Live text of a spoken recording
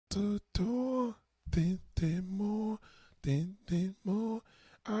the door. Then more. Then more.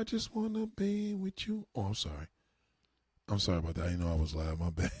 I just want to be with you. Oh, I'm sorry. I'm sorry about that. I didn't know I was loud. My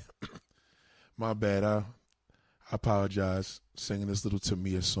bad. My bad. I apologize. Singing this little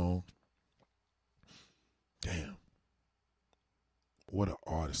Tamia song. Damn. What an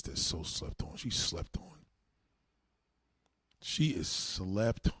artist that's so slept on. She slept on. She is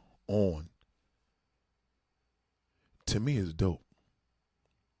slept on. Tamia is dope.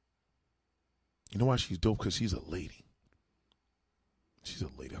 You know why she's dope? Because she's a lady. She's a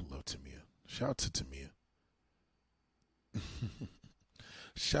lady. I love Tamia. Shout out to Tamia.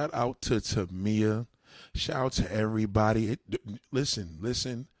 Shout out to Tamia. Shout out to everybody. Listen.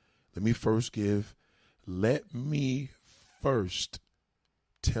 Let me first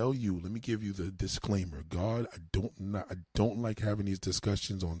tell you. Let me give you the disclaimer. God, I don't like having these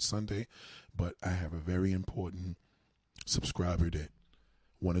discussions on Sunday, but I have a very important subscriber that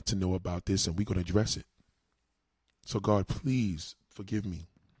wanted to know about this, and we're going to address it. So God, please forgive me.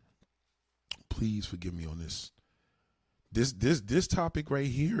 Please forgive me on this. This topic right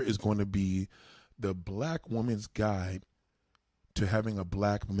here is going to be the black woman's guide to having a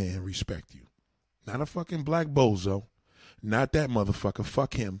black man respect you. Not a fucking black bozo. Not that motherfucker.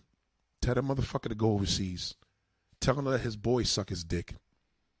 Fuck him. Tell that motherfucker to go overseas. Tell him to let his boy suck his dick.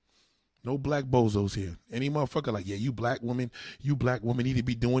 No black bozos here. Any motherfucker like, yeah, you black woman need to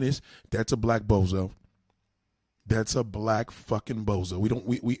be doing this. That's a black bozo. That's a black fucking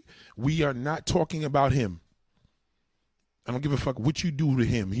bozo. We are not talking about him. I don't give a fuck what you do to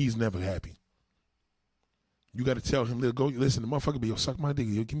him. He's never happy. You got to tell him, go listen, the motherfucker be, yo, suck my dick.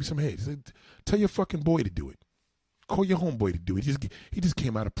 Yo, give me some head. Tell your fucking boy to do it. Call your homeboy to do it. He just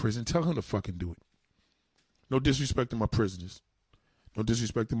came out of prison. Tell him to fucking do it. No disrespect to my prisoners. No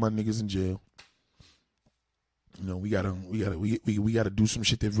disrespect to my niggas in jail. You know, we gotta do some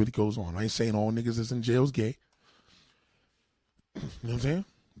shit that really goes on. I ain't saying all niggas that's in jail is gay. You know what I'm saying?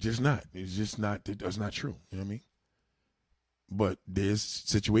 Just not. It's just not. That's not true. You know what I mean? But there's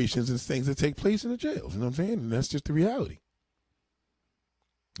situations and things that take place in the jails. You know what I'm saying? And that's just the reality.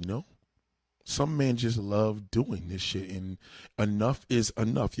 You know? Some men just love doing this shit, and enough is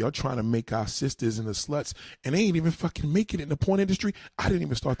enough. Y'all trying to make our sisters and the sluts, and they ain't even fucking making it in the porn industry. I didn't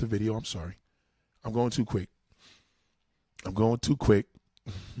even start the video. I'm sorry. I'm going too quick.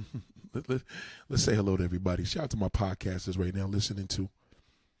 Let's say hello to everybody. Shout out to my podcasters right now listening to.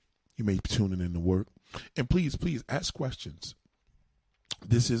 You may be tuning in to work. And please ask questions.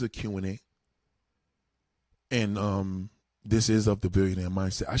 This is a Q&A. And this is of the billionaire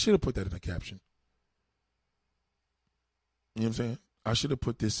mindset. I should have put that in the caption. You know what I'm saying? I should have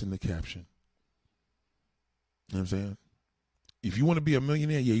put this in the caption. You know what I'm saying? If you want to be a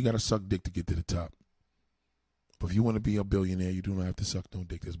millionaire, yeah, you got to suck dick to get to the top. But if you want to be a billionaire, you do not have to suck no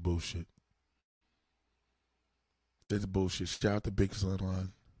dick. That's bullshit. That's bullshit. Shout out to Big Sunline.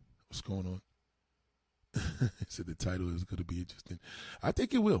 What's going on? So the title is going to be interesting. I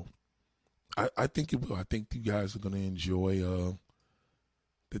think it will. I think it will. I think you guys are going to enjoy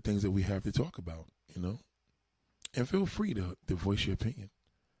the things that we have to talk about, you know? And feel free to voice your opinion.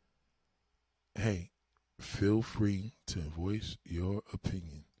 Hey, feel free to voice your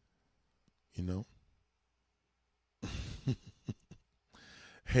opinion, you know?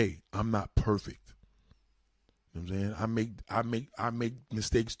 Hey, I'm not perfect. You know what I'm saying? I make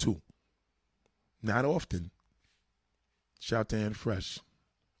mistakes too. Not often. Shout out to Ann Fresh.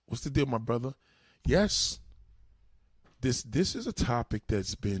 What's the deal, my brother? Yes. This is a topic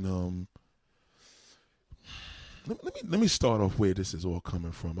that's been let me start off where this is all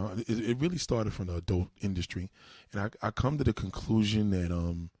coming from. It really started from the adult industry, and I come to the conclusion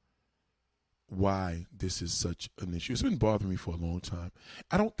that why this is such an issue. It's been bothering me for a long time.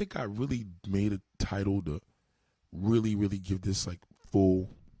 I don't think I really made a title to really give this like full,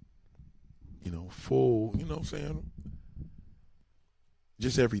 you know what I'm saying?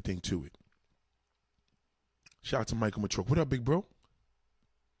 Just everything to it. Shout out to Michael Matroke. What up, big bro?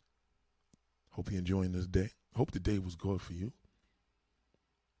 Hope you're enjoying this day. Hope the day was good for you.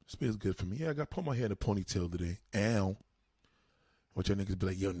 This feels good for me. Yeah, I got to put my hair in a ponytail today. Ow. What your niggas be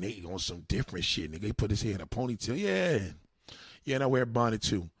like, yo, Nate, on some different shit. Nigga, he put his hair in a ponytail. Yeah. Yeah, and I wear a bonnet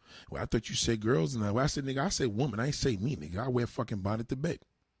too. Well, I thought you said girls. And I said, nigga, I say woman. I ain't say me, nigga. I wear fucking bonnet to bed.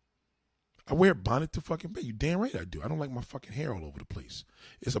 I wear a bonnet to fucking bed. You damn right I do. I don't like my fucking hair all over the place.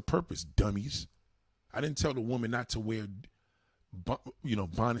 It's a purpose, dummies. I didn't tell the woman not to wear,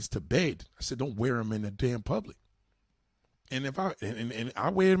 bonnets to bed. I said don't wear them in the damn public. And if I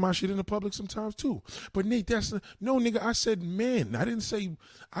wear my shit in the public sometimes too. But Nate, no, nigga. I said man.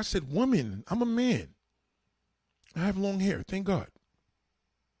 I said woman. I'm a man. I have long hair. Thank God.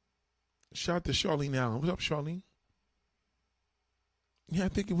 Shout out to Charlene Allen. What's up, Charlene? Yeah, I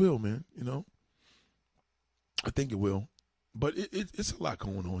think it will, man. You know, I think it will. But it's a lot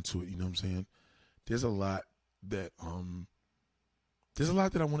going on to it. You know what I'm saying? There's a lot that I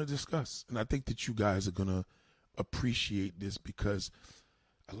want to discuss, and I think that you guys are gonna appreciate this because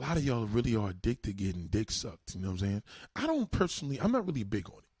a lot of y'all really are addicted to getting dick sucked. You know what I'm saying? I'm not really big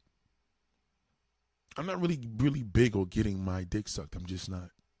on it. I'm not really big on getting my dick sucked. I'm just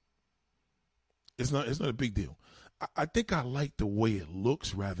not. It's not a big deal. I think I like the way it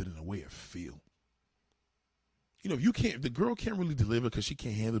looks rather than the way it feels. You know, if the girl can't really deliver because she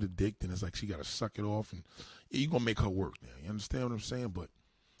can't handle the dick, then it's like she got to suck it off, and you're going to make her work now. You understand what I'm saying? But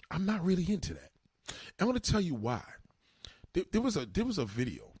I'm not really into that. I'm going to tell you why. There was a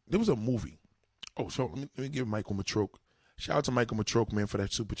video. There was a movie. Oh, so let me give Michael Matroke. Shout out to Michael Matroke, man, for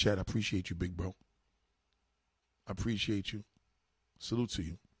that super chat. I appreciate you, big bro. I appreciate you. Salute to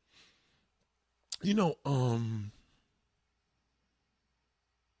you. You know,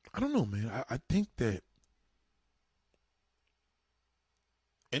 I don't know, man. I think that,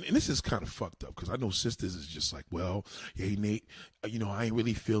 and this is kind of fucked up because I know sisters is just like, well, hey, Nate, you know, I ain't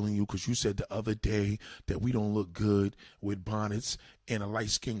really feeling you because you said the other day that we don't look good with bonnets and the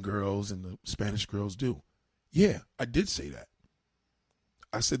light-skinned girls and the Spanish girls do. Yeah, I did say that.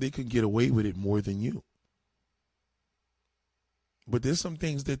 I said they can get away with it more than you. But there's some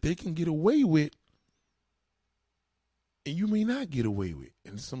things that they can get away with and you may not get away with.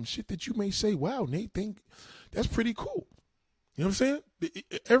 And some shit that you may say, wow, Nate, that's pretty cool. You know what I'm saying?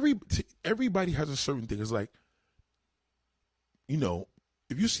 Everybody has a certain thing. It's like, you know,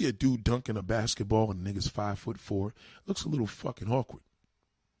 if you see a dude dunking a basketball and the nigga's 5'4", it looks a little fucking awkward.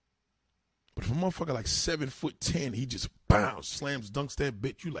 But if a motherfucker like 7'10", he just bounce, slams, dunks that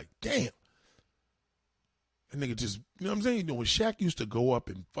bitch, you like, damn. That nigga just, you know what I'm saying? You know, when Shaq used to go up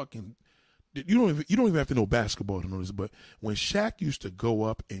and fucking, you don't even have to know basketball to know this, but when Shaq used to go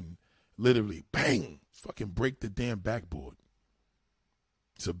up and literally bang, fucking break the damn backboard.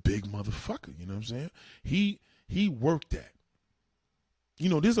 It's a big motherfucker, you know what I'm saying? He worked that. You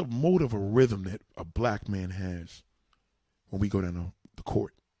know, there's a mode of a rhythm that a black man has when we go down the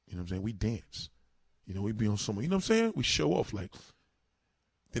court. You know what I'm saying? We dance. You know, we be on somewhere. You know what I'm saying? We show off. Like,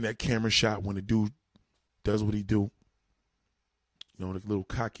 then that camera shot when the dude does what he do. You know, the little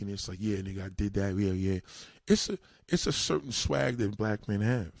cockiness, like, yeah, nigga, I did that. Yeah. It's a certain swag that black men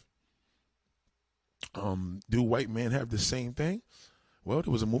have. Do white men have the same thing? Well,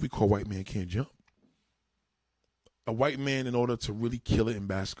 there was a movie called White Man Can't Jump. A white man, in order to really kill it in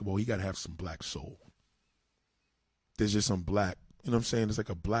basketball, he got to have some black soul. There's just some black, you know what I'm saying? It's like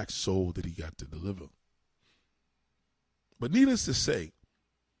a black soul that he got to deliver. But needless to say,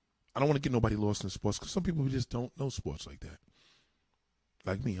 I don't want to get nobody lost in sports because some people just don't know sports like that.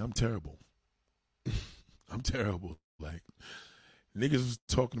 Like me, I'm terrible. I'm terrible. Like, niggas was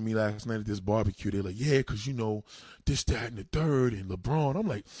talking to me last night at this barbecue. They're like, yeah, because, you know, this, that, and the third, and LeBron. I'm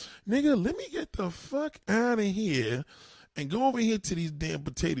like, nigga, let me get the fuck out of here and go over here to these damn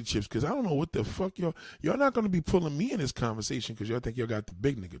potato chips because I don't know what the fuck y'all not going to be pulling me in this conversation because y'all think y'all got the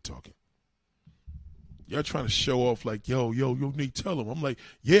big nigga talking. Y'all trying to show off like, yo, Nick, tell him. I'm like,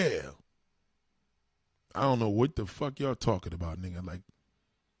 yeah. I don't know what the fuck y'all talking about, nigga. Like,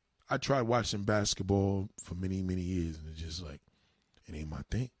 I tried watching basketball for many, many years, and it's just like, it ain't my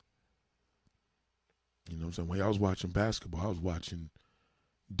thing. You know what I'm saying? When I was watching basketball, I was watching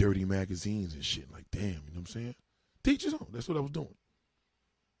dirty magazines and shit. Like, damn, you know what I'm saying? Teach his own. That's what I was doing.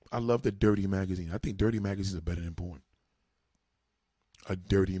 I love the dirty magazine. I think dirty magazines are better than porn. A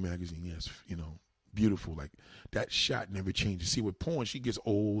dirty magazine, yes. You know, beautiful. Like, that shot never changes. See, with porn, she gets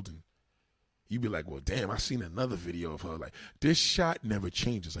old, and you be like, well, damn, I seen another video of her. Like, this shot never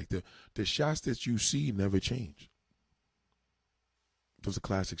changes. Like, the shots that you see never change. Those are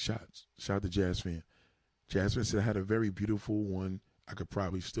classic shots. Shout out to Jazz Fan. Jazz Fan said I had a very beautiful one I could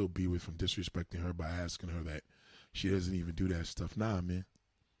probably still be with from disrespecting her by asking her that she doesn't even do that stuff. Nah, man.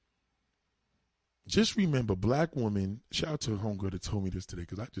 Just remember, black women, shout out to a homegirl that told me this today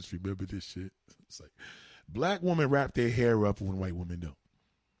because I just remember this shit. It's like, black women wrap their hair up when white women don't.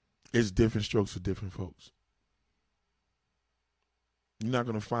 It's different strokes for different folks. You're not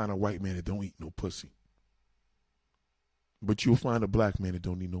going to find a white man that don't eat no pussy. But you'll find a black man that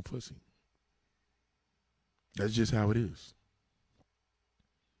don't need no pussy. That's just how it is.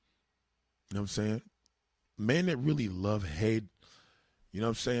 You know what I'm saying? Men that really love head, you know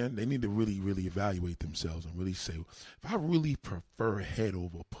what I'm saying? They need to really, really evaluate themselves and really say, if I really prefer head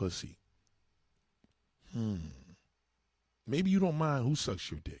over pussy, maybe you don't mind who sucks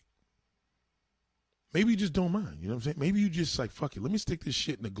your dick. Maybe you just don't mind. You know what I'm saying? Maybe you just like, fuck it. Let me stick this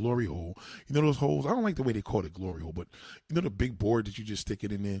shit in the glory hole. You know those holes? I don't like the way they call it glory hole, but you know the big board that you just stick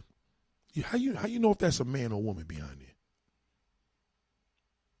it in there? How you know if that's a man or woman behind there?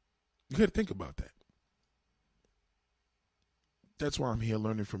 You got to think about that. That's why I'm here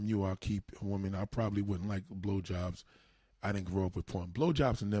learning from you. I'll keep a woman. I probably wouldn't like blowjobs. I didn't grow up with porn.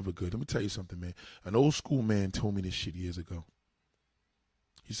 Blowjobs are never good. Let me tell you something, man. An old school man told me this shit years ago.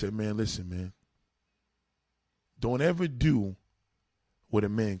 He said, man, listen, man. Don't ever do what a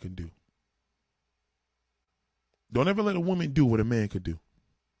man can do. Don't ever let a woman do what a man could do.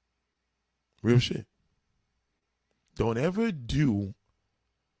 Real shit. Don't ever,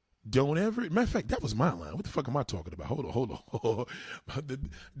 matter of fact, that was my line. What the fuck am I talking about? Hold on.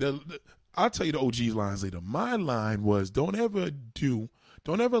 I'll tell you the OG's lines later. My line was, don't ever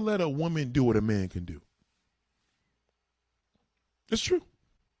let a woman do what a man can do. It's true.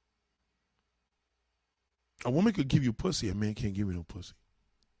 A woman could give you pussy, a man can't give you no pussy.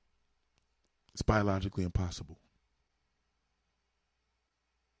 It's biologically impossible.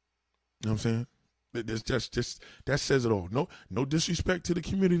 You know what I'm saying? That says it all. No disrespect to the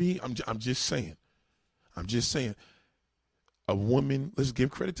community. I'm just saying. A woman, let's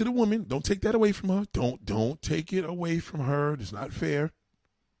give credit to the woman. Don't take that away from her. Don't take it away from her. It's not fair.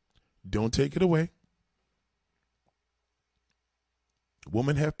 Don't take it away.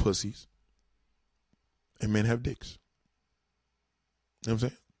 Women have pussies and men have dicks. You know what I'm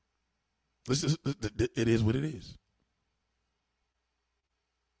saying? It is what it is.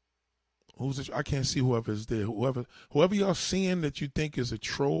 I can't see whoever's there. Whoever y'all seeing that you think is a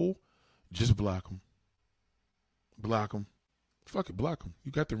troll, just block them. Block them. Fuck it, block them.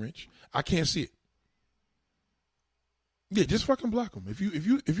 You got the wrench. I can't see it. Yeah, just fucking block them. If you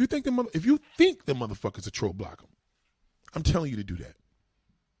think the motherfucker's a troll, block them. I'm telling you to do that.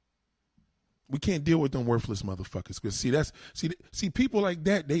 We can't deal with them worthless motherfuckers. Because see people like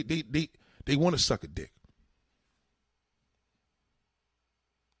that, they want to suck a dick.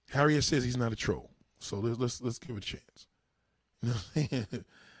 Harriet says he's not a troll, so let's give it a chance. You know what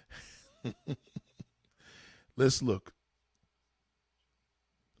I'm saying? Let's look.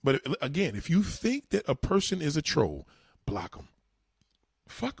 But again, if you think that a person is a troll, block them.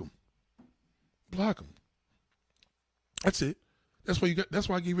 Fuck them. Block them. That's it. That's why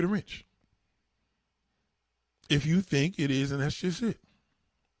I gave it a wrench. If you think it is, and that's just it.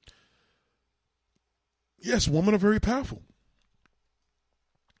 Yes, women are very powerful.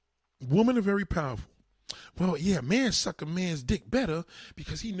 Women are very powerful. Well, yeah, man suck a man's dick better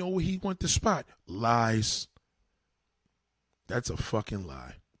because he know where he want the spot. Lies. That's a fucking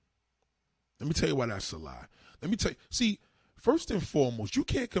lie. Let me tell you why that's a lie. Let me tell you. See, first and foremost, you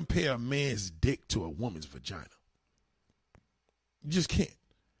can't compare a man's dick to a woman's vagina. You just can't.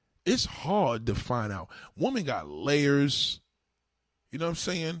 It's hard to find out. Woman got layers. You know what I'm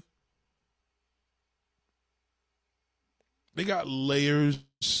saying? They got layers.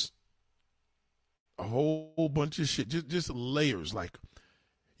 A whole bunch of shit. Just layers. Like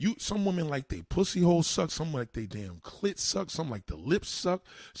some women like they pussy hole suck, some like they damn clit suck, some like the lips suck,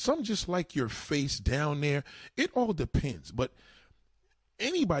 some just like your face down there. It all depends. But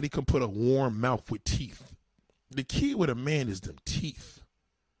anybody can put a warm mouth with teeth. The key with a man is them teeth.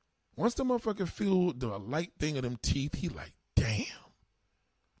 Once the motherfucker feel the light thing of them teeth, he like, damn.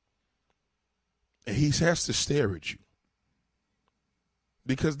 And he has to stare at you.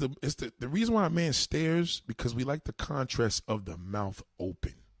 Because the reason why a man stares, because we like the contrast of the mouth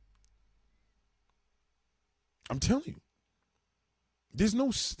open. I'm telling you. There's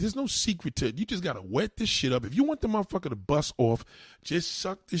no secret to it. You just gotta wet this shit up. If you want the motherfucker to bust off, just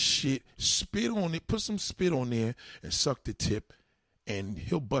suck the shit, spit on it, put some spit on there, and suck the tip, and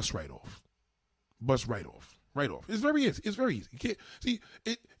he'll bust right off. Bust right off. Right off. It's very easy. It's very easy.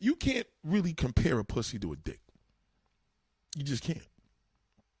 You can't really compare a pussy to a dick. You just can't.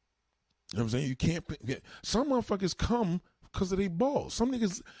 You know what I'm saying? You can't. Some motherfuckers come because of their balls. Some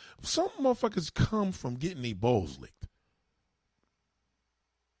motherfuckers come from getting their balls licked.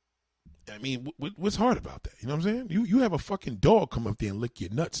 I mean, what's hard about that? You know what I'm saying? You have a fucking dog come up there and lick your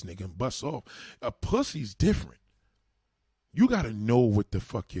nuts, nigga, and bust off. A pussy's different. You got to know what the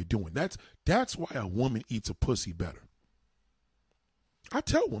fuck you're doing. That's why a woman eats a pussy better. I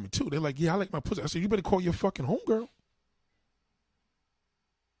tell women, too. They're like, yeah, I like my pussy. I said, you better call your fucking homegirl.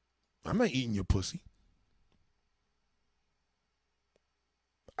 I'm not eating your pussy.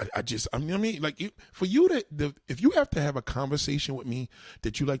 I mean, like, for you if you have to have a conversation with me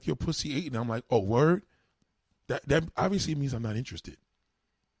that you like your pussy ate, and I'm like, oh, word, that obviously means I'm not interested.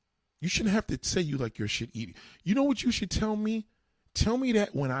 You shouldn't have to say you like your shit eating. You know what you should tell me? Tell me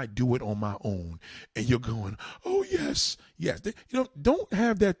that when I do it on my own and you're going, oh, yes, yes. Don't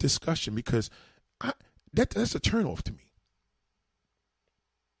have that discussion because that's a turnoff to me.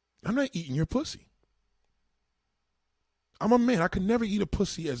 I'm not eating your pussy. I'm a man. I could never eat a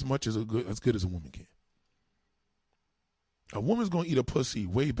pussy as much as good as a woman can. A woman's going to eat a pussy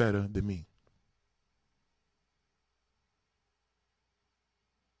way better than me.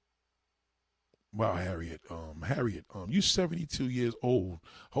 Wow, Harriet, you 72 years old.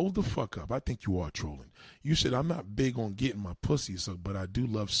 Hold the fuck up. I think you are trolling. You said, I'm not big on getting my pussy sucked, but I do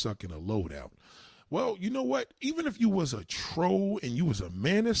love sucking a load out. Well, you know what? Even if you was a troll and you was a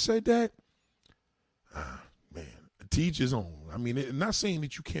man that said that, man, teach his own. I mean, not saying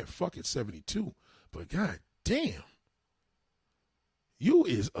that you can't fuck at 72, but god damn. You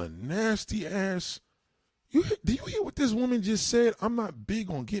is a nasty ass. Do you hear what this woman just said? I'm not big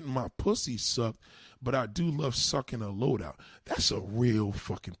on getting my pussy sucked, but I do love sucking a load out. That's a real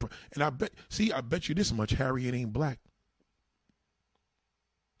fucking and I bet you this much, Harriet ain't black.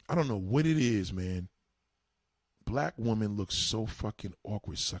 I don't know what it is, man. Black woman looks so fucking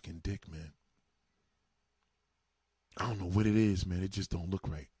awkward sucking dick, man. I don't know what it is, man. It just don't look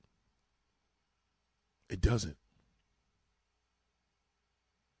right. It doesn't.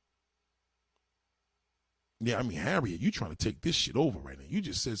 Yeah, I mean, Harriet, you trying to take this shit over right now. You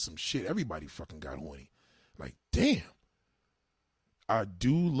just said some shit. Everybody fucking got horny. Like, damn. I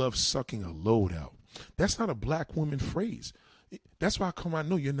do love sucking a load out. That's not a black woman phrase. That's why I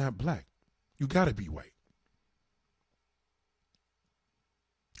know you're not black. You got to be white.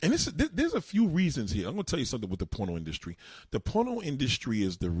 And there's a few reasons here. I'm going to tell you something with the porno industry. The porno industry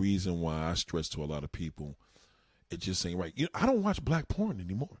is the reason why I stress to a lot of people, it just ain't right. I don't watch black porn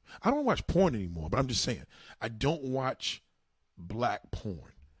anymore. I don't watch porn anymore, but I'm just saying, I don't watch black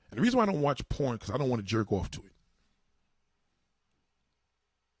porn. And the reason why I don't watch porn, because I don't want to jerk off to it.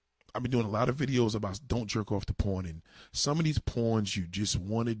 I've been doing a lot of videos about don't jerk off to porn, and some of these porns you just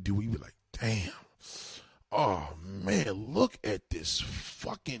want to do, you be like, damn. Oh, man, look at this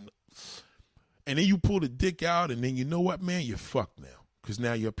fucking. And then you pull the dick out, and then you know what, man? You're fucked now, because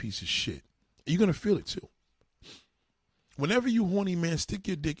now you're a piece of shit. You're going to feel it, too. Whenever you horny, man, stick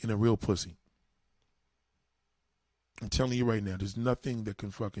your dick in a real pussy. I'm telling you right now, there's nothing that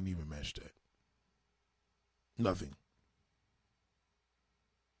can fucking even match that. Nothing.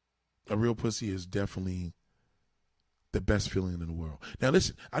 A real pussy is definitely the best feeling in the world. Now,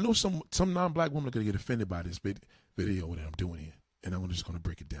 listen, I know some non-black women are going to get offended by this video that I'm doing here, and I'm just going to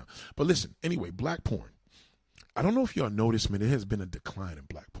break it down. But listen, anyway, black porn. I don't know if y'all noticed, man, there has been a decline in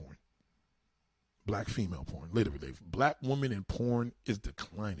black porn. Black female porn, literally. Black woman in porn is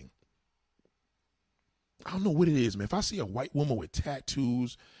declining. I don't know what it is, man. If I see a white woman with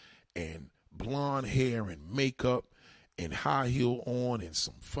tattoos and blonde hair and makeup and high heel on and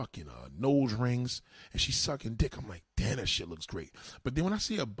some fucking nose rings and she's sucking dick, I'm like, damn, that shit looks great. But then when I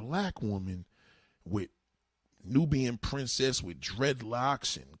see a black woman with Nubian princess with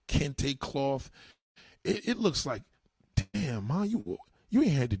dreadlocks and kente cloth, it looks like, damn, ma, you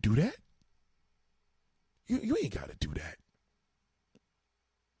ain't had to do that. You ain't got to do that.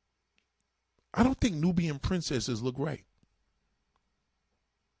 I don't think Nubian princesses look right.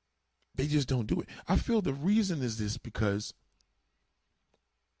 They just don't do it. I feel the reason is this because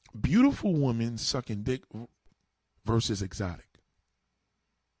beautiful women sucking dick versus exotic.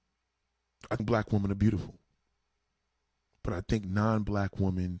 I think black women are beautiful. But I think non-black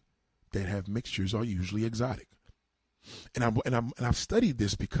women that have mixtures are usually exotic. And I've studied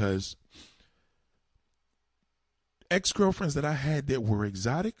this because ex-girlfriends that I had that were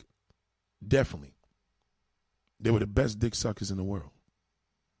exotic, definitely. They were the best dick suckers in the world.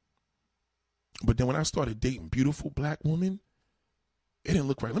 But then when I started dating beautiful black women, it didn't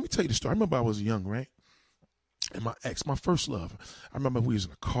look right. Let me tell you the story. I remember I was young, right? And my ex, my first love, I remember we was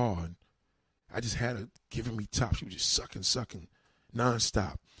in a car and I just had her giving me top. She was just sucking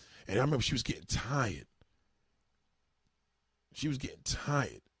nonstop. And I remember she was getting tired.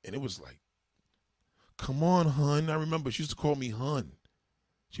 And it was like, come on, hun. I remember she used to call me hun.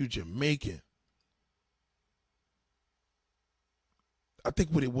 She was Jamaican. I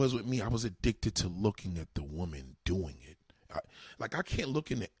think what it was with me, I was addicted to looking at the woman doing it. I can't look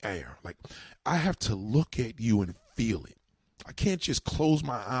in the air. Like, I have to look at you and feel it. I can't just close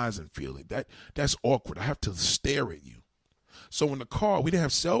my eyes and feel it. That's awkward. I have to stare at you. So in the car, we didn't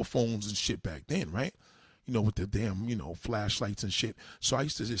have cell phones and shit back then, right? With the damn, flashlights and shit. So I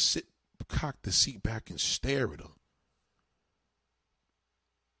used to just cock the seat back and stare at her.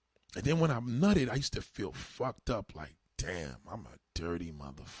 And then when I'm nutted, I used to feel fucked up like, damn, I'm a dirty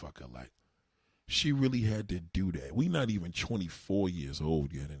motherfucker. Like, she really had to do that. We not even 24 years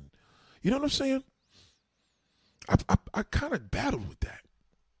old yet. And you know what I'm saying? I kind of battled with that.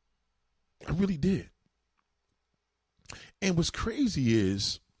 I really did. And what's crazy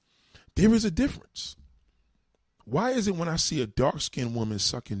is there is a difference. Why is it when I see a dark-skinned woman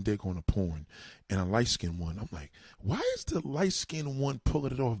sucking dick on a porn and a light-skinned one, I'm like, why is the light-skinned one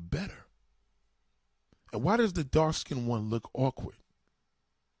pulling it off better? And why does the dark-skinned one look awkward?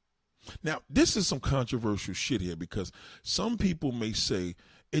 Now, this is some controversial shit here because some people may say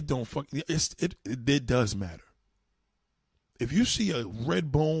it don't it does matter. If you see a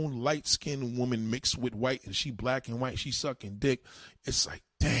red bone, light-skinned woman mixed with white and she black and white, she sucking dick, it's like,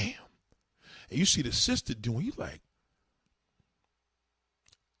 damn. And you see the sister doing, you like,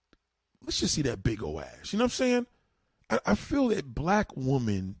 let's just see that big old ass. You know what I'm saying? I feel that black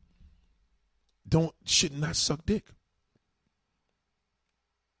women should not suck dick.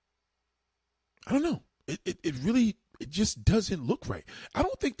 I don't know. It really just doesn't look right. I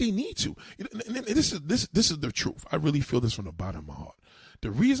don't think they need to. And this is the truth. I really feel this from the bottom of my heart.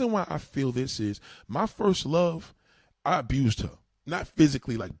 The reason why I feel this is my first love, I abused her. Not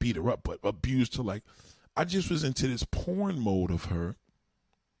physically like beat her up, but abused her. Like I just was into this porn mode of her.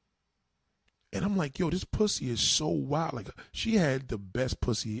 And I'm like, yo, this pussy is so wild. Like she had the best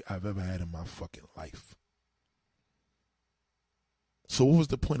pussy I've ever had in my fucking life. So what was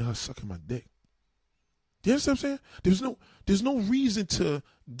the point of her sucking my dick? You understand what I'm saying? There's no reason to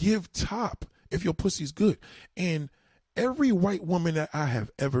give top if your pussy's good. And every white woman that I have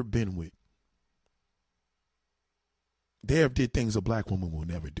ever been with, they have did things a black woman will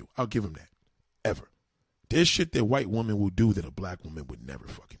never do. I'll give them that. Ever. There's shit that white women will do that a black woman would never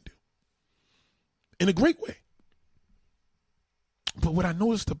fucking do. In a great way. But what I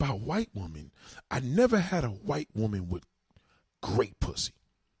noticed about white women, I never had a white woman with great pussy.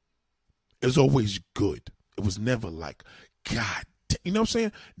 It was always good. It was never like, God, you know what I'm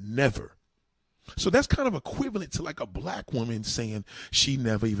saying? Never. So that's kind of equivalent to like a black woman saying she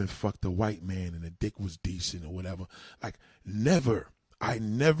never even fucked a white man and the dick was decent or whatever. Like never. I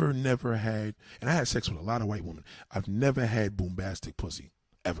never had, and I had sex with a lot of white women. I've never had bombastic pussy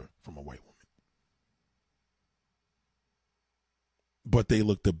ever from a white woman. But they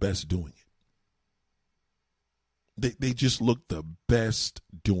look the best doing it. They just look the best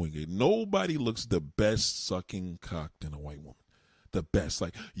doing it. Nobody looks the best sucking cock than a white woman. The best.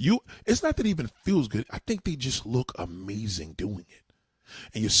 Like it's not that it even feels good. I think they just look amazing doing it.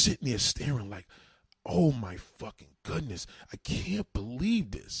 And you're sitting there staring like, oh my fucking goodness, I can't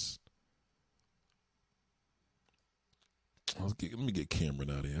believe this. Let me get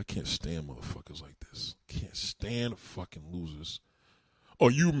Cameron out of here. I can't stand motherfuckers like this. Can't stand fucking losers. Are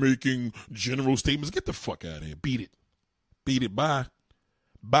you making general statements? Get the fuck out of here. Beat it. Beat it. Bye.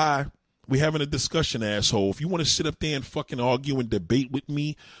 Bye. We having a discussion, asshole. If you want to sit up there and fucking argue and debate with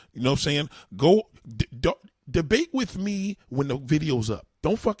me, you know what I'm saying? Go debate with me when the video's up.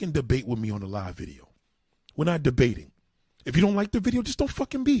 Don't fucking debate with me on the live video. We're not debating. If you don't like the video, just don't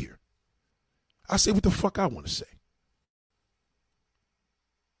fucking be here. I say what the fuck I want to say.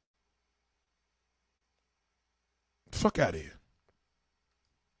 Fuck out of here.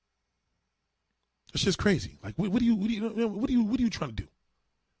 It's just crazy. Like, what are you trying to do?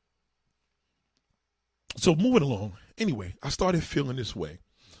 So moving along. Anyway, I started feeling this way.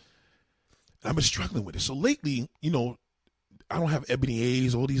 I've been struggling with it. So lately, you know, I don't have Ebony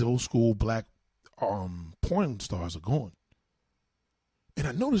A's. All these old school black porn stars are gone. And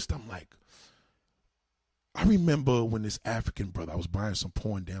I noticed, I'm like, I remember when this African brother, I was buying some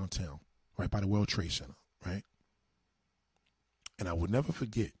porn downtown, right by the World Trade Center, right? And I would never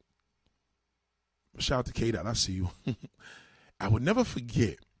forget. Shout out to K-Dot, I see you. I would never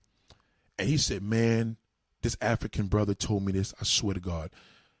forget. And he said, man, this African brother told me this. I swear to God.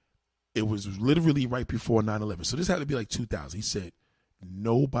 It was literally right before 9/11. So this had to be like 2000. He said,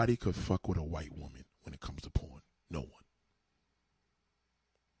 nobody could fuck with a white woman when it comes to porn. No one.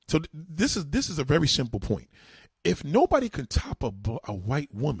 So this is a very simple point. If nobody can top a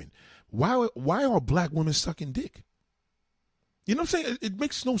white woman, why are black women sucking dick? You know what I'm saying? It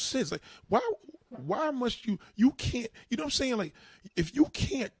makes no sense. Like, why must you can't, you know what I'm saying? Like, if you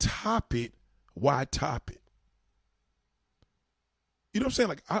can't top it, why top it? You know what I'm saying?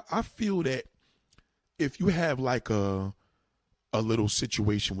 Like, I feel that if you have like a little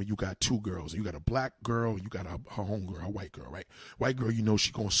situation where you got two girls, you got a black girl, you got her homegirl, a white girl, right? White girl, you know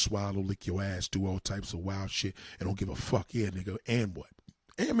she gonna swallow, lick your ass, do all types of wild shit, and don't give a fuck. Yeah, nigga, and what?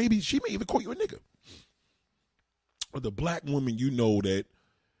 And maybe she may even call you a nigga. Or the black woman, you know that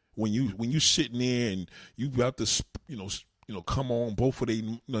when you sitting there and you about to, you come on both of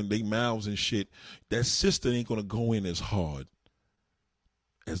they mouths and shit, that sister ain't gonna go in as hard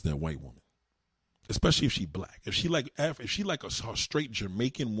as that white woman. Especially if she black. If she like a straight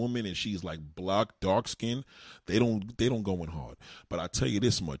Jamaican woman and she's like black, dark skin, they don't go in hard. But I tell you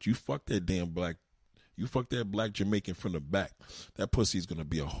this much, you fuck that black Jamaican from the back, that pussy's gonna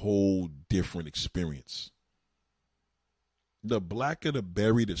be a whole different experience. The blacker the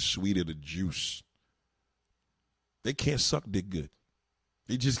berry, the sweeter the juice. They can't suck dick good.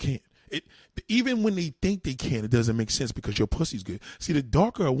 They just can't. Even when they think they can, it doesn't make sense because your pussy's good. See, the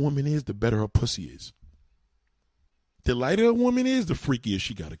darker a woman is, the better her pussy is. The lighter a woman is, the freakier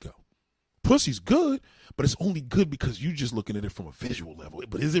she gotta go. Pussy's good, but it's only good because you just looking at it from a visual level.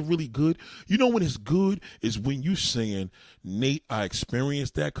 But is it really good? You know when it's good is when you saying, Nate, I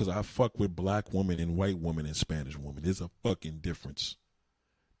experienced that because I fuck with black women and white women and Spanish women. There's a fucking difference.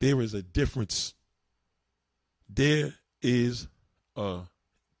 There is a difference. There is a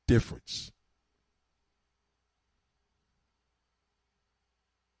difference.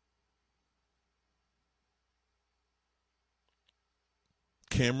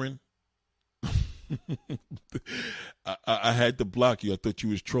 Cameron, I had to block you. I thought you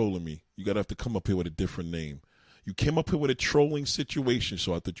was trolling me. You gotta have to come up here with a different name. You came up here with a trolling situation,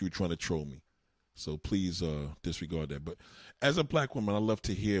 so I thought you were trying to troll me. So please disregard that. But as a black woman, I love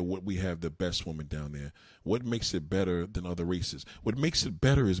to hear what we have the best woman down there. What makes it better than other races? What makes it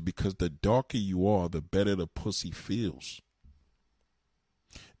better is because the darker you are, the better the pussy feels.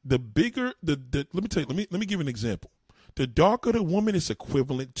 The bigger let me tell you, let me give you an example. The darker the woman is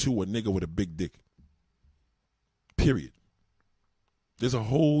equivalent to a nigga with a big dick. Period. There's a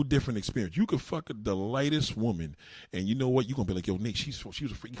whole different experience. You could fuck the lightest woman, and you know what? You're gonna be like, yo, Nick, she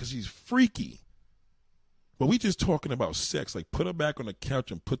was a freak because she's freaky. But we just talking about sex. Like, put her back on the couch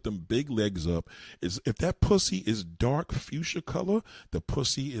and put them big legs up. If that pussy is dark fuchsia color, the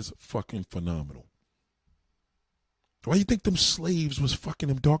pussy is fucking phenomenal. Why you think them slaves was fucking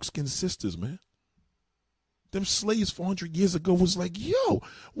them dark-skinned sisters, man? Them slaves 400 years ago was like, yo,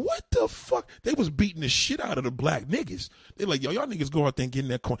 what the fuck? They was beating the shit out of the black niggas. They like, yo, y'all niggas go out there and get in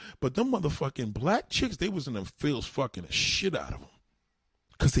that corner. But them motherfucking black chicks, they was in them fields fucking the shit out of them.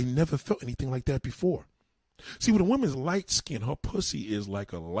 Because they never felt anything like that before. See, with a woman's light skin, her pussy is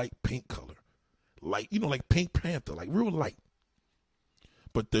like a light pink color. Light, like Pink Panther, like real light.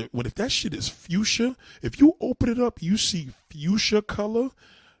 But if that shit is fuchsia, if you open it up, you see fuchsia color,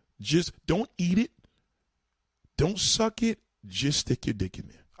 just don't eat it. Don't suck it. Just stick your dick in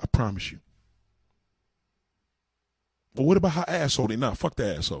there. I promise you. But what about her asshole? Nah, fuck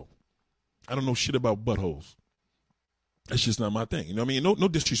the asshole. I don't know shit about buttholes. That's just not my thing. You know what I mean? No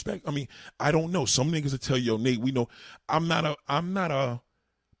disrespect. I mean, I don't know. Some niggas will tell you, yo, Nate, we know I'm not a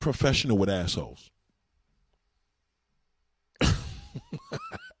professional with assholes.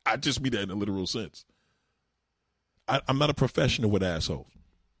 I just mean that in a literal sense. I'm not a professional with assholes.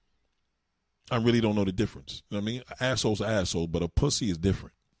 I really don't know the difference. You know what I mean? Asshole's an asshole, but a pussy is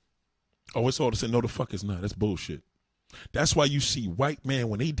different. Oh, it's all to say, no, the fuck it's not. That's bullshit. That's why you see white man,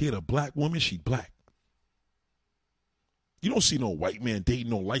 when they date a black woman, she black. You don't see no white man dating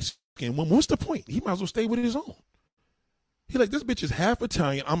no light-skinned woman. What's the point? He might as well stay with his own. He like, this bitch is half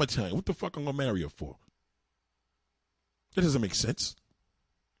Italian, I'm Italian. What the fuck I'm going to marry her for? That doesn't make sense.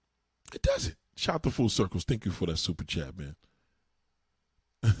 It doesn't. Shout out to Full Circles. Thank you for that super chat, man.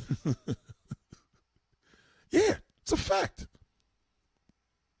 Yeah, it's a fact.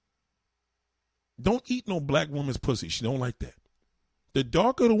 Don't eat no black woman's pussy. She don't like that. The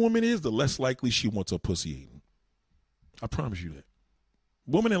darker the woman is, the less likely she wants her pussy eaten. I promise you that.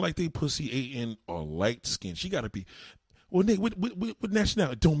 Women that like their pussy eaten are light skinned. She got to be, well, Nate, what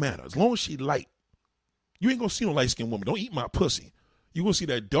nationality? It don't matter. As long as she light. You ain't going to see no light skinned woman. Don't eat my pussy. You going to see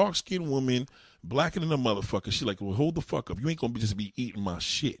that dark skinned woman, blacker than a motherfucker. She like, well, hold the fuck up. You ain't going to just be eating my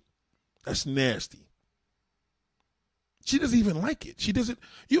shit. That's nasty. She doesn't even like it. She doesn't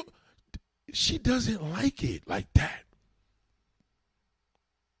like it like that.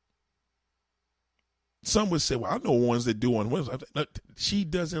 Some would say, well, I know ones that do on Wednesday. She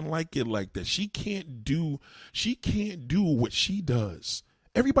doesn't like it like that. She can't do what she does.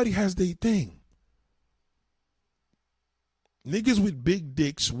 Everybody has their thing. Niggas with big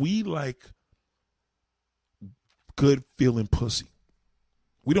dicks, we like good feeling pussy.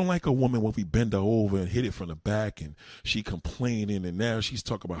 We don't like a woman when we bend her over and hit it from the back and she complaining and now she's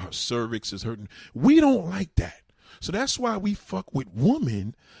talking about her cervix is hurting. We don't like that. So that's why we fuck with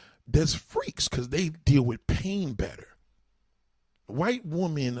women that's freaks, because they deal with pain better. White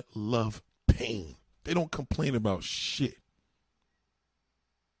women love pain. They don't complain about shit.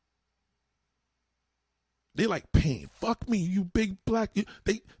 They like pain. Fuck me, you big black.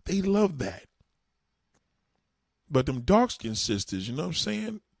 They love that. But them dark-skinned sisters, you know what I'm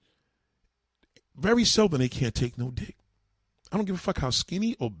saying? Very seldom they can't take no dick. I don't give a fuck how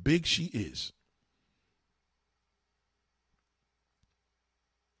skinny or big she is.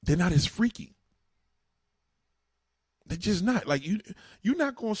 They're not as freaky. They're just not. Like, you're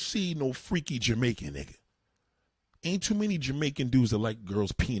not going to see no freaky Jamaican nigga. Ain't too many Jamaican dudes that like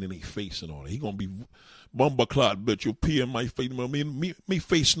girls peeing in their face and all that. He going to be bumba clot, bitch. You pee in my face. Me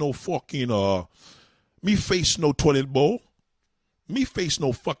face no fucking, me face no toilet bowl. Me face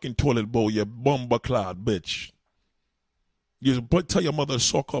no fucking toilet bowl, you bumba clot, bitch. You tell your mother to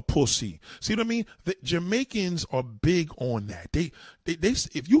suck her pussy. See what I mean? The Jamaicans are big on that. They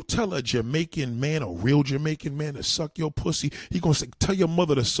if you tell a Jamaican man, a real Jamaican man, to suck your pussy, he gonna say, tell your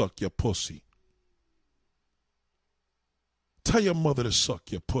mother to suck your pussy. Tell your mother to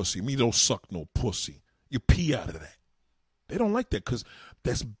suck your pussy. Me don't suck no pussy. You pee out of that. They don't like that because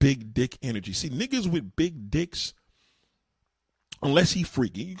that's big dick energy. See, niggas with big dicks, unless he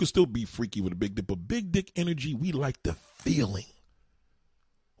freaky, you can still be freaky with a big dick, but big dick energy, we like the feeling.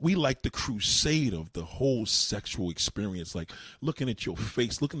 We like the crusade of the whole sexual experience, like looking at your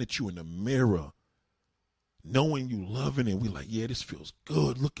face, looking at you in the mirror, knowing you loving it. We like, yeah, this feels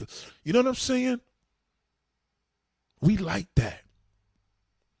good. Look, you know what I'm saying? We like that.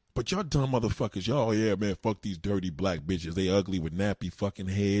 But y'all dumb motherfuckers, y'all, yeah, man, fuck these dirty black bitches. They ugly with nappy fucking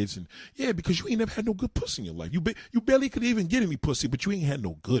heads. And yeah, because you ain't never had no good pussy in your life. You barely could even get any pussy, but you ain't had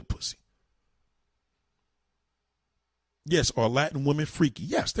no good pussy. Yes, are Latin women freaky?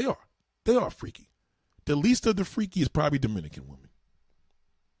 Yes, they are. They are freaky. The least of the freaky is probably Dominican women.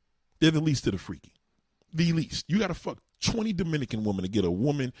 They're the least of the freaky. The least. You got to fuck 20 Dominican women to get a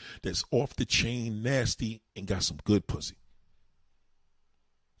woman that's off the chain, nasty, and got some good pussy.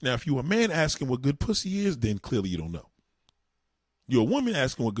 Now, if you're a man asking what good pussy is, then clearly you don't know. You're a woman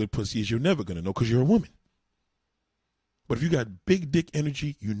asking what good pussy is, you're never going to know because you're a woman. But if you got big dick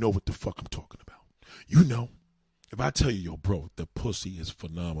energy, you know what the fuck I'm talking about. You know. If I tell you, yo, bro, the pussy is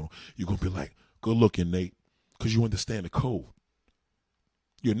phenomenal, you're going to be like, good looking, Nate, because you understand the code.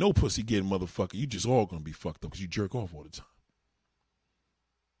 You're no pussy getting motherfucker. You just all going to be fucked up because you jerk off all the time.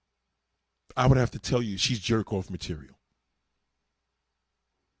 I would have to tell you she's jerk off material.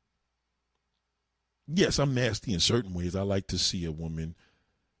 Yes, I'm nasty in certain ways. I like to see a woman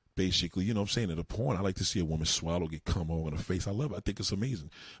basically, you know what I'm saying, at a porn, I like to see a woman swallow, get cum all in her face. I love it. I think it's amazing.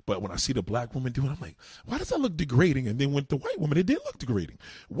 But when I see the black woman do it, I'm like, why does that look degrading? And then with the white woman, it didn't look degrading.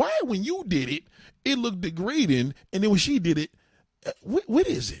 Why, when you did it, it looked degrading, and then when she did it, what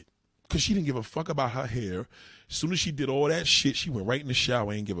is it? Because she didn't give a fuck about her hair. As soon as she did all that shit, she went right in the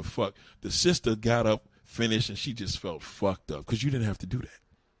shower and didn't give a fuck. The sister got up, finished, and she just felt fucked up because you didn't have to do that.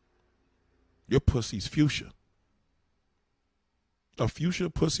 Your pussy's fuchsia. A fuchsia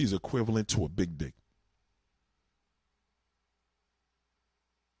pussy is equivalent to a big dick.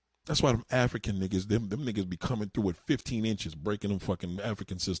 That's why them African niggas, them niggas be coming through with 15 inches, breaking them fucking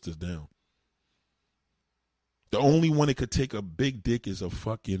African sisters down. The only one that could take a big dick is a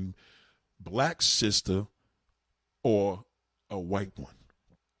fucking black sister or a white one.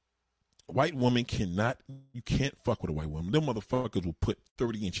 A white woman you can't fuck with a white woman. Them motherfuckers will put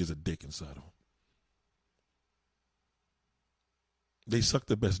 30 inches of dick inside of them. They suck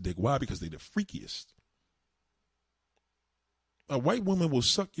the best dick. Why? Because they the freakiest. A white woman will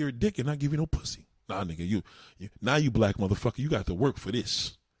suck your dick and not give you no pussy. Nah, nigga, now you black motherfucker, you got to work for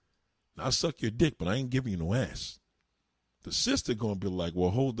this. Now, I suck your dick, but I ain't giving you no ass. The sister gonna be like,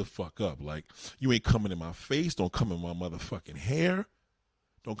 well, hold the fuck up. Like, you ain't coming in my face. Don't come in my motherfucking hair.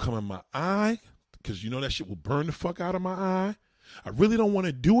 Don't come in my eye, because you know that shit will burn the fuck out of my eye. I really don't want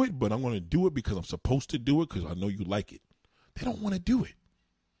to do it, but I'm going to do it because I'm supposed to do it because I know you like it. They don't want to do it.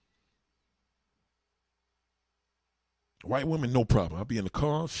 White women, no problem. I'll be in the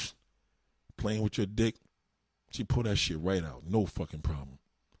car playing with your dick. She pull that shit right out. No fucking problem.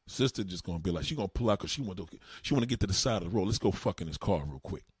 Sister just going to be like, she going to pull out because she want to get to the side of the road. Let's go fuck in this car real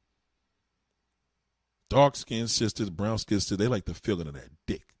quick. Dark-skinned sisters, brown-skinned sisters, they like the feeling of that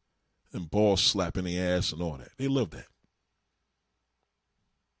dick. And balls slapping their ass and all that. They love that.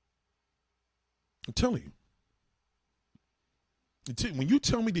 I'm telling you. When you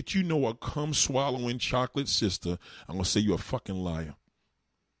tell me that you know a cum-swallowing chocolate sister, I'm going to say you're a fucking liar.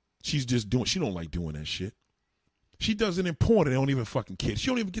 She don't like doing that shit. She does it in porn and they don't even fucking care. She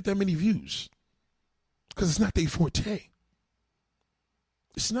don't even get that many views. Because it's not their forte.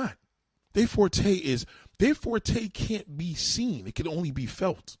 It's not. Their forte can't be seen. It can only be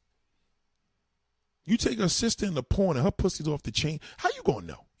felt. You take a sister in the porn and her pussy's off the chain, how you gonna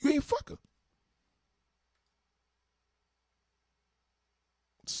know? You ain't fuck her.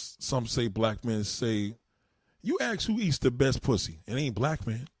 some say black men say, you ask who eats the best pussy. It ain't black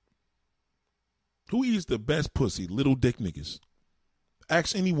man. Who eats the best pussy? Little dick niggas.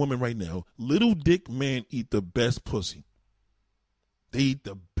 Ask any woman right now. Little dick men eat the best pussy. They eat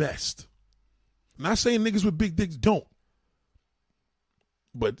the best. Not saying niggas with big dicks don't.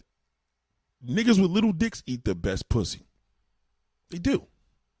 But niggas with little dicks eat the best pussy. They do.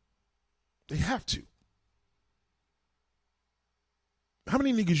 They have to. How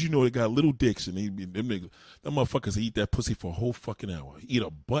many niggas you know that got little dicks and them motherfuckers eat that pussy for a whole fucking hour? Eat a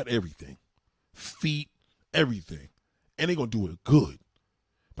butt, everything. Feet, everything. And they gonna do it good.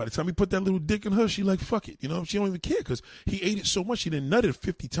 By the time he put that little dick in her, she like, fuck it. You know, she don't even care because he ate it so much she didn't nut it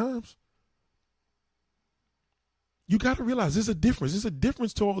 50 times. You got to realize there's a difference. There's a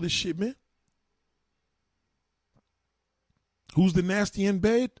difference to all this shit, man. Who's the nasty in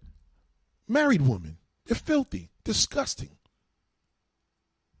bed? Married women. They're filthy. Disgusting.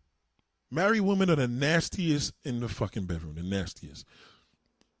 Married women are the nastiest in the fucking bedroom. The nastiest.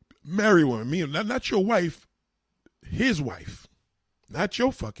 Married women. Not your wife. His wife. Not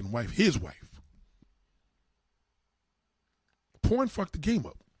your fucking wife. His wife. Porn fucked the game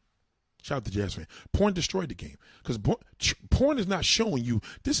up. Shout out to Jazz fan. Porn destroyed the game. Because porn is not showing you,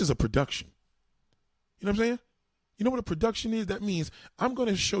 this is a production. You know what I'm saying? You know what a production is? That means I'm going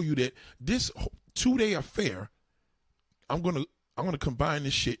to show you that this 2-day affair, I'm going to combine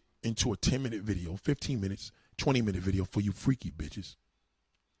this shit into a 10-minute video, 15 minutes, 20-minute video for you freaky bitches.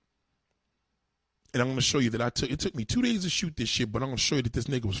 And I'm going to show you that it took me 2 days to shoot this shit, but I'm going to show you that this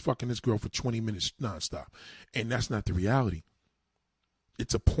nigga was fucking this girl for 20 minutes nonstop. And that's not the reality.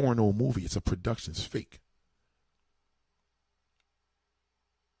 It's a porno movie. It's a production. It's fake.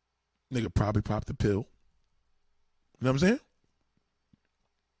 Nigga probably popped the pill. You know what I'm saying?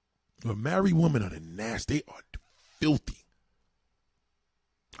 But married women are the nasty. They are filthy.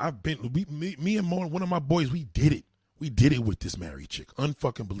 Me and one of my boys, we did it. We did it with this married chick.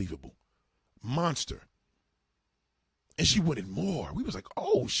 Unfucking believable. Monster. And she wanted more. We was like,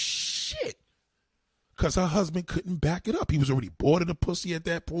 oh, shit. Because her husband couldn't back it up. He was already bored of the pussy at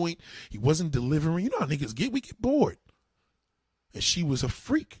that point. He wasn't delivering. You know how niggas get. We get bored. And she was a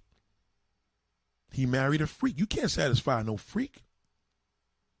freak. He married a freak. You can't satisfy no freak.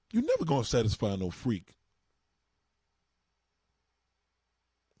 You're never going to satisfy no freak.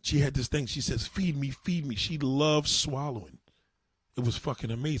 She had this thing. She says, feed me, feed me. She loved swallowing. It was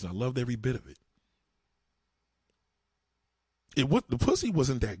fucking amazing. I loved every bit of it. The pussy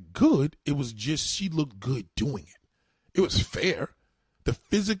wasn't that good. It was just she looked good doing it. It was fair. The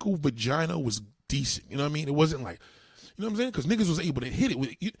physical vagina was decent. You know what I mean? It wasn't like, you know what I'm saying? Because niggas was able to hit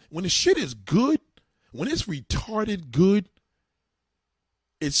it. When the shit is good, when it's retarded good,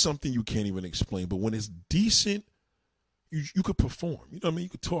 it's something you can't even explain. But when it's decent, you could perform. You know what I mean? You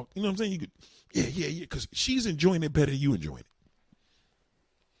could talk. You know what I'm saying? You could, yeah. Because she's enjoying it better than you enjoying it.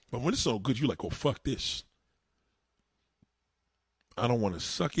 But when it's so good, you're like, oh, fuck this. I don't want to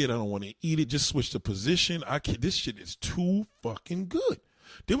suck it. I don't want to eat it. Just switch the position. This shit is too fucking good.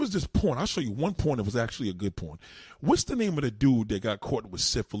 There was this porn. I'll show you one porn that was actually a good porn. What's the name of the dude that got caught with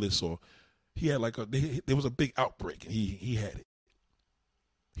syphilis, or he had there was a big outbreak and he had it.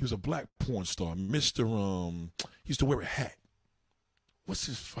 He was a black porn star. Mr. He used to wear a hat. What's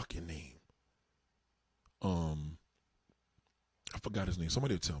his fucking name? I forgot his name.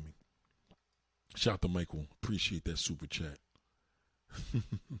 Somebody will tell me. Shout out to Michael. Appreciate that super chat.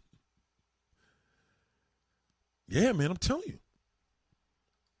 Yeah, man, I'm telling you.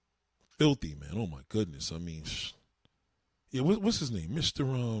 Filthy, man. Oh, my goodness. I mean, yeah, what's his name?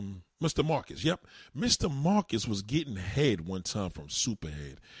 Mr. Marcus. Yep. Mr. Marcus was getting head one time from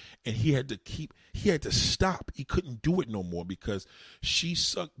Superhead, and he had to stop. He couldn't do it no more because she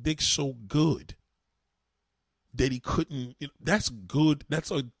sucked dick so good that he couldn't. That's good.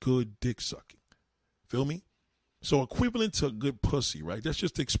 That's a good dick sucking. Feel me? So equivalent to a good pussy, right? That's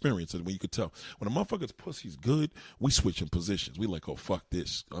just the experience when you could tell. When a motherfucker's pussy's good, we switching positions. We like, oh, fuck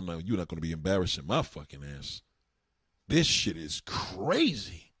this. You're not going to be embarrassing my fucking ass. This shit is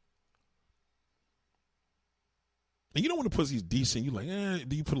crazy. And you know when the pussy's decent, you like, then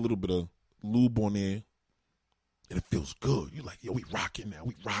you put a little bit of lube on there, and it feels good. You're like, yo, we rocking now.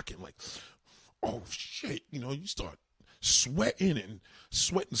 We rocking. Like, oh, shit. You know, you start sweating, and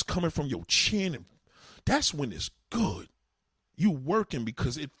sweating's coming from your chin, and that's when it's good. You working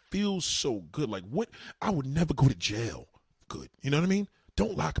because it feels so good. Like, what? I would never go to jail. Good. You know what I mean?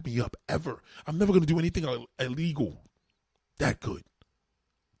 Don't lock me up ever. I'm never going to do anything illegal. That good.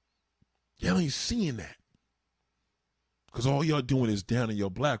 Y'all ain't seeing that. Because all y'all doing is downing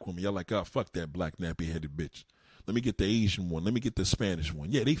your black woman. Y'all like, oh, fuck that black nappy-headed bitch. Let me get the Asian one. Let me get the Spanish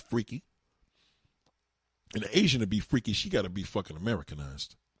one. Yeah, they freaky. And the Asian to be freaky, she got to be fucking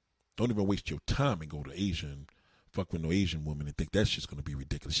Americanized. Don't even waste your time and go to Asia and fuck with no Asian woman and think that shit's going to be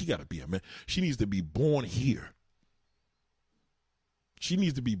ridiculous. She got to be a man. She needs to be born here. She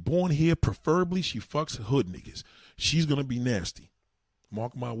needs to be born here. Preferably, she fucks hood niggas. She's going to be nasty.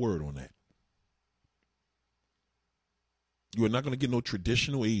 Mark my word on that. You are not going to get no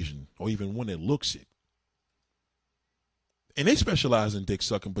traditional Asian or even one that looks it. And they specialize in dick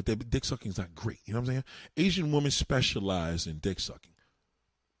sucking, but their dick sucking is not great. You know what I'm saying? Asian women specialize in dick sucking.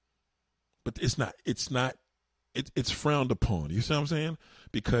 But it's frowned upon. You see what I'm saying?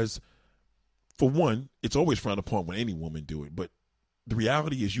 Because for one, it's always frowned upon when any woman do it. But the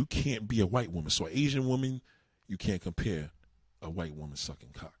reality is you can't be a white woman. So an Asian woman, you can't compare a white woman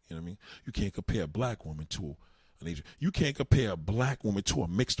sucking cock. You know what I mean? You can't compare a black woman to an Asian. You can't compare a black woman to a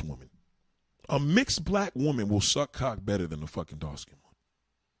mixed woman. A mixed black woman will suck cock better than a fucking dark skin one.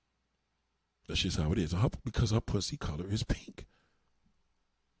 That's just how it is. Because her pussy color is pink.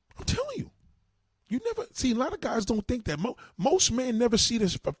 I'm telling you. You never see, a lot of guys don't think that. Most men never see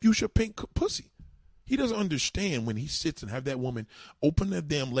this fuchsia pink pussy. He doesn't understand when he sits and have that woman open their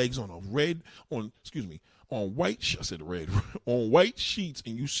damn legs on white sheets,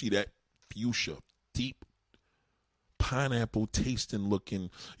 and you see that fuchsia, deep pineapple tasting looking,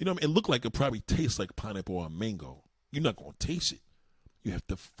 you know what I mean? It look like it probably tastes like pineapple or mango. You're not going to taste it. You have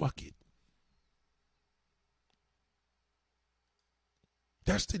to fuck it.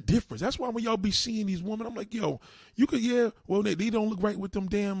 That's the difference. That's why when y'all be seeing these women, I'm like, yo, you could, they don't look right with them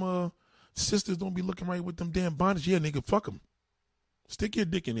damn, sisters don't be looking right with them damn bonnets. Yeah, nigga, fuck them. Stick your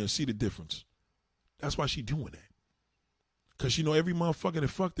dick in there and see the difference. That's why she doing that. Because every motherfucker that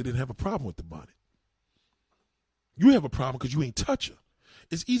fucked it didn't have a problem with the bonnet. You have a problem because you ain't touch her.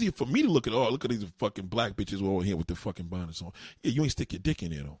 It's easier for me to look at these fucking black bitches over here with the fucking bonnets on. Yeah, you ain't stick your dick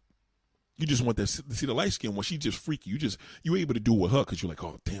in there, though. You just want to see the light skin one. She just freaky. You able to do it with her because you're like,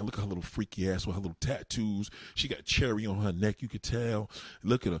 oh, damn, look at her little freaky ass with her little tattoos. She got cherry on her neck. You could tell.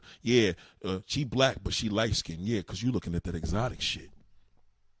 Look at her. Yeah, she black, but she light skin. Yeah, because you looking at that exotic shit.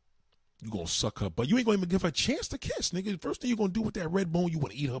 You going to suck her, but you ain't going to even give her a chance to kiss, nigga. First thing you going to do with that red bone, you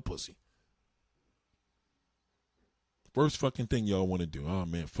want to eat her pussy. First fucking thing y'all want to do. Oh,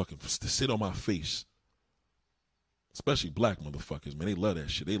 man, fucking to sit on my face. Especially black motherfuckers, man. They love that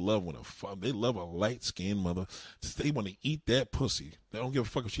shit. They love they love a light-skinned mother. They want to eat that pussy. They don't give a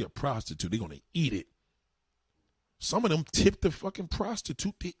fuck if she a prostitute. They going to eat it. Some of them tip the fucking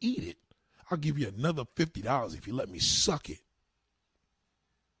prostitute to eat it. I'll give you another $50 if you let me suck it.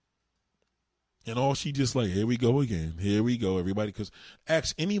 And all she just like, here we go again. Here we go, everybody. Because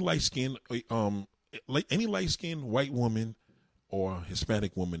ask any light-skinned white woman or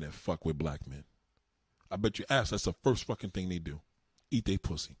Hispanic woman that fuck with black men. I bet you ask, that's the first fucking thing they do. Eat they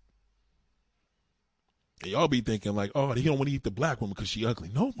pussy. And y'all be thinking like, oh, he don't want to eat the black woman because she ugly.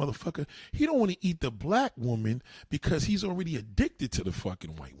 No, motherfucker. He don't want to eat the black woman because he's already addicted to the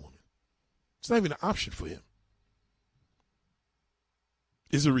fucking white woman. It's not even an option for him.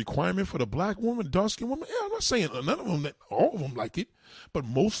 Is it a requirement for the black woman, dark-skinned woman? Yeah, I'm not saying none of them, all of them like it, but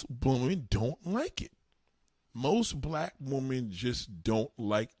most women don't like it. Most black women just don't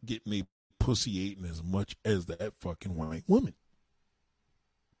like getting a pussy eaten as much as that fucking white woman.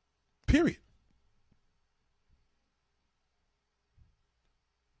 Period.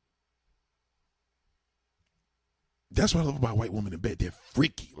 That's what I love about white women in bed. They're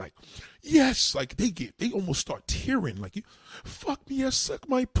freaky. Like, yes, like they almost start tearing. Like, you fuck me, yes, suck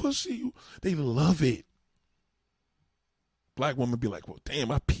my pussy. They love it. Black women be like, well,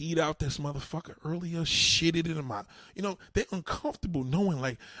 damn, I peed out this motherfucker earlier, shitted in my, they're uncomfortable knowing,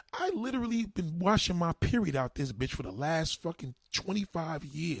 like, I literally been washing my period out this bitch for the last fucking 25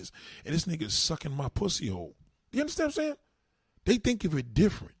 years, and this nigga's sucking my pussy hole. You understand what I'm saying? They think of it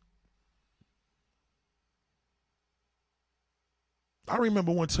different. I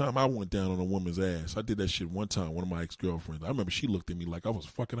remember one time I went down on a woman's ass. I did that shit one time, one of my ex-girlfriends. I remember she looked at me like I was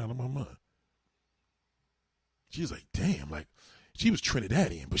fucking out of my mind. She was like, damn, like, she was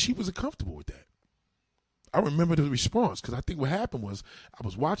Trinidadian, but she wasn't comfortable with that. I remember the response, because I think what happened was I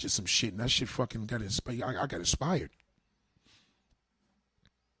was watching some shit, and that shit fucking got inspired. I got inspired.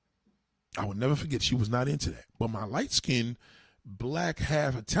 I would never forget she was not into that. But my light-skinned, black,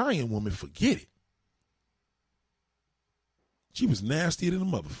 half Italian woman, forget it. She was nastier than a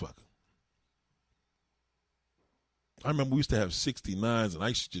motherfucker. I remember we used to have 69s, and I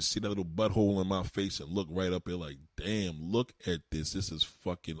used to just see that little butthole in my face and look right up there like, damn, look at this. This is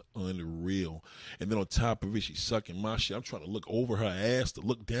fucking unreal. And then on top of it, she's sucking my shit. I'm trying to look over her ass to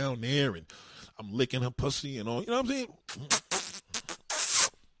look down there, and I'm licking her pussy and all. You know what I'm saying?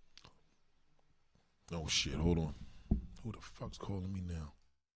 Oh, shit. Hold on. Who the fuck's calling me now?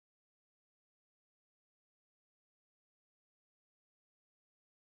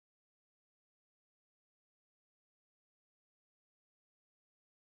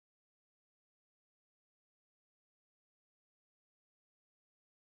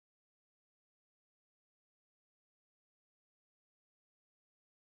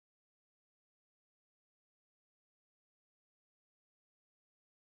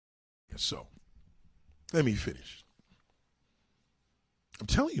 So, let me finish. I'm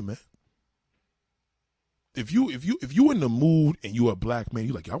telling you, man. If you in the mood and you're a black man,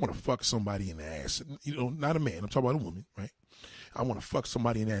 you're like, I want to fuck somebody in the ass. You know, not a man. I'm talking about a woman, right? I want to fuck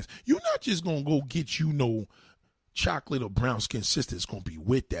somebody in the ass. You're not just gonna go get no chocolate or brown skin sister that's gonna be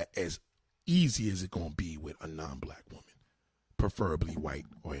with that as easy as it's gonna be with a non-black woman, preferably white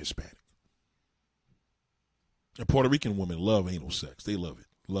or Hispanic. And Puerto Rican women love anal sex. They love it.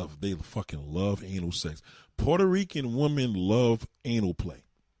 They fucking love anal sex. Puerto Rican women love anal play.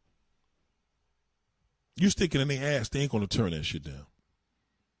 You stick it in their ass, they ain't gonna turn that shit down.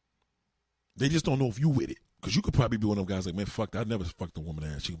 They just don't know if you with it. Because you could probably be one of them guys like, man, fuck that. I never fucked a woman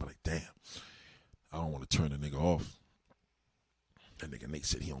ass. She could be like, damn, I don't want to turn the nigga off. That nigga Nate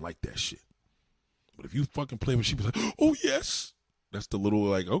said he don't like that shit. But if you fucking play with, she be like, oh yes. That's the little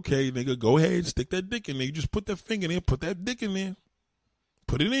like, okay, nigga, go ahead, stick that dick in there. You just put that finger in there, put that dick in there.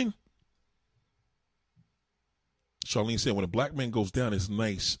 Put it in. Charlene said when a black man goes down, it's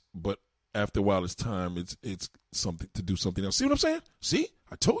nice, but after a while, it's time. It's something to do something else. See what I'm saying? See?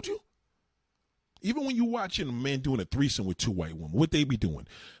 I told you. Even when you watching a man doing a threesome with two white women, what they be doing?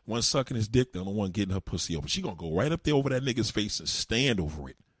 One sucking his dick, the other one getting her pussy open. She gonna go right up there over that nigga's face and stand over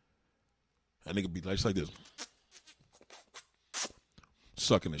it. That nigga be like this.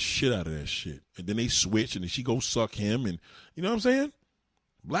 Sucking the shit out of that shit. And then they switch and then she go suck him and you know what I'm saying?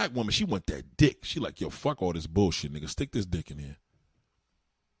 Black woman, she want that dick. She like, yo, fuck all this bullshit, nigga. Stick this dick in here.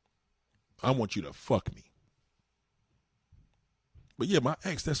 I want you to fuck me. But yeah, my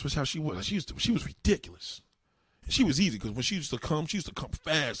ex, that's how she was. She was ridiculous. She was easy because when she used to come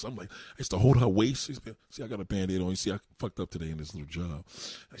fast. I'm like, I used to hold her waist. See, I got a Band-Aid on. You see, I fucked up today in this little job.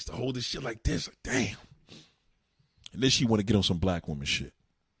 I used to hold this shit like this. Like, damn. And then she want to get on some black woman shit.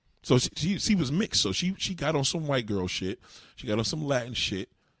 So she was mixed. So she got on some white girl shit. She got on some Latin shit.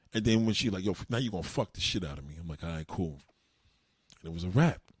 And then when she like, yo, now you going to fuck the shit out of me. I'm like, all right, cool. And it was a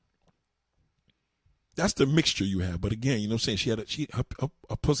wrap. That's the mixture you have. But again, you know what I'm saying?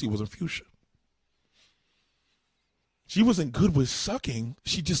 Her pussy wasn't fuchsia. She wasn't good with sucking.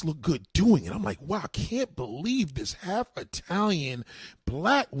 She just looked good doing it. I'm like, wow, I can't believe this half Italian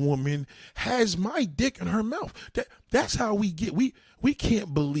black woman has my dick in her mouth. That's how we get. We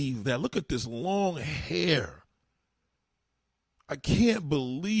can't believe that. Look at this long hair. I can't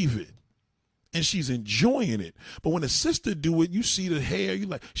believe it. And she's enjoying it. But when a sister do it, you see the hair, you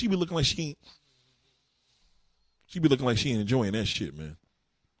like, she be looking like she ain't. She be looking like she ain't enjoying that shit, man.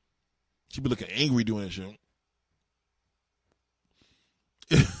 She be looking angry doing that shit.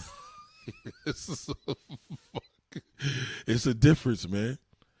 It's a difference, man.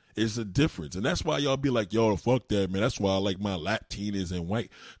 It's a difference. And that's why y'all be like, yo, fuck that, man. That's why I like my Latinas and white.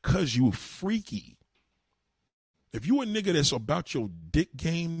 Because you freaky. If you a nigga that's about your dick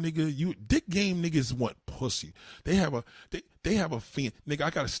game, nigga, dick game niggas want pussy. They have a fiend. Nigga, I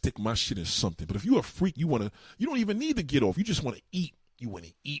gotta stick my shit in something. But if you a freak, you don't even need to get off. You just want to eat. You want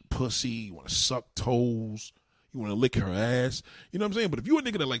to eat pussy. You want to suck toes. You want to lick her ass. You know what I'm saying? But if you a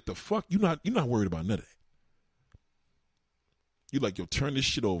nigga that like the fuck, you're not worried about none of that. You like, yo, turn this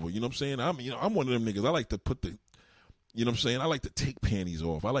shit over. You know what I'm saying? I'm one of them niggas. I like to put the, you know what I'm saying? I like to take panties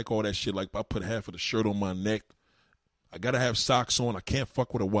off. I like all that shit. Like I put half of the shirt on my neck. I gotta have socks on. I can't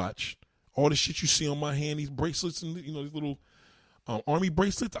fuck with a watch. All the shit you see on my hand, these bracelets and these little army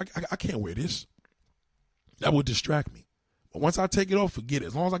bracelets, I can't wear this. That would distract me. But once I take it off, forget it.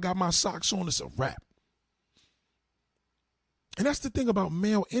 As long as I got my socks on, it's a wrap. And that's the thing about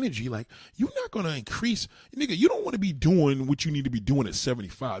male energy. Like, you're not gonna increase, nigga. You don't want to be doing what you need to be doing at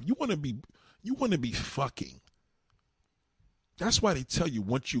 75. You want to be fucking. That's why they tell you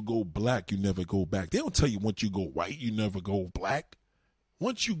once you go black, you never go back. They don't tell you once you go white, you never go black.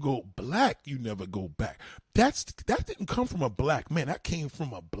 Once you go black, you never go back. That didn't come from a black man. That came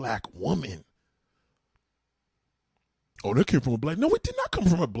from a black woman. Oh, that came from a black. No, it did not come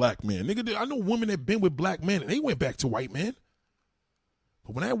from a black man. Nigga, I know women that been with black men and they went back to white men.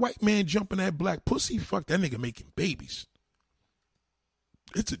 But when that white man jump in that black pussy, fuck, that nigga making babies.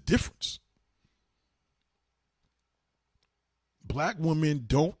 It's a difference. Black women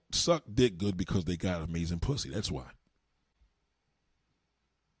don't suck dick good because they got amazing pussy. That's why.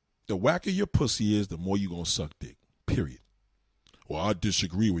 The whacker your pussy is, the more you gonna suck dick. Period. Well, I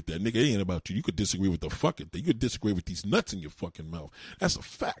disagree with that. Nigga, it ain't about you. You could disagree with the fucking thing. You could disagree with these nuts in your fucking mouth. That's a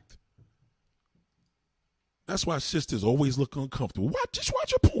fact. That's why sisters always look uncomfortable. Just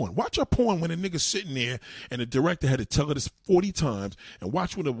watch a porn. Watch a porn when a nigga's sitting there and the director had to tell her this 40 times and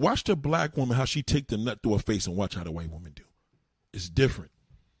watch the black woman, how she take the nut through her face and watch how the white woman do. It's different.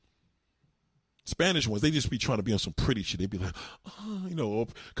 Spanish ones, they just be trying to be on some pretty shit. They be like, oh, you know,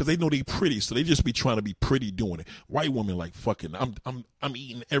 because they know they pretty, so they just be trying to be pretty doing it. White woman like, fucking, I'm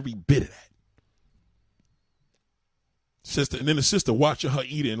eating every bit of that. Sister, and then the sister watching her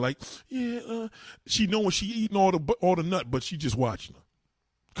eating, like, yeah, she know when she eating all the nut, but she just watching her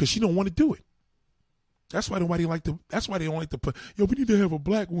because she don't want to do it. That's why nobody like to. That's why they don't like to put. Yo, we need to have a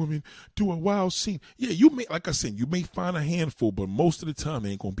black woman do a wild scene. Yeah, you may, like I said, you may find a handful, but most of the time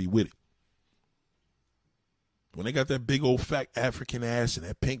they ain't gonna be with it. When they got that big old fat African ass and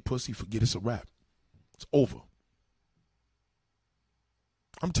that pink pussy, forget it's a wrap. It's over.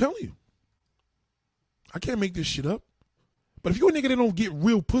 I'm telling you, I can't make this shit up. But if you're a nigga that don't get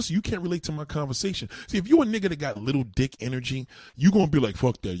real pussy, you can't relate to my conversation. See, if you're a nigga that got little dick energy, you going to be like,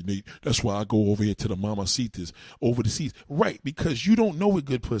 fuck that, Nate. That's why I go over here to the mamacitas over the seas. Right, because you don't know what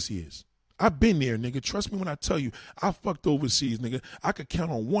good pussy is. I've been there, nigga. Trust me when I tell you, I fucked overseas, nigga. I could count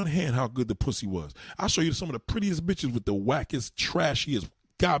on one hand how good the pussy was. I'll show you some of the prettiest bitches with the wackest, trashiest,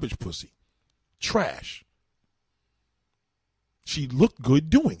 garbage pussy. Trash. She looked good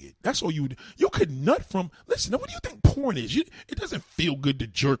doing it. That's all you could nut from. Listen, what do you think porn is? It doesn't feel good to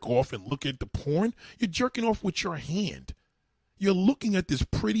jerk off and look at the porn. You're jerking off with your hand. You're looking at this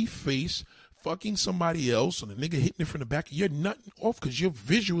pretty face, fucking somebody else, and the nigga hitting it from the back. You're nutting off because you're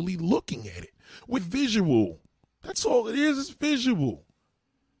visually looking at it. With visual. That's all it is. It's visual.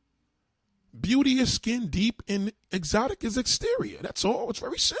 Beauty is skin deep and exotic is exterior. That's all. It's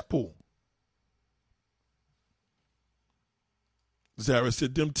very simple. Zara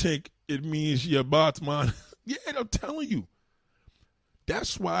said, them take, it means your Batman. Yeah, I'm telling you.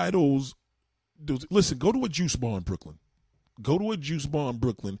 That's why those, listen, go to a juice bar in Brooklyn. Go to a juice bar in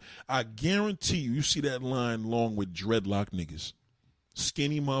Brooklyn. I guarantee you see that line long with dreadlock niggas.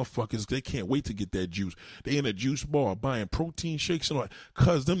 Skinny motherfuckers, they can't wait to get that juice. They in a juice bar buying protein shakes and all that,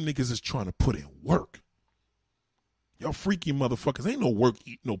 because them niggas is trying to put in work. Y'all freaky motherfuckers. Ain't no work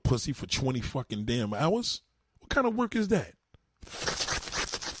eating no pussy for 20 fucking damn hours. What kind of work is that?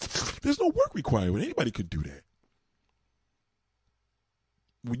 There's no work required. Anybody could do that.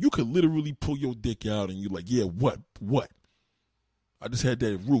 When you could literally pull your dick out and you're like, yeah, what? I just had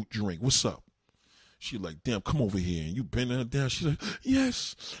that root drink. What's up? She like, damn, come over here. And you bend her down. She's like,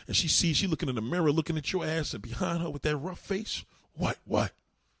 yes. And she looking in the mirror, looking at your ass, and behind her with that rough face. What? You know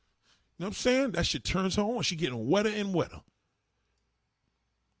what I'm saying? That shit turns her on. She getting wetter and wetter.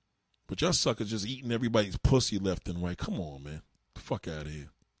 But y'all suckers just eating everybody's pussy left and right. Come on, man. The fuck out of here.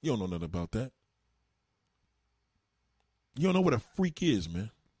 You don't know nothing about that. You don't know what a freak is,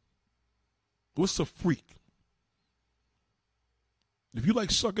 man. What's a freak? If you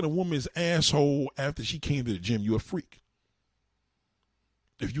like sucking a woman's asshole after she came to the gym, you're a freak.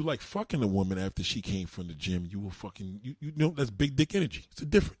 If you like fucking a woman after she came from the gym, you will fucking, you know, that's big dick energy. It's a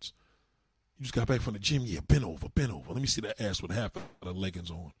difference. You just got back from the gym, yeah, bend over. Let me see that ass with half of the leggings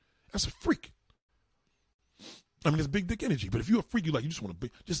on. That's a freak. I mean, it's big dick energy. But if you're a freak, you just want to,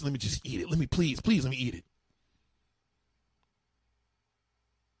 just let me just eat it. Let me, please, let me eat it.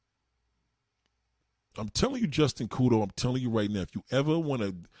 I'm telling you, Justin Kudo, I'm telling you right now, if you ever want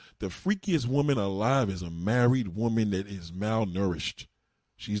to, the freakiest woman alive is a married woman that is malnourished.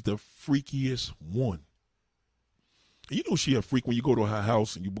 She's the freakiest one. And you know she a freak when you go to her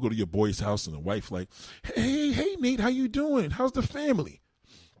house and you go to your boy's house and the wife like, hey, Nate, how you doing? How's the family?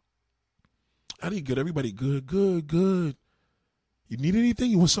 I did good. Everybody good. You need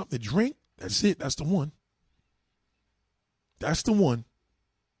anything? You want something to drink? That's it. That's the one.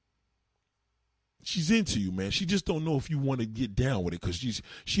 She's into you, man. She just don't know if you want to get down with it because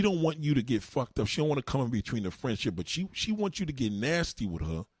she don't want you to get fucked up. She don't want to come in between the friendship, but she wants you to get nasty with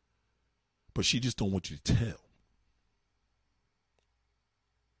her, but she just don't want you to tell.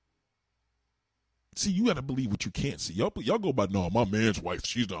 See, you got to believe what you can't see. Y'all go by, no, my man's wife,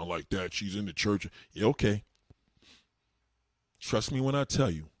 she's not like that. She's in the church. Yeah, okay. Trust me when I tell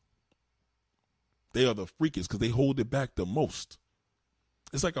you. They are the freakiest because they hold it back the most.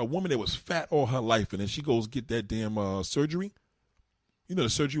 It's like a woman that was fat all her life and then she goes get that damn surgery. You know the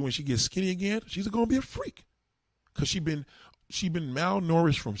surgery when she gets skinny again? She's going to be a freak because she been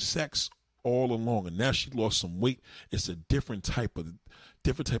malnourished from sex all along, and now she lost some weight. It's a different type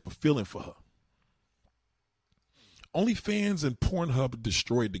of feeling for her. OnlyFans and Pornhub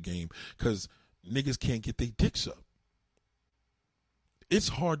destroyed the game because niggas can't get their dicks up. It's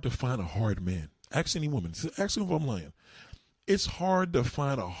hard to find a hard man. Ask any woman. Ask them if I'm lying. It's hard to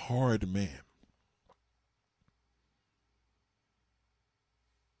find a hard man.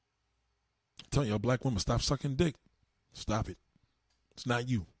 I'm telling y'all, black women, stop sucking dick. Stop it. It's not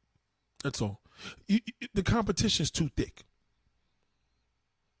you. That's all. The competition's too thick.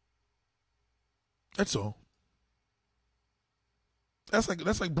 That's all. That's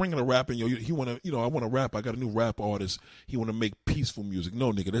like bringing a rap in. He want to, I want to rap. I got a new rap artist. He want to make peaceful music.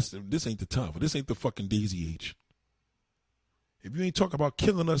 No, nigga, this ain't the time for. This ain't the fucking Daisy Age. If you ain't talking about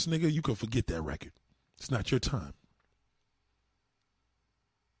killing us, nigga, you can forget that record. It's not your time.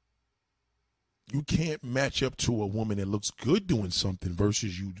 You can't match up to a woman that looks good doing something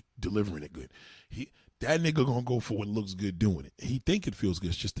versus you delivering it good. That nigga gonna go for what looks good doing it. He think it feels good.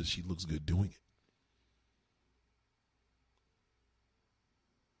 It's just that she looks good doing it.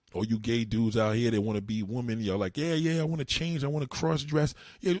 Or you gay dudes out here that want to be women, y'all like, yeah, I want to change. I want to cross dress.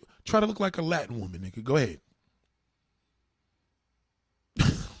 Yeah, try to look like a Latin woman, nigga. Go ahead.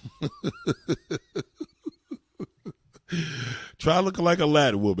 Try looking like a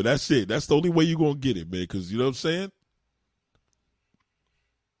Latin woman. That's it. That's the only way you're going to get it, man. Because, you know what I'm saying?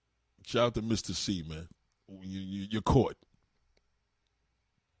 Shout out to Mr. C, man. You're caught.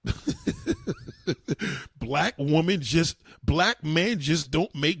 Black men just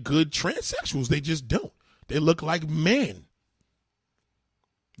don't make good transsexuals. They just don't. They look like men.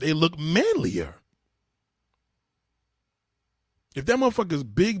 They look manlier. If that motherfucker's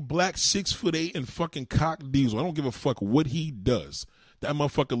big, black, 6'8" and fucking cock diesel, I don't give a fuck what he does. That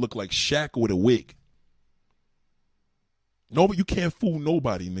motherfucker look like Shaq with a wig. No, but you can't fool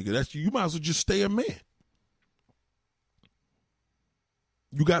nobody, nigga. You might as well just stay a man.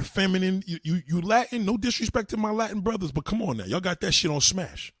 You got feminine, you Latin, no disrespect to my Latin brothers, but come on now. Y'all got that shit on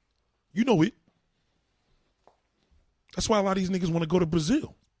Smash. You know it. That's why a lot of these niggas want to go to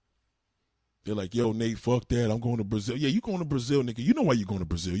Brazil. They're like, yo, Nate, fuck that. I'm going to Brazil. Yeah, you going to Brazil, nigga. You know why you going to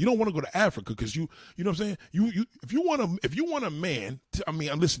Brazil. You don't want to go to Africa because you know what I'm saying? If you want a man,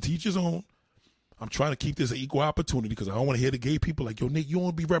 listen, to each his own. I'm trying to keep this an equal opportunity because I don't want to hear the gay people like, yo, Nate, you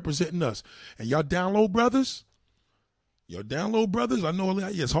want to be representing us. And y'all down low brothers, I know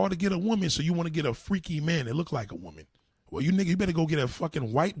it's hard to get a woman, so you want to get a freaky man that look like a woman. Well, you better go get a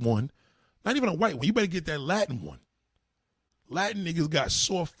fucking white one. Not even a white one. You better get that Latin one. Latin niggas got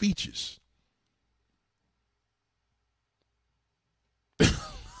soft features.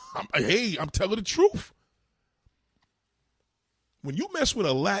 I'm telling the truth. When you mess with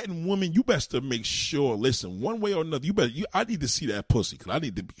a Latin woman, you best to make sure, listen, one way or another, I need to see that pussy because I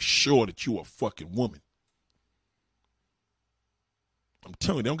need to be sure that you a fucking woman. I'm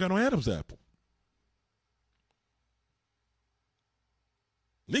telling you, they don't got no Adam's apple.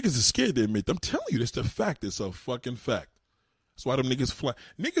 Niggas is scared to admit. I'm telling you, that's the fact. It's a fucking fact. That's why them niggas fly.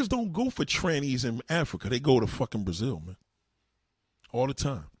 Niggas don't go for trannies in Africa. They go to fucking Brazil, man. All the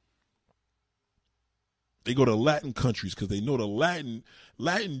time. They go to Latin countries because they know the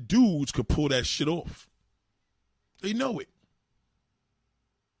Latin dudes could pull that shit off. They know it.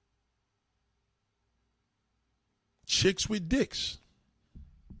 Chicks with dicks.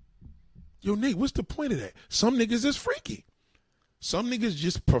 Yo, Nate, what's the point of that? Some niggas is freaky. Some niggas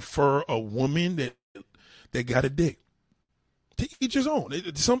just prefer a woman that got a dick. To each his own.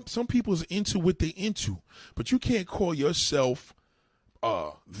 Some people's into what they into, but you can't call yourself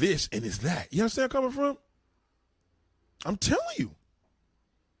this and it's that. You understand where I'm coming from? I'm telling you.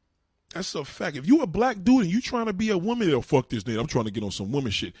 That's a fact. If you a black dude and you trying to be a woman, they'll fuck this nigga. I'm trying to get on some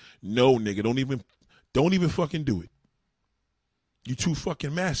woman shit. No, nigga, don't even fucking do it. You too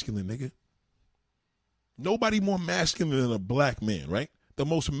fucking masculine, nigga. Nobody more masculine than a black man, right? The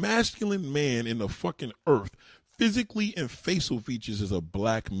most masculine man in the fucking earth, physically and facial features, is a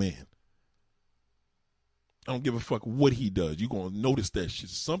black man. I don't give a fuck what he does. You're going to notice that shit.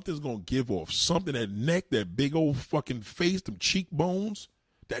 Something's going to give off. Something, that neck, that big old fucking face, them cheekbones,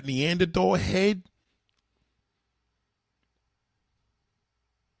 that Neanderthal head.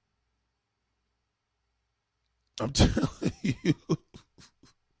 I'm telling you.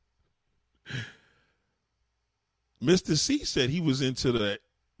 Mr. C said he was into that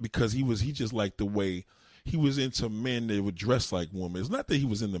because he just liked the way he was into men that would dress like women. It's not that he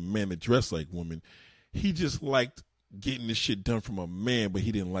was into men that dress like women. He just liked getting this shit done from a man, but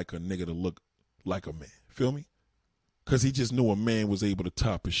he didn't like a nigga to look like a man. Feel me? Because he just knew a man was able to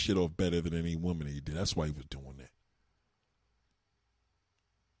top his shit off better than any woman he did. That's why he was doing that.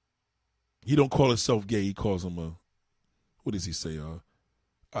 He don't call himself gay. He calls him a, what does he say?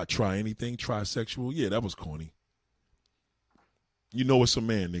 Try anything, trisexual. Yeah, that was corny. You know it's a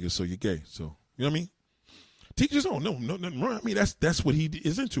man, nigga, so you're gay. So, you know what I mean? Teachers don't know nothing wrong. I mean, that's what he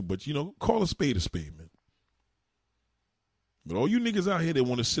is into. But, you know, call a spade, man. But all you niggas out here that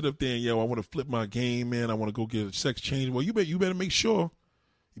want to sit up there and, yo, I want to flip my game, man. I want to go get a sex change. Well, you better make sure.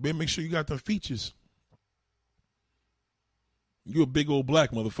 You better make sure you got them features. You a big old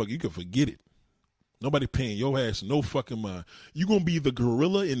black motherfucker. You can forget it. Nobody paying your ass no fucking mind. You going to be the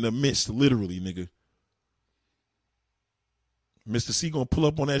gorilla in the mist, literally, nigga. Mr. C going to pull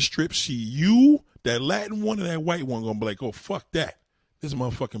up on that strip. You, that Latin one and that white one going to be like, oh, fuck that. This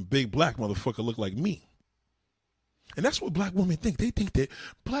motherfucking big black motherfucker look like me. And that's what black women think. They think that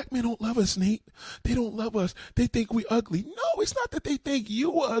black men don't love us, Nate. They don't love us. They think we ugly. No, it's not that they think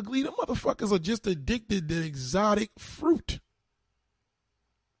you ugly. The motherfuckers are just addicted to exotic fruit.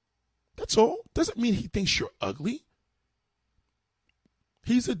 That's all. Doesn't mean he thinks you're ugly.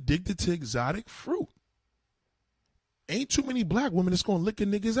 He's addicted to exotic fruit. Ain't too many black women that's going to lick a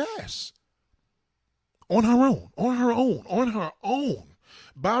nigga's ass. On her own.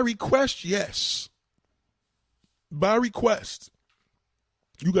 By request, yes. By request.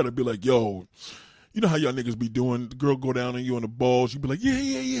 You got to be like, yo, you know how y'all niggas be doing? The girl go down on you on the balls. You be like,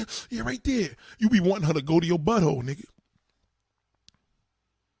 yeah, right there. You be wanting her to go to your butthole, nigga.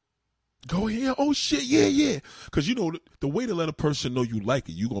 Go here. Oh, shit, yeah. Because, you know, the way to let a person know you like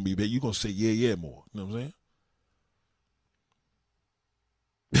it, you going to say yeah more. You know what I'm saying?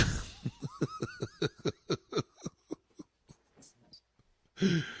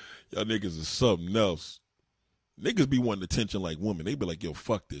 Y'all niggas is something else. Niggas be wanting attention like women. They be like, yo,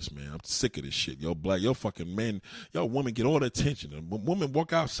 fuck this, man. I'm sick of this shit. Yo, black, yo, fucking men, y'all women get all the attention. And when women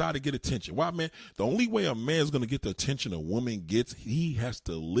walk outside to get attention. Why, man? The only way a man's gonna get the attention a woman gets, he has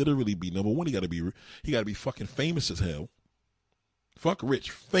to literally be, number one, he gotta be fucking famous as hell. Fuck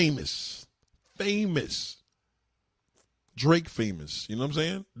rich. Famous. Drake famous. You know what I'm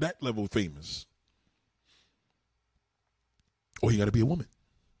saying? That level famous. Or you gotta be a woman.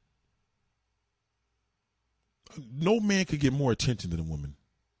 No man could get more attention than a woman.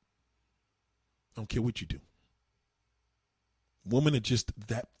 I don't care what you do. Women are just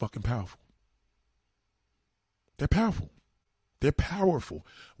that fucking powerful. They're powerful.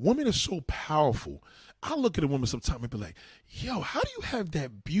 Women are so powerful. I look at a woman sometimes and be like, yo, how do you have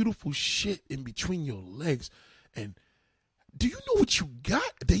that beautiful shit in between your legs? And do you know what you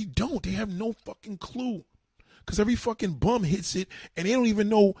got? They don't. They have no fucking clue. Because every fucking bum hits it and they don't even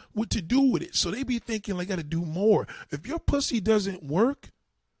know what to do with it. So they be thinking like, I got to do more. If your pussy doesn't work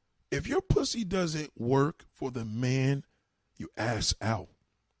for the man, you ass out.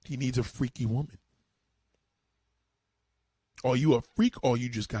 He needs a freaky woman. Or you a freak or you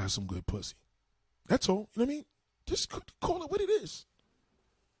just got some good pussy. That's all. You know what I mean? Just call it what it is.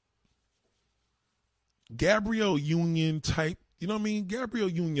 Gabrielle Union type. You know what I mean? Gabrielle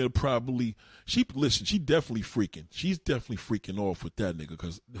Union probably, she definitely freaking. She's definitely freaking off with that nigga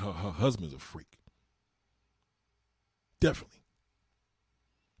because her husband's a freak. Definitely.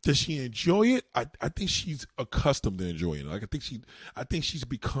 Does she enjoy it? I think she's accustomed to enjoying it. Like I think she's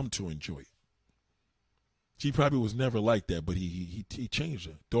become to enjoy it. She probably was never like that, but he changed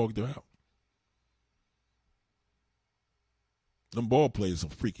her, dogged her out. Them ball players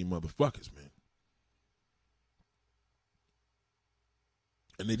some freaky motherfuckers, man.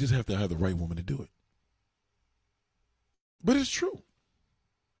 And they just have to have the right woman to do it. But it's true.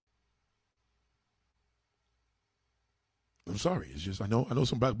 I'm sorry. It's just I know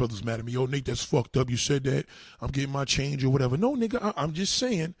some black brothers mad at me. Yo, Nate, that's fucked up. You said that. I'm getting my change or whatever. No, nigga, I'm just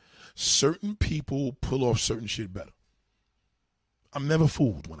saying certain people pull off certain shit better. I'm never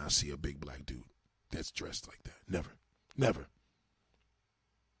fooled when I see a big black dude that's dressed like that. Never.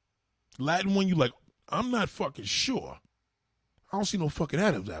 Latin one, you like, I'm not fucking sure. I don't see no fucking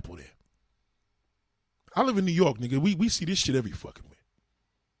Adam's apple there. I live in New York, nigga. We see this shit every fucking way.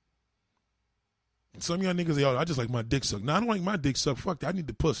 And some of y'all niggas, I just like my dick sucked. Nah, I don't like my dick sucked. Fuck that. I need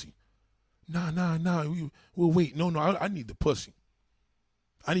the pussy. Nah. We'll wait. No. I need the pussy.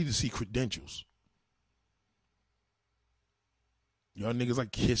 I need to see credentials. Y'all niggas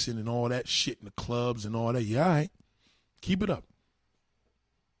like kissing and all that shit in the clubs and all that. Yeah, all right. Keep it up.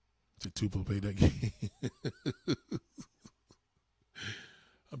 Did Tupac play that game?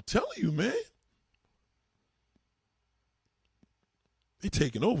 I'm telling you, man. They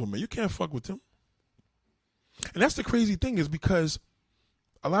taking over, man. You can't fuck with them. And that's the crazy thing is because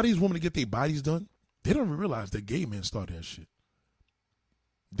a lot of these women that get their bodies done, they don't even realize that gay men started that shit.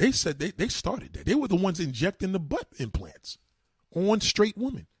 They said they started that. They were the ones injecting the butt implants on straight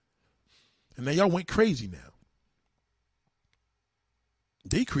women. And now y'all went crazy now.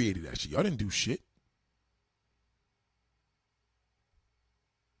 They created that shit. Y'all didn't do shit.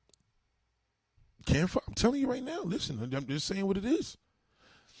 Can't fuck. I'm telling you right now. Listen, I'm just saying what it is.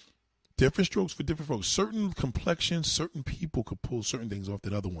 Different strokes for different folks. Certain complexions, certain people could pull certain things off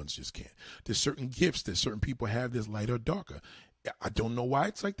that other ones just can't. There's certain gifts that certain people have that's lighter or darker. I don't know why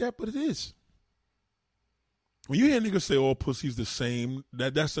it's like that, but it is. When you hear niggas say all pussy's the same,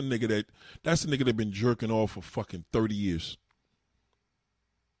 that's a nigga that been jerking off for fucking 30 years.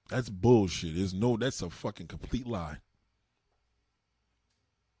 That's bullshit. That's a fucking complete lie.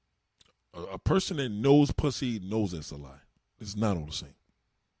 A person that knows pussy knows that's a lie. It's not all the same.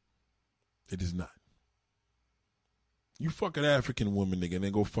 It is not. You fuck an African woman, nigga, and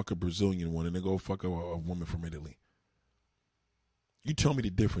then go fuck a Brazilian one, and then go fuck a woman from Italy. You tell me the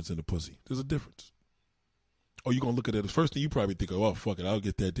difference in the pussy. There's a difference. Oh, you gonna look at it. The first thing you probably think, oh, fuck it, I'll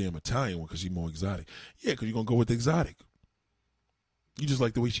get that damn Italian one because she's more exotic. Yeah, because you're gonna go with the exotic. You just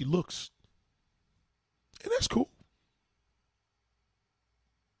like the way she looks. And that's cool.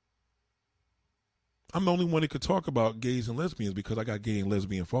 I'm the only one that could talk about gays and lesbians because I got gay and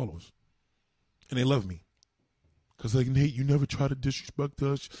lesbian followers. And they love me. Because like, Nate, you never try to disrespect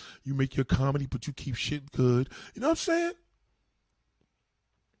us. You make your comedy, but you keep shit good. You know what I'm saying?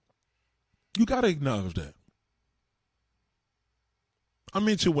 You got to acknowledge that. I'm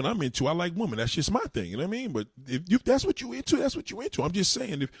into what I'm into. I like women. That's just my thing. You know what I mean? But if that's what you into, that's what you into. I'm just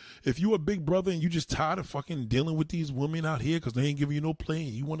saying, if you a big brother and you just tired of fucking dealing with these women out here because they ain't giving you no play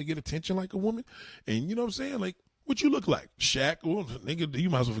and you want to get attention like a woman, and you know what I'm saying? Like, what you look like? Shaq? Well, nigga, you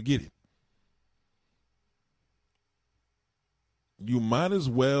might as well forget it. You might as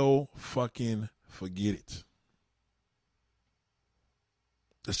well fucking forget it.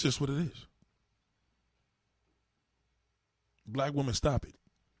 That's just what it is. Black women, stop it.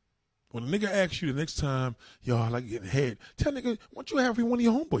 When a nigga asks you the next time, yo, I like getting head, tell nigga, why don't you have one of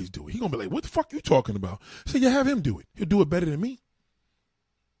your homeboys do it? He gonna be like, what the fuck you talking about? So you have him do it. He'll do it better than me.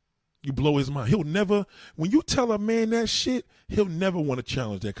 You blow his mind. He'll never, when you tell a man that shit, he'll never want to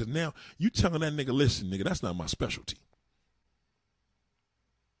challenge that. Because now you telling that nigga, listen, nigga, that's not my specialty.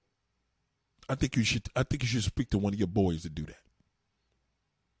 I think you should speak to one of your boys to do that.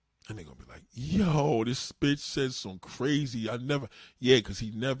 And they're going to be like, yo, this bitch said some crazy. Because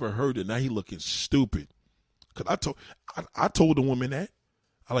he never heard it. Now he looking stupid. Because I told the woman that.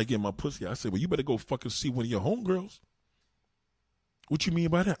 I like getting my pussy. I said, well, you better go fucking see one of your homegirls. What you mean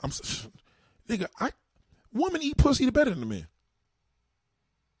by that? Nigga, women eat pussy better than a man.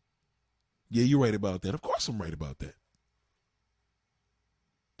 Yeah, you're right about that. Of course I'm right about that.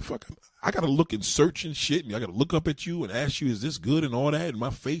 Fuck, I gotta look and search and shit, and I gotta look up at you and ask you, is this good and all that in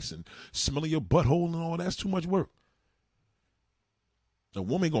my face and smell your butthole and all that's too much work. A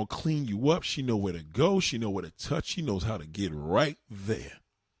woman gonna clean you up. She know where to go. She know where to touch. She knows how to get right there.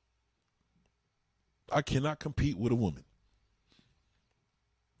 I cannot compete with a woman.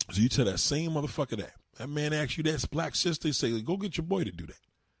 So you tell that same motherfucker that man asks you that's black sister, say, go get your boy to do that.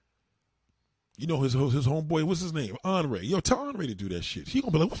 You know his homeboy, what's his name? Andre. Yo, tell Andre to do that shit. He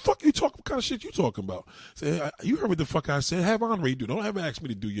gonna be like, what the fuck you talking? What kind of shit you talking about? Say, you heard what the fuck I said. Have Andre do. Don't ever ask me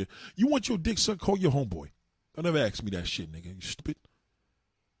to do you want your dick sucked, call your homeboy. Don't ever ask me that shit, nigga. You stupid.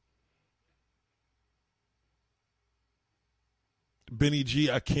 Benny G,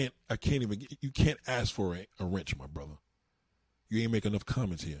 I can't even, you can't ask for a wrench, my brother. You ain't make enough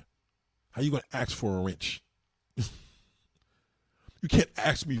comments here. How you gonna ask for a wrench? You can't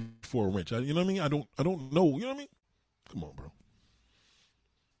ask me for a wrench. You know what I mean? I don't know. You know what I mean? Come on, bro.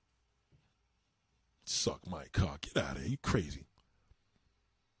 Suck my cock. Get out of here. You crazy.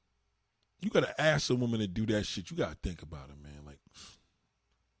 You got to ask a woman to do that shit. You got to think about it, man. Like,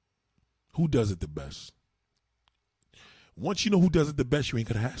 who does it the best? Once you know who does it the best, you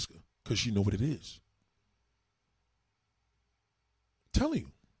ain't going to ask her because you know what it is. I'm telling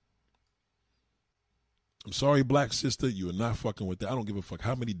you. I'm sorry, black sister, you are not fucking with that. I don't give a fuck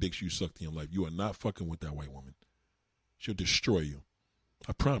how many dicks you sucked in your life. You are not fucking with that white woman. She'll destroy you.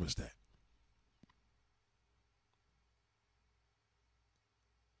 I promise that.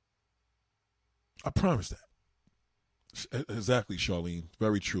 I promise that. Exactly, Charlene.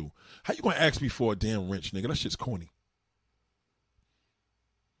 Very true. How you gonna ask me for a damn wrench, nigga? That shit's corny.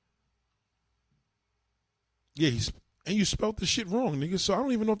 Yeah, and you spelled the shit wrong, nigga, so I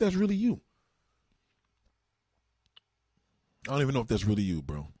don't even know if that's really you. I don't even know if that's really you,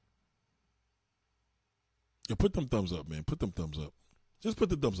 bro. Yo, put them thumbs up, man. Put them thumbs up. Just put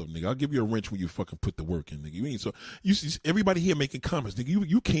the thumbs up, nigga. I'll give you a wrench when you fucking put the work in, nigga. You ain't so you see everybody here making comments, nigga.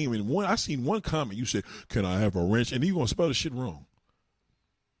 You came in one. I seen one comment. You said, "Can I have a wrench?" And then you gonna spell the shit wrong.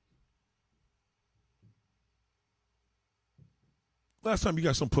 Last time you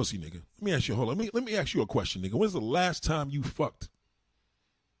got some pussy, nigga. Let me ask you. Hold on. Let me ask you a question, nigga. When's the last time you fucked?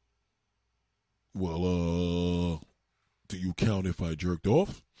 Well, do you count if I jerked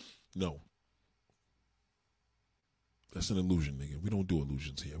off? No. That's an illusion, nigga. We don't do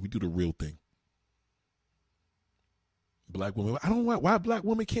illusions here. We do the real thing. Black women. I don't know why black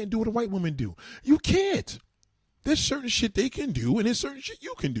women can't do what a white woman do. You can't. There's certain shit they can do, and there's certain shit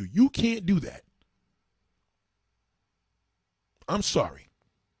you can do. You can't do that. I'm sorry.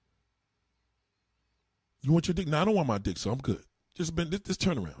 You want your dick? No, I don't want my dick, so I'm good. Just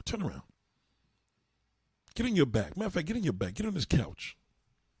turn around. Turn around. Get in your back. Matter of fact, get in your back. Get on this couch.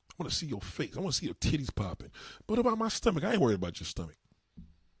 I want to see your face. I want to see your titties popping. But about my stomach, I ain't worried about your stomach.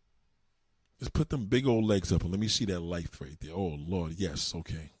 Just put them big old legs up and let me see that life right there. Oh, Lord, yes,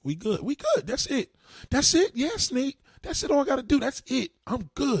 okay. We good. We good. That's it. That's it. Yes, Nate. That's it. All I got to do. That's it. I'm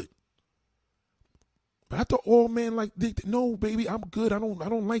good. But I thought all men like dick. No, baby, I'm good. I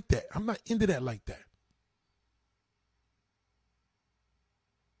don't like that. I'm not into that like that.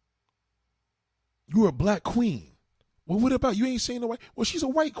 You're a black queen. Well, what about you? Ain't saying no white. Well, she's a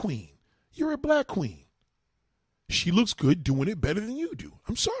white queen. You're a black queen. She looks good doing it better than you do.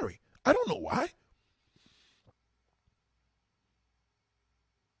 I'm sorry. I don't know why.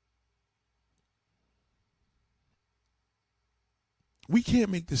 We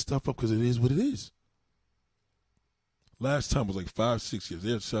can't make this stuff up because it is what it is. Last time was like 5-6 years.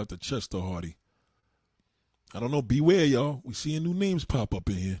 There, shout out to Chester Hardy. I don't know. Beware, y'all. We seeing new names pop up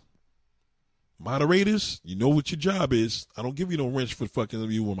in here. Moderators, you know what your job is. I don't give you no wrench for fucking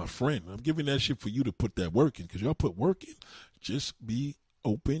you with my friend. I'm giving that shit for you to put that work in because y'all put work in. Just be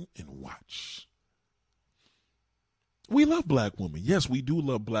open and watch. We love black women. Yes, we do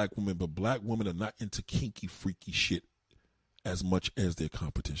love black women, but black women are not into kinky, freaky shit as much as their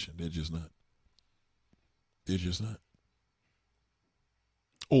competition. They're just not. They're just not.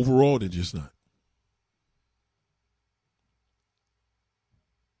 Overall, they're just not.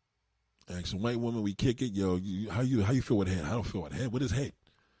 Ask a white woman, we kick it, yo. How you feel with head? I don't feel with head. What is head?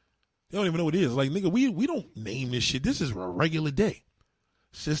 They don't even know what it is. Like, nigga, we don't name this shit. This is a regular day.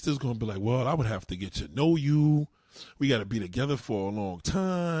 Sister's gonna be like, well, I would have to get to know you. We got to be together for a long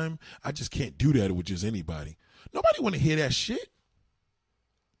time. I just can't do that with just anybody. Nobody want to hear that shit.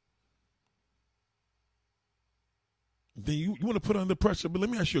 Then you want to put under pressure. But let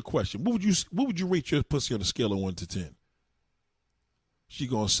me ask you a question. What would you rate your pussy on a scale of 1 to 10? She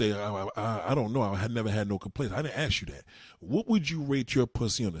gonna say, I don't know. I had never had no complaints. I didn't ask you that. What would you rate your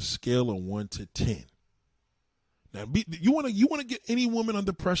pussy on a scale of 1 to 10? Now, you wanna get any woman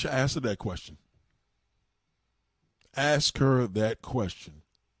under pressure? Ask her that question. Ask her that question.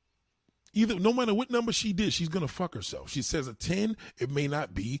 Either, no matter what number she did, she's gonna fuck herself. She says a 10, it may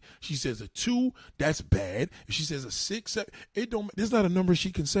not be. She says a 2, that's bad. If she says a 6, 7, it don't. There's not a number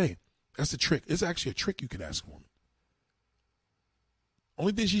she can say. That's the trick. It's actually a trick you can ask a woman.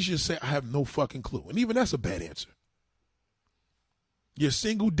 Only thing she should say, I have no fucking clue. And even that's a bad answer. You're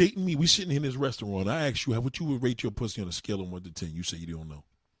single, dating me. We sitting in this restaurant. I asked you, what you would rate your pussy on a scale of 1 to 10? You say you don't know.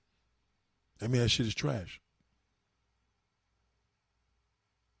 I mean, that shit is trash.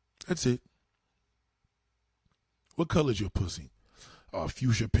 That's it. What color is your pussy?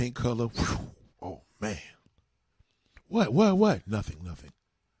 Fuchsia pink color. Whew. Oh, man. What? Nothing.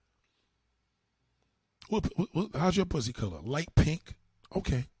 How's your pussy color? Light pink?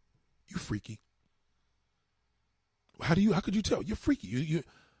 Okay, you freaky. How could you tell? You're freaky.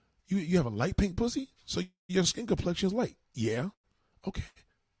 You have a light pink pussy, so your skin complexion is light. Yeah, okay,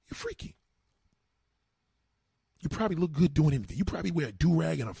 you're freaky. You probably look good doing anything. You probably wear a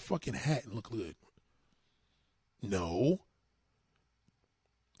do-rag and a fucking hat and look good. No,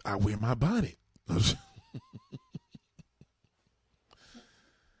 I wear my bonnet.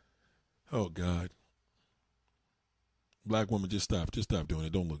 Oh God. Black women, just stop doing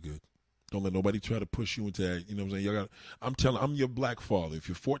it. Don't look good. Don't let nobody try to push you into that. You know what I'm saying? I'm your black father. If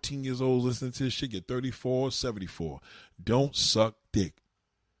you're 14 years old listening to this shit, you're 34, 74. Don't suck dick.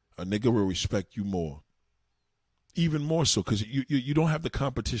 A nigga will respect you more. Even more so, because you don't have the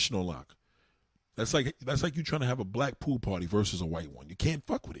competition on lock. That's like you trying to have a black pool party versus a white one. You can't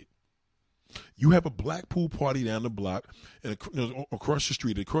fuck with it. You have a black pool party down the block, and across the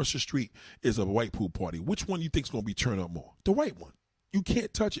street is a white pool party. Which one you think is going to be turned up more? The white one. You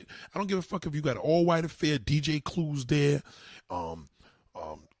can't touch it. I don't give a fuck if you got an all-white affair, DJ Clue's there,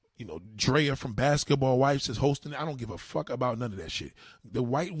 Drea from Basketball Wives is hosting it. I don't give a fuck about none of that shit. The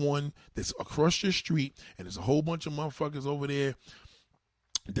white one that's across your street, and there's a whole bunch of motherfuckers over there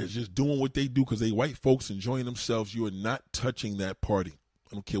that's just doing what they do because they white folks enjoying themselves. You are not touching that party.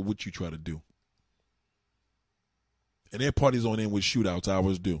 I don't care what you try to do. And their parties on in with shootouts,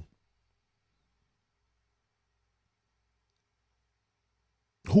 ours do.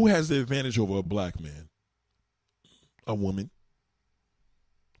 Who has the advantage over a black man? A woman.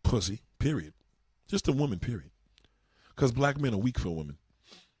 Pussy, period. Just a woman, period. Because black men are weak for women.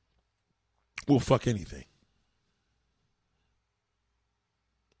 We'll fuck anything.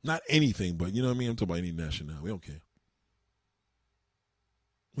 Not anything, but you know what I mean? I'm talking about any nationality. We don't care.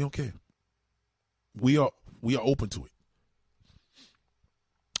 We don't care. We are open to it.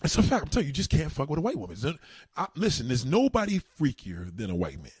 It's a fact. I'm telling you, you just can't fuck with a white woman. Listen, there's nobody freakier than a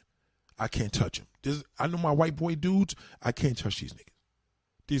white man. I can't touch him. I know my white boy dudes. I can't touch these niggas.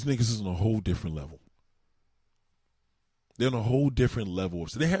 These niggas is on a whole different level. They're on a whole different level.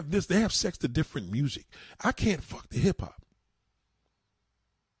 So they have sex to different music. I can't fuck the hip hop.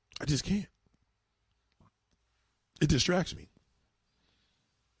 I just can't. It distracts me.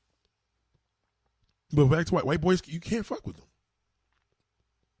 But back to white boys, you can't fuck with them.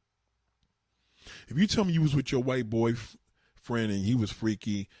 If you tell me you was with your white boy friend and he was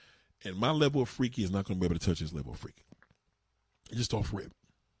freaky, and my level of freaky is not going to be able to touch his level of freaky. Just off rip.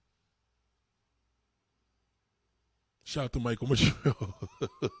 Shout out to Michael Michelle.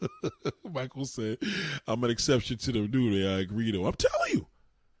 Michael said, I'm an exception to the rule. I agree, though.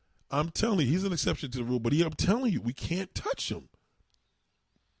 I'm telling you, he's an exception to the rule, but I'm telling you, we can't touch him.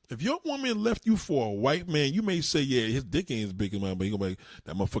 If your woman left you for a white man, you may say, yeah, his dick ain't as big as mine, but he gonna be like,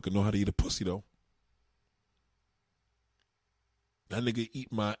 that motherfucker know how to eat a pussy, though. That nigga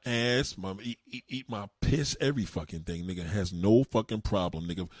eat my ass, eat my piss, every fucking thing. Nigga has no fucking problem.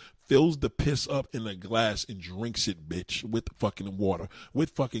 Nigga fills the piss up in a glass and drinks it, bitch, with fucking water,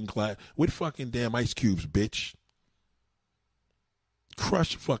 with fucking glass, with fucking damn ice cubes, bitch.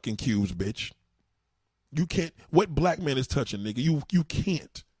 Crush fucking cubes, bitch. You can't. What black man is touching, nigga? You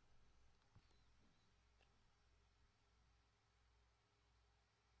can't.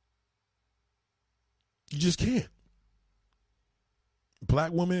 You just can't.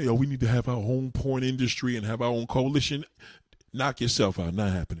 Black women, we need to have our own porn industry and have our own coalition. Knock yourself out.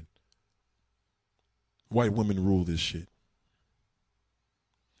 Not happening. White women rule this shit.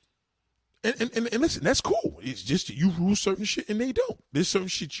 And listen, that's cool. It's just you rule certain shit and they don't. There's certain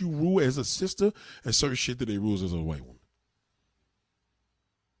shit you rule as a sister and certain shit that they rule as a white woman.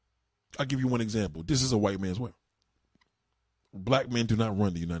 I'll give you one example. This is a white man's world. Black men do not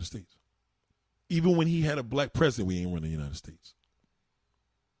run the United States. Even when he had a black president, we ain't run the United States.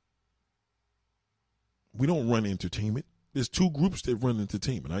 We don't run entertainment. There's two groups that run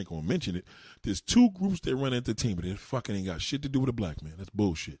entertainment. I ain't going to mention it. There's two groups that run entertainment. It fucking ain't got shit to do with a black man. That's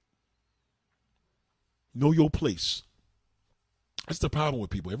bullshit. Know your place. That's the problem with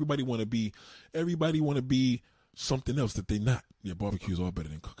people. Everybody want to be something else that they not. Yeah, barbecues are better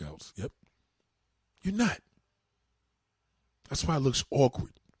than cookouts. Yep. You're not. That's why it looks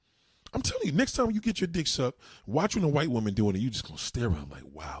awkward. I'm telling you, next time you get your dick sucked, watching a white woman doing it, you just going to stare around like,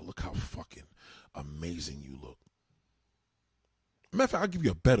 wow, look how fucking amazing you look. Matter of fact, I'll give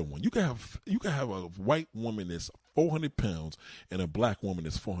you a better one. You can have a white woman that's 400 pounds and a black woman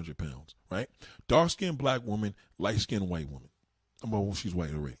that's 400 pounds, right? Dark-skinned black woman, light-skinned white woman. Well, she's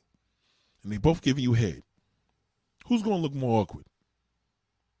white already. And they both giving you head. Who's going to look more awkward?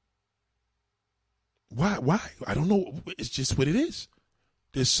 Why? I don't know. It's just what it is.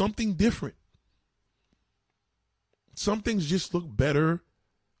 There's something different. Some things just look better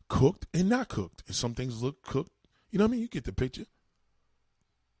cooked and not cooked. And some things look cooked. You know what I mean? You get the picture.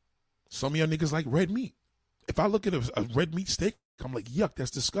 Some of y'all niggas like red meat. If I look at a red meat steak, I'm like, yuck,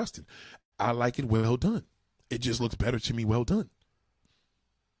 that's disgusting. I like it well done. It just looks better to me well done.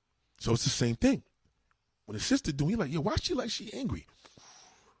 So it's the same thing. When a sister doing, you're like, yo, why she like she angry?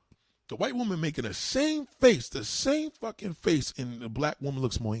 The white woman making the same face, and the black woman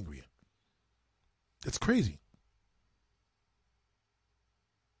looks more angrier. That's crazy.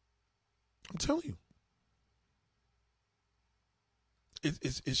 I'm telling you.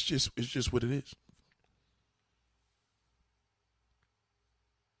 It's just what it is.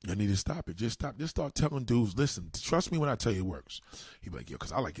 You need to stop it. Just start telling dudes, listen, trust me when I tell you it works. He be like, yo,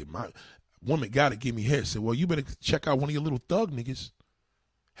 because I like it. My woman got to give me head. Said, well, you better check out one of your little thug niggas.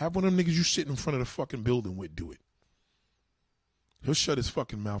 Have one of them niggas you sit in front of the fucking building with do it. He'll shut his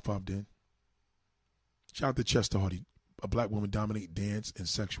fucking mouth up then. Shout out to Chester Hardy. a black woman dominate dance and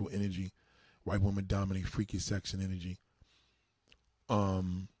sexual energy. White women dominate freaky sex and energy.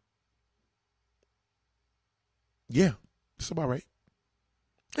 Yeah, that's about right.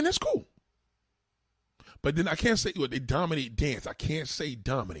 And that's cool. But then I can't say they dominate dance. I can't say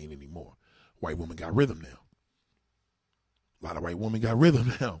dominate anymore. White women got rhythm now. A lot of white women got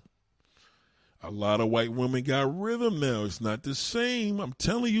rhythm now. A lot of white women got rhythm now. It's not the same. I'm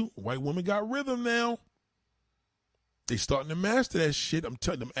telling you, white women got rhythm now. They starting to master that shit. I'm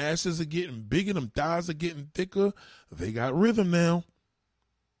telling you, them asses are getting bigger. Them thighs are getting thicker. They got rhythm now.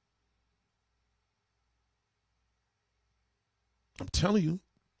 I'm telling you.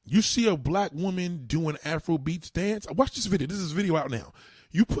 You see a black woman doing Afro beats dance. Watch this video. This is video out now.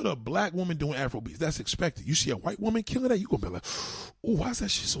 You put a black woman doing Afro beats. That's expected. You see a white woman killing that, you're going to be like, oh, why is that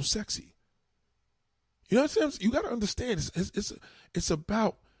shit so sexy? You know what I'm saying? You got to understand. It's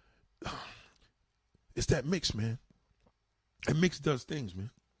about, it's that mix, man. That mix does things,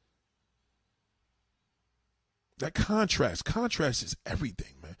 man. That contrast. Contrast is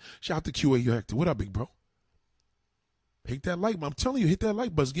everything, man. Shout out to QA Hector. What up, big bro? Hit that like, I'm telling you, hit that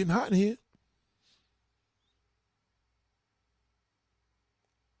like button. It's getting hot in here.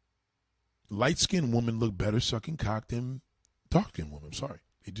 Light-skinned women look better sucking cock than dark-skinned women. I'm sorry.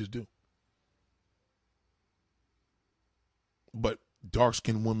 They just do. But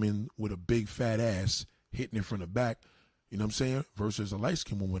dark-skinned women with a big fat ass hitting it from the back, you know what I'm saying, versus a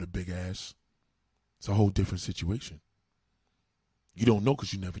light-skinned woman with a big ass, it's a whole different situation. You don't know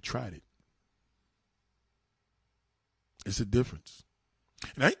because you never tried it. It's a difference.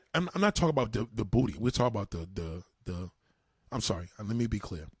 And I'm not talking about the booty. We're talking about the I'm sorry. Let me be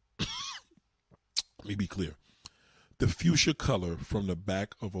clear. Let me be clear. The fuchsia color from the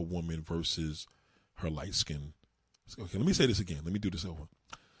back of a woman versus her light skin. Okay, let me say this again. Let me do this over.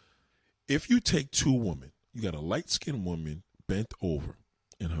 If you take two women, you got a light-skinned woman bent over,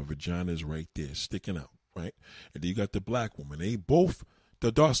 and her vagina is right there, sticking out, right? And then you got the black woman. They both,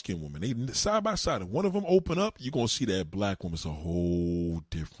 the dark-skinned woman, they side by side. If one of them open up, you're going to see that black woman. It's a whole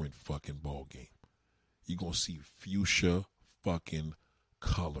different fucking ball game. You're going to see fuchsia fucking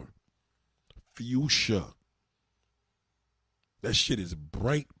color. Fuchsia. That shit is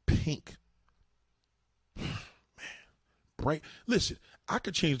bright pink. Man, bright. Listen, I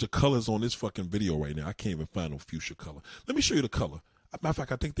could change the colors on this fucking video right now. I can't even find no fuchsia color. Let me show you the color. Matter of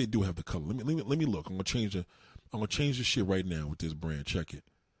fact, I think they do have the color. Let me look. I'm gonna change the shit right now with this brand. Check it.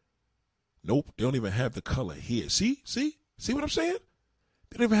 Nope, they don't even have the color here. See what I'm saying?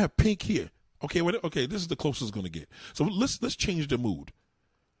 They don't even have pink here. Okay, okay, this is the closest it's gonna get. So let's change the mood.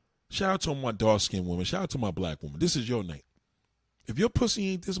 Shout out to my dark skinned woman. Shout out to my black woman. This is your night. If your pussy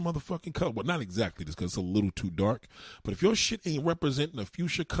ain't this motherfucking color, well, not exactly this because it's a little too dark, but if your shit ain't representing a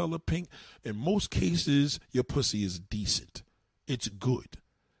fuchsia color pink, in most cases, your pussy is decent. It's good.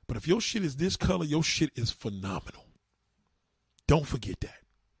 But if your shit is this color, your shit is phenomenal. Don't forget that.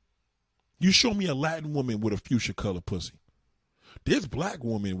 You show me a Latin woman with a fuchsia color pussy. There's black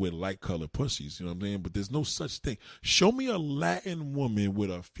women with light colored pussies, you know what I'm saying? But there's no such thing. Show me a Latin woman with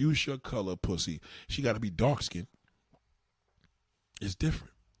a fuchsia color pussy. She got to be dark skinned. It's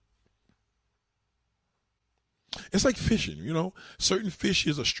different. It's like fishing, you know. Certain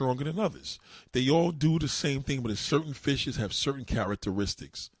fishes are stronger than others. They all do the same thing, but certain fishes have certain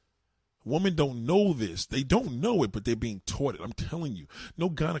characteristics. Women don't know this. They don't know it, but they're being taught it. I'm telling you.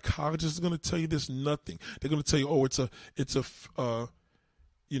 No gynecologist is going to tell you this, nothing. They're going to tell you, oh, it's a,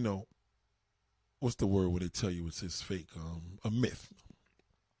 you know, what's the word where they tell you it's fake? A myth.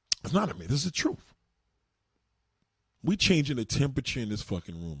 It's not a myth. It's the truth. We changing the temperature in this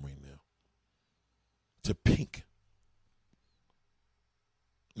fucking room right now to pink.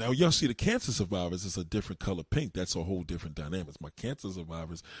 Now, y'all see the cancer survivors is a different color pink. That's a whole different dynamic. My cancer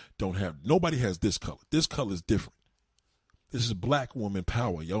survivors nobody has this color. This color is different. This is black woman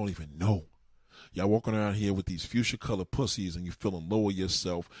power. Y'all don't even know. Y'all walking around here with these fuchsia color pussies and you feeling low of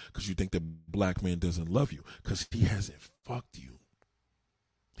yourself because you think the black man doesn't love you because he hasn't fucked you.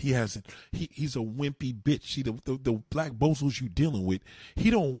 He hasn't. He's a wimpy bitch. See, the black bozos you dealing with,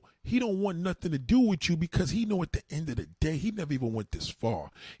 he don't want nothing to do with you because he know at the end of the day, he never even went this far.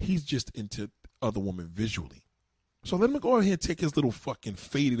 He's just into other women visually. So let him go ahead and take his little fucking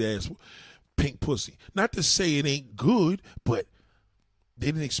faded ass pink pussy. Not to say it ain't good, but they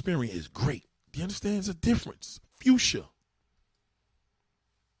didn't experience it's great. Do you understand? There's a difference. Fuchsia.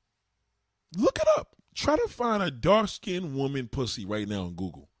 Look it up. Try to find a dark-skinned woman pussy right now on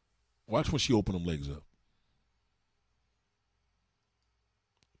Google. Watch when she open them legs up.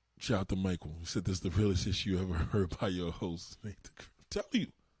 Shout out to Michael. He said this is the realest issue you ever heard by your host. I'm telling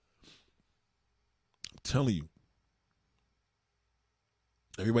you.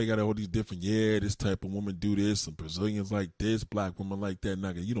 Everybody got all these different, this type of woman do this, some Brazilians like this, black women like that.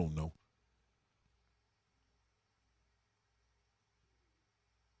 Nigga, you don't know.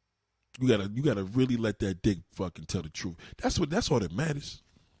 You gotta really let that dick fucking tell the truth. That's all that matters.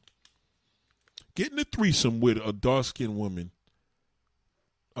 Getting a threesome with a dark skinned woman,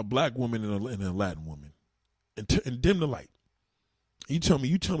 a black woman, and a Latin woman, and dim the light. You tell me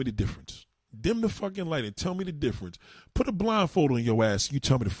the difference. Dim the fucking light and tell me the difference. Put a blindfold on your ass. You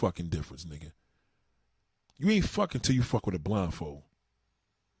tell me the fucking difference, nigga. You ain't fucking till you fuck with a blindfold.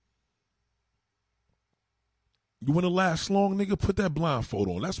 You want to last long, nigga? Put that blindfold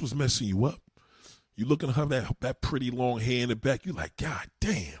on. That's what's messing you up. You looking at her, that pretty long hair in the back. You like, God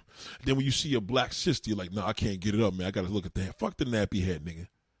damn. Then when you see your black sister, you're like, no, I can't get it up, man. I got to look at that. Fuck the nappy head, nigga.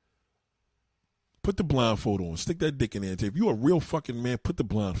 Put the blindfold on. Stick that dick in there. If you're a real fucking man, put the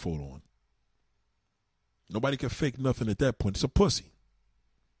blindfold on. Nobody can fake nothing at that point. It's a pussy.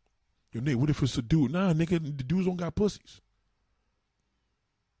 Yo, nigga, what if it's a dude? Nah, nigga, the dudes don't got pussies.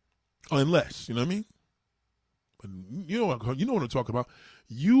 Unless, you know what I mean? But you know what I'm talking about.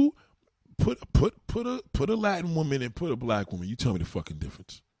 You put a Latin woman and put a black woman. You tell me the fucking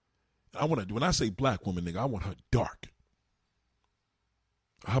difference. When I say black woman, nigga, I want her dark.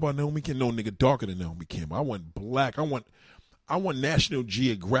 How about Naomi Campbell? No, nigga, darker than Naomi Campbell. I want black. I want National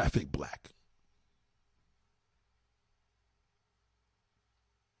Geographic black.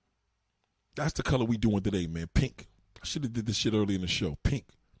 That's the color we doing today, man. Pink. I should have did this shit early in the show. Pink.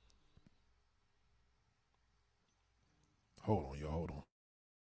 Hold on, y'all. Hold on.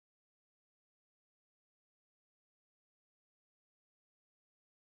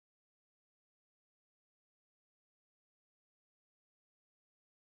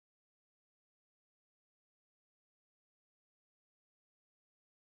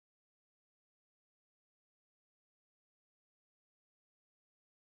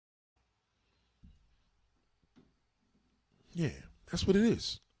 Yeah, that's what it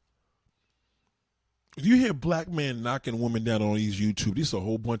is. If you hear black men knocking women down on these YouTube, these are a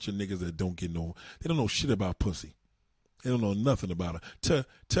whole bunch of niggas that they don't know shit about pussy. They don't know nothing about her.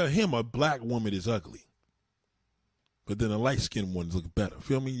 To him, a black woman is ugly. But then a light-skinned one look better.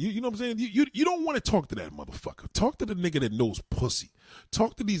 Feel me? You know what I'm saying? You don't want to talk to that motherfucker. Talk to the nigga that knows pussy.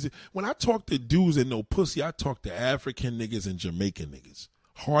 Talk to these. When I talk to dudes that know pussy, I talk to African niggas and Jamaican niggas.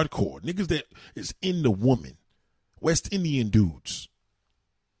 Hardcore. Niggas that is in the woman. West Indian dudes.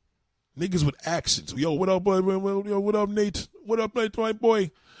 Niggas with accents. Yo, what up, boy? Yo, what up, Nate? What up, Nate, my boy?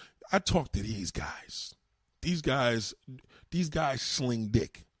 I talk to these guys. These guys sling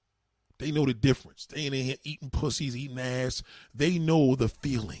dick. They know the difference. They ain't in here eating pussies, eating ass. They know the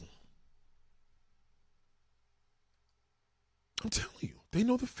feeling. I'm telling you, they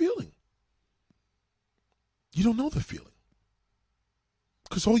know the feeling. You don't know the feeling.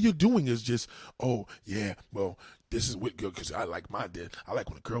 Because all you're doing is just, oh, yeah, well, this is what good because I like my dad. I like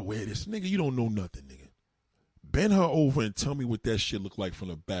when a girl wear this. Nigga, you don't know nothing, nigga. Bend her over and tell me what that shit look like from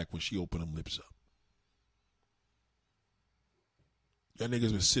the back when she open them lips up. Y'all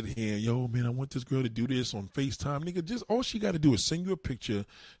niggas been sitting here, yo, man, I want this girl to do this on FaceTime. Nigga, just all she got to do is send you a picture,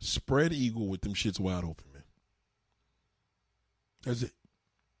 spread eagle with them shits wide open, man. That's it.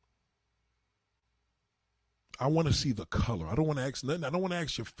 I want to see the color. I don't want to ask nothing. I don't want to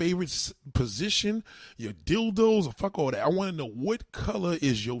ask your favorite position, your dildos, or fuck all that. I want to know what color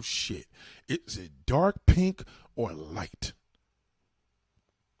is your shit. Is it dark pink or light?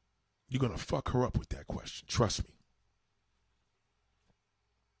 You're going to fuck her up with that question. Trust me.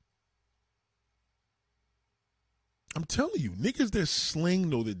 I'm telling you, niggas that sling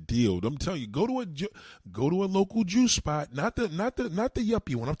know the deal. I'm telling you, go to a local juice spot, not the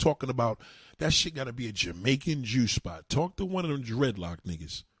yuppie one. I'm talking about that shit got to be a Jamaican juice spot. Talk to one of them dreadlock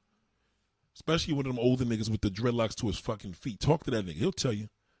niggas, especially one of them older niggas with the dreadlocks to his fucking feet. Talk to that nigga. He'll tell you.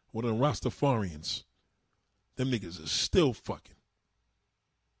 One of them Rastafarians. Them niggas are still fucking.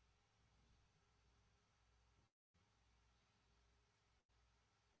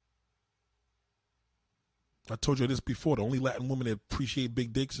 I told you this before. The only Latin woman that appreciate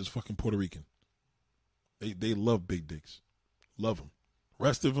big dicks is fucking Puerto Rican. They love big dicks. Love them.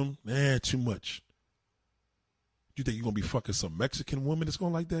 Rest of them, too much. You think you're going to be fucking some Mexican woman that's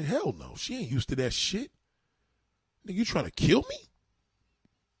going to like that? Hell no. She ain't used to that shit. Nigga, you trying to kill me?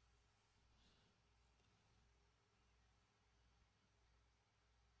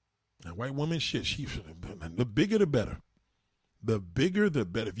 That white woman, shit, the bigger the better. The bigger the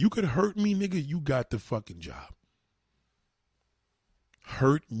better. If you could hurt me, nigga, you got the fucking job.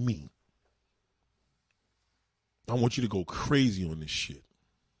 Hurt me. I want you to go crazy on this shit.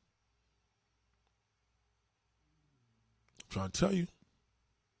 I'm trying to tell you.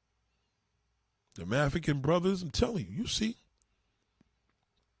 Them African brothers, I'm telling you, you see.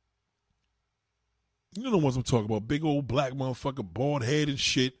 You know the ones I'm talking about. Big old black motherfucker, bald head and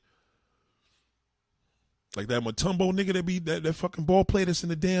shit. Like that Mutombo nigga that be that fucking ball player that's in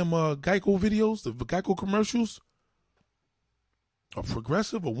the damn Geico videos, the Geico commercials. A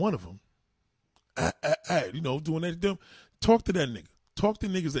progressive or one of them. You know, doing that to them. Talk to that nigga. Talk to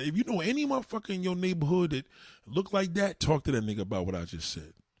niggas that if you know any motherfucker in your neighborhood that look like that, talk to that nigga about what I just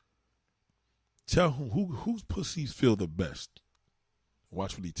said. Tell him whose pussies feel the best.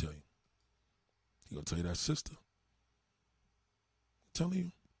 Watch what he tell you. He gonna tell you that sister. I'm telling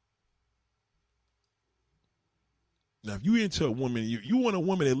you. Now, if you into a woman, you want a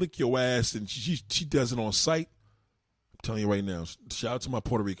woman that lick your ass and she does it on sight. I'm telling you right now. Shout out to my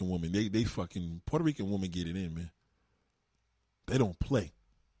Puerto Rican woman. They fucking Puerto Rican women get it in, man. They don't play.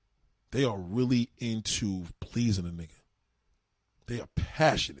 They are really into pleasing a nigga. They are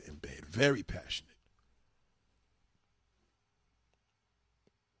passionate in bed, very passionate.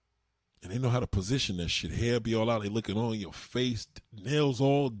 And they know how to position that shit. Hair be all out. They looking on your face, nails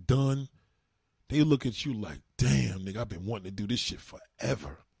all done. They look at you like, damn, nigga, I've been wanting to do this shit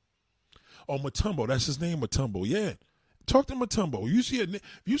forever. Oh, Mutombo, that's his name, Mutombo. Yeah, talk to Mutombo. If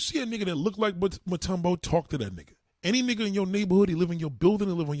you see a nigga that look like Mutombo, talk to that nigga. Any nigga in your neighborhood, he live in your building,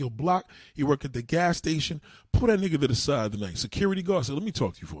 he live on your block, he work at the gas station, pull that nigga to the side tonight. Security guard said, let me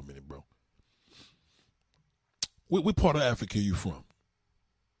talk to you for a minute, bro. What part of Africa are you from?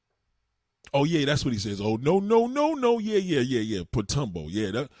 Oh, yeah, that's what he says. Oh, no. Yeah. Mutombo.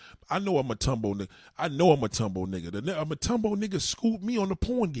 Yeah, I know I'm a Mutombo nigga. A Mutombo nigga schooled me on the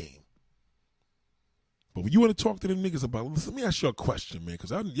porn game. But when you want to talk to them niggas about, let me ask you a question, man, because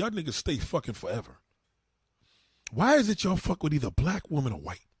y'all niggas stay fucking forever. Why is it y'all fuck with either black woman or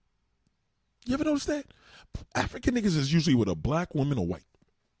white? You ever notice that? African niggas is usually with a black woman or white.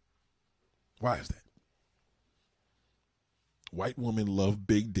 Why is that? White women love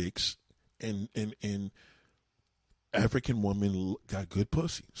big dicks, and African women got good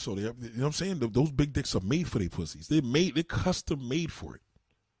pussy. So they have, you know what I'm saying? Those big dicks are made for their pussies. They're custom made for it.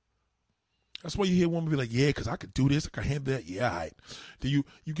 That's why you hear a woman be like, yeah, because I could do this, I could handle that. Yeah, all right. Then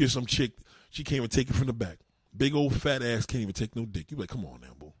you get some chick, she can't even take it from the back. Big old fat ass can't even take no dick. You be like, come on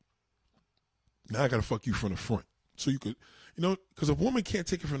now, boo. Now I got to fuck you from the front. So you could, you know, because if a woman can't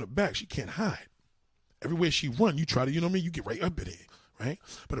take it from the back, she can't hide. Everywhere she run, you try to, you know what I mean? You get right up in it, right?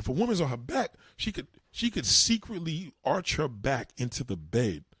 But if a woman's on her back, she could secretly arch her back into the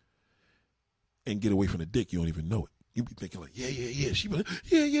bed and get away from the dick. You don't even know it. You be thinking like, yeah. She be like,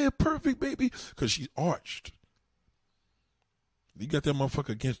 yeah, perfect, baby. Because she's arched. You got that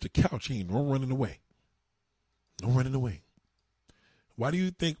motherfucker against the couch. He ain't no running away. No running away. Why do you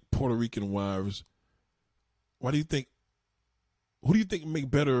think Puerto Rican wives, who do you think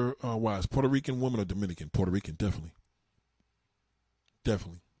make better wives? Puerto Rican women or Dominican? Puerto Rican, definitely.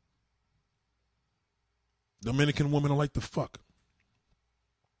 Definitely. Dominican women are like the fuck.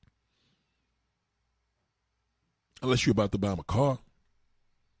 Unless you're about to buy them a car.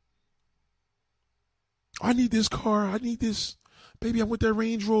 I need this car. I need this. Baby, I want that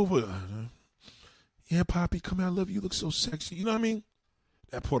Range Rover. Yeah, Poppy, come here. I love you. You look so sexy. You know what I mean?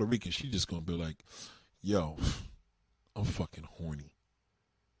 That Puerto Rican, she just going to be like, yo, I'm fucking horny.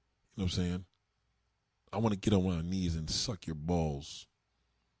 You know what I'm saying? I want to get on my knees and suck your balls.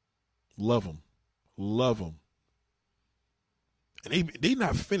 Love them. Love them. And they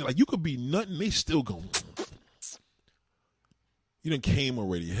not finished. Like, you could be nutting, they still going. You done came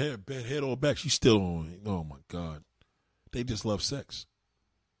already. Head all back. She's still on. Oh, my God. They just love sex.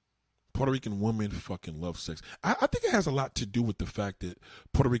 Puerto Rican women fucking love sex. I think it has a lot to do with the fact that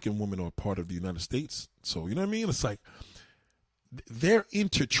Puerto Rican women are part of the United States. So, you know what I mean? It's like they're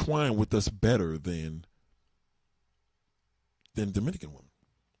intertwined with us better than Dominican women.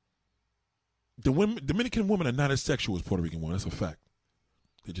 Dominican women are not as sexual as Puerto Rican women. That's a fact.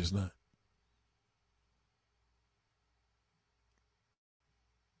 They're just not.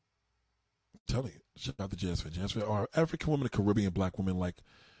 I'm telling you. Shout out to Jasmine. Are African women and Caribbean black women like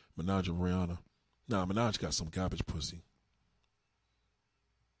Minaj and Rihanna? Nah, Minaj got some garbage pussy.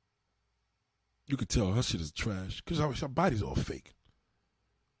 You could tell her shit is trash because her body's all fake.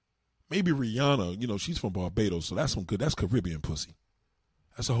 Maybe Rihanna, you know, she's from Barbados, so that's some good. That's Caribbean pussy.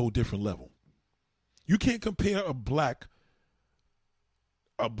 That's a whole different level. You can't compare a black.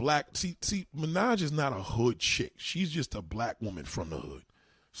 See, Minaj is not a hood chick. She's just a black woman from the hood.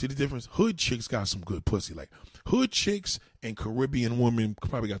 See the difference? Hood chicks got some good pussy. Like, hood chicks and Caribbean women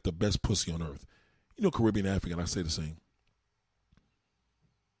probably got the best pussy on earth. You know, Caribbean and African, I say the same.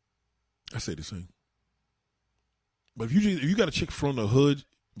 But if you got a chick from the hood,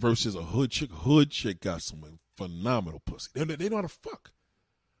 versus a hood chick. A hood chick got some phenomenal pussy. They know how to fuck.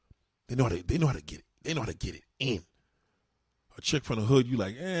 They know how to get it. They know how to get it in. A chick from the hood, you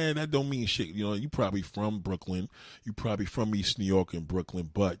like, that don't mean shit. You know, you probably from Brooklyn. You probably from East New York and Brooklyn,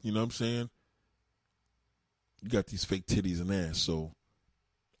 but you know what I'm saying? You got these fake titties and ass, so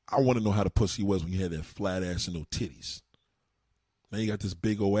I want to know how the pussy was when you had that flat ass and no titties. Now you got this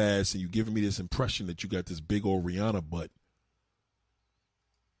big old ass and you giving me this impression that you got this big old Rihanna butt.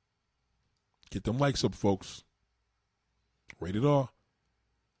 Get them likes up, folks. Rated R.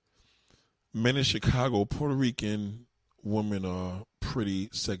 Men in Chicago, Puerto Rican women are pretty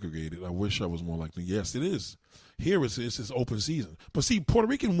segregated. I wish I was more like them. Yes, it is. Here it's this open season. But see, Puerto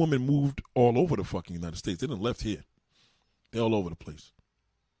Rican women moved all over the fucking United States. They didn't left here. They're all over the place.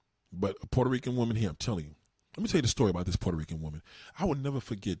 But a Puerto Rican woman here, I'm telling you. Let me tell you the story about this Puerto Rican woman. I will never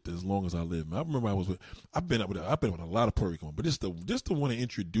forget this as long as I live. I remember I've been with a lot of Puerto Rican women, but this the one that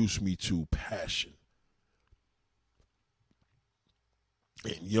introduced me to passion.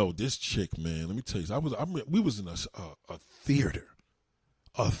 And yo, this chick, man, let me tell you, we was in a theater.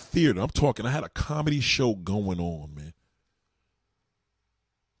 A theater. I'm talking, I had a comedy show going on, man.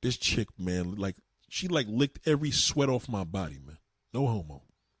 This chick, man, she licked every sweat off my body, man. No homo.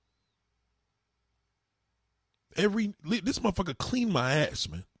 This motherfucker cleaned my ass,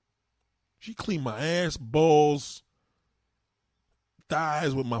 man. She cleaned my ass, balls,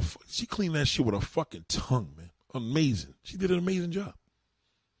 thighs she cleaned that shit with her fucking tongue, man. Amazing. She did an amazing job.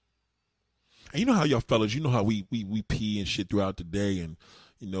 And you know how y'all fellas, you know how we pee and shit throughout the day and,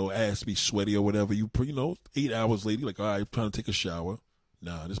 you know, ass be sweaty or whatever. You know, 8 hours later, like, all right, I'm trying to take a shower.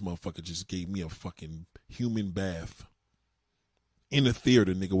 Nah, this motherfucker just gave me a fucking human bath. In the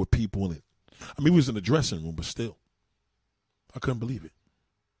theater, nigga, with people in it. I mean, we was in the dressing room, but still. I couldn't believe it.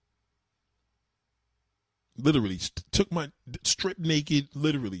 Literally, took my strip naked,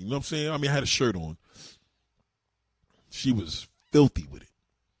 literally. You know what I'm saying? I mean, I had a shirt on. She was filthy with it.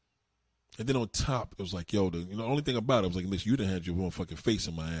 And then on top, it was like, yo, the only thing about it was like, listen, you done had your motherfucking face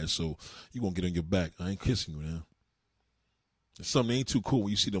in my ass, so you gonna get on your back. I ain't kissing you now. It's something that ain't too cool when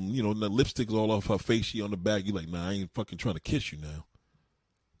you see them, you know, the lipstick's all off her face, she on the back, you like, nah, I ain't fucking trying to kiss you now.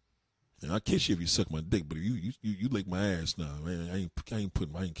 And I'll kiss you if you suck my dick, but if you lick my ass, nah, man, I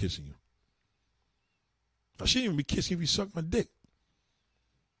ain't kissing you. I shouldn't even be kissing you if you suck my dick.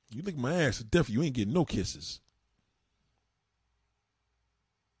 You lick my ass, definitely you ain't getting no kisses.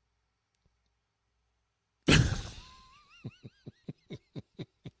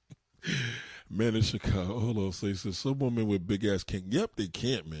 Man in Chicago, hold on, say so some women with big ass can't. Yep, they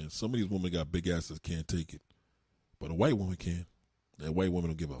can't, man. Some of these women got big asses, can't take it, but a white woman can. That white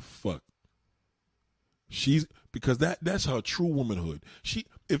woman don't give a fuck. Because that's her true womanhood.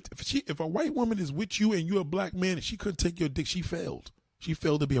 If a white woman is with you and you're a black man and she couldn't take your dick, she failed. She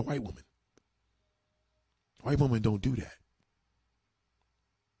failed to be a white woman. White women don't do that.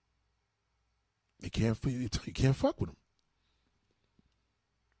 You can't fuck with them.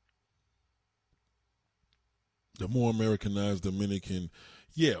 The more Americanized Dominican,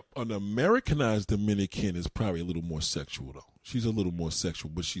 yeah, an Americanized Dominican is probably a little more sexual though. She's a little more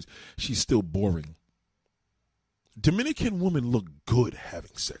sexual, but she's still boring. Dominican women look good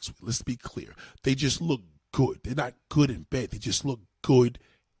having sex with. Let's be clear. They just look good. They're not good in bed. They just look good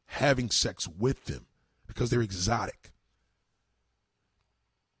having sex with them because they're exotic.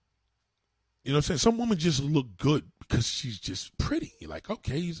 You know what I'm saying? Some women just look good because she's just pretty. You're like,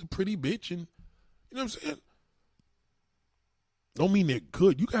 okay, he's a pretty bitch, and you know what I'm saying? Don't mean they're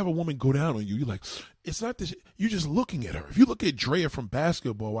good. You can have a woman go down on you. You're like, it's not this. You're just looking at her. If you look at Drea from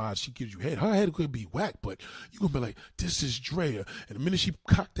Basketball Wives, she gives you head. Her head could be whack, but you're going to be like, this is Drea. And the minute she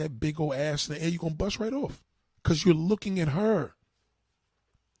cocked that big old ass in the air, you're going to bust right off because you're looking at her.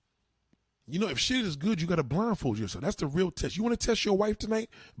 You know, if shit is good, you got to blindfold yourself. That's the real test. You want to test your wife tonight?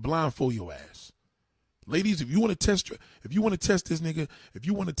 Blindfold your ass. Ladies, if you want to test this nigga, if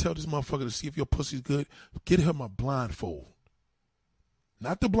you want to tell this motherfucker to see if your pussy's good, get him a blindfold.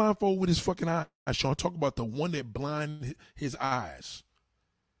 Not the blindfold with his fucking eyes. Sean, talk about the one that blind his eyes.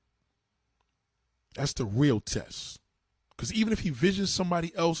 That's the real test. Because even if he visions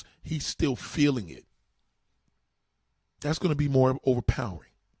somebody else, he's still feeling it. That's going to be more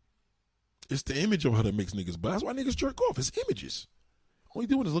overpowering. It's the image of her that makes niggas. But that's why niggas jerk off. It's images. All you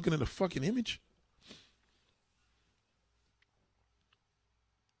doing is looking at the fucking image.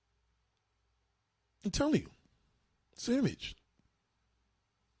 I'm telling you. It's an image.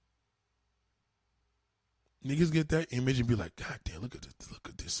 Niggas get that image and be like, God damn, look at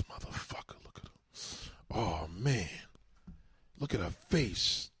this motherfucker. Look at her. Oh, man. Look at her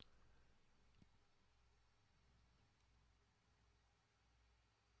face.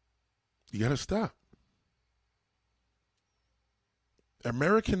 You got to stop.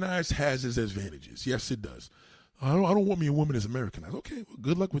 Americanized has its advantages. Yes, it does. I don't want me a woman that's Americanized. Okay, well,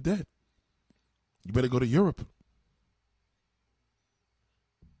 good luck with that. You better go to Europe.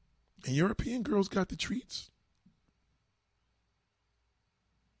 And European girls got the treats.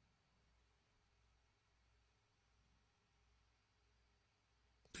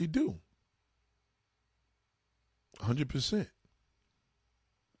 They do. 100%.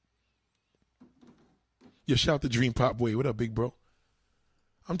 You shout the Dream Pop Boy. What up, big bro?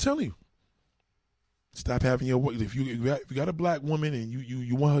 I'm telling you. Stop having your, if you got a black woman and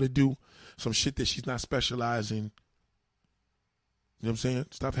you want her to do some shit that she's not specialized in, you know what I'm saying?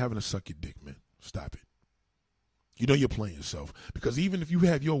 Stop having to suck your dick, man. Stop it. You know you're playing yourself. Because even if you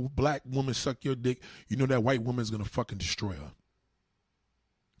have your black woman suck your dick, you know that white woman's going to fucking destroy her.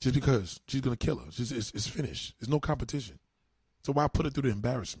 Just because she's going to kill her. It's finished. There's no competition. So why put her through the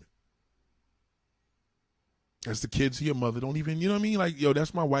embarrassment? As the kids to your mother, don't even, you know what I mean? Like, yo,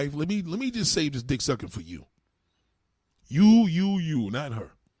 that's my wife. Let me just save this dick sucking for you. You, not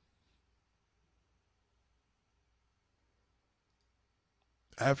her.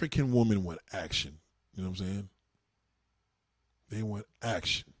 African women want action. You know what I'm saying? They want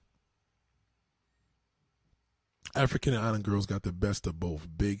action. African and island girls got the best of both.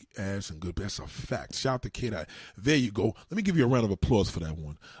 Big ass and good. That's a fact. Shout out to Kid Eye. There you go. Let me give you a round of applause for that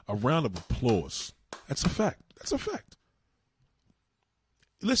one. A round of applause. That's a fact. That's a fact.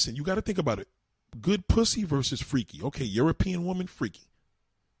 Listen, you got to think about it. Good pussy versus freaky. Okay, European woman, freaky.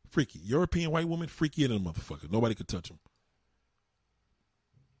 Freaky. European white woman, freakier than a motherfucker. Nobody could touch them.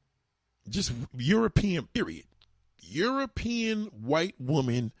 Just European, period. European white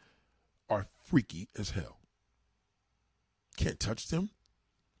women are freaky as hell. Can't touch them.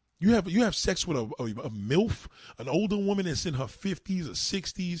 You have sex with a MILF, an older woman that's in her 50s or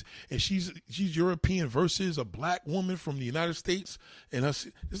 60s, and she's European versus a black woman from the United States, and it's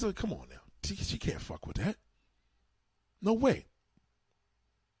like, come on now, she can't fuck with that. No way.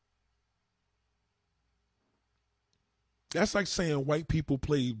 That's like saying white people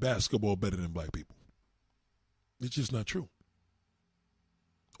play basketball better than black people. It's just not true.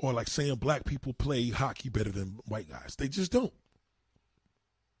 Or like saying black people play hockey better than white guys. They just don't.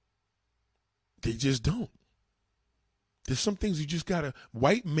 They just don't. There's some things you just gotta,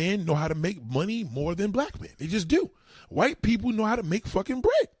 white men know how to make money more than black men. They just do. White people know how to make fucking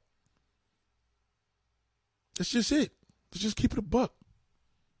bread. That's just it. Let's just keep it a buck.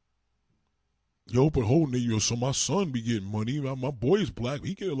 Yo, but hold nigga, so my son be getting money. My boy's black.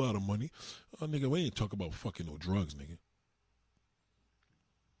 He get a lot of money. Oh, nigga, we ain't talking about fucking no drugs, nigga.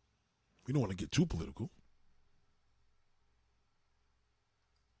 We don't want to get too political.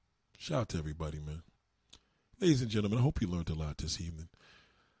 Shout out to everybody, man. Ladies and gentlemen, I hope you learned a lot this evening.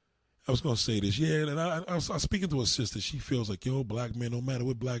 I was going to say this, yeah, and I was speaking to a sister. She feels like, yo, black men, no matter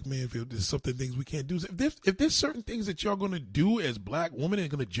what black man feel, there's something things we can't do. If there's certain things that y'all going to do as black women and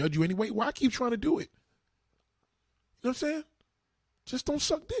going to judge you anyway, why keep trying to do it? You know what I'm saying? Just don't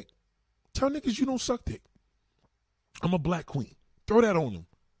suck dick. Tell niggas you don't suck dick. I'm a black queen. Throw that on them.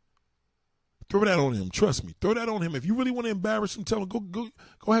 Throw that on him. Trust me. Throw that on him. If you really want to embarrass him, tell him, go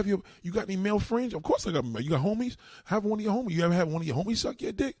have you got any male friends? Of course I got, you got homies? Have one of your homies. You ever have one of your homies suck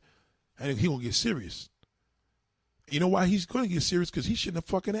your dick? And he gonna get serious. You know why he's gonna get serious? Because he shouldn't have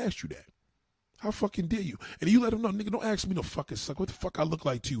fucking asked you that. How fucking dare you? And you let him know, nigga, don't ask me to fucking suck. What the fuck I look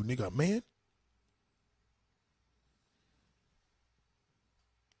like to you, nigga, man?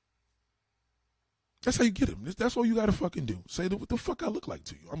 That's how you get him. That's all you got to fucking do. Say, what the fuck I look like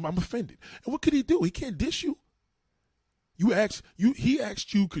to you? I'm offended. And what could he do? He can't dish you. He asked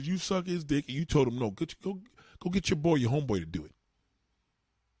you because you suck his dick and you told him no. Go get your boy, your homeboy to do it.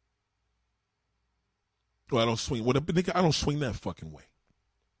 Well, I don't swing. Well, nigga, I don't swing that fucking way.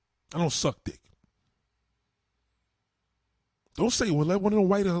 I don't suck dick. Don't say, well, let one of the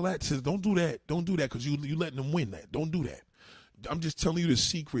white Lats says, don't do that. Don't do that because you letting them win that. Don't do that. I'm just telling you the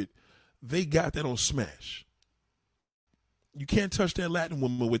secret. They got that on Smash. You can't touch that Latin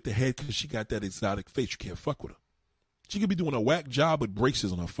woman with the head because she got that exotic face. You can't fuck with her. She could be doing a whack job with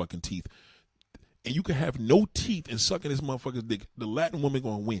braces on her fucking teeth. And you can have no teeth and sucking this motherfucker's dick. The Latin woman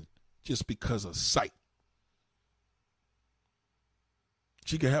going to win just because of sight.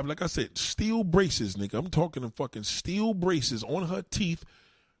 She can have, like I said, steel braces, nigga. I'm talking fucking steel braces on her teeth.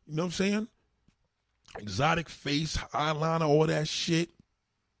 You know what I'm saying? Exotic face, eyeliner, all that shit.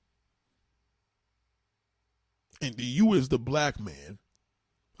 And you as the black man,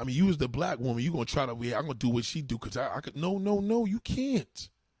 I mean, you as the black woman, you going to try to, I'm going to do what she do because I could, no, you can't.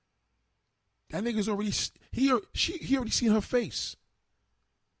 That nigga's already, he already seen her face.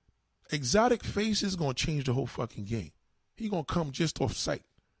 Exotic face is going to change the whole fucking game. He going to come just off sight.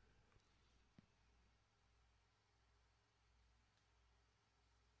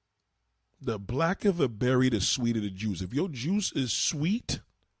 The blacker the berry, the sweeter the juice. If your juice is sweet,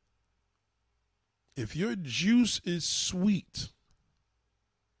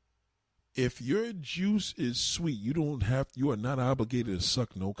 you are not obligated to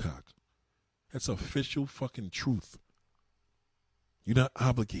suck no cock. That's official fucking truth. You're not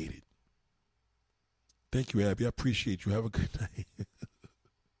obligated. Thank you, Abby. I appreciate you. Have a good night.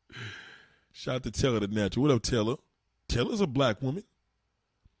 Shout out to Taylor the Natural. What up, Taylor? Taylor's a black woman.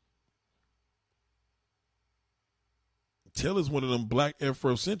 Taylor's one of them black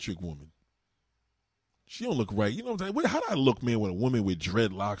Afrocentric women. She don't look right. You know what I'm saying? How do I look, man, when a woman with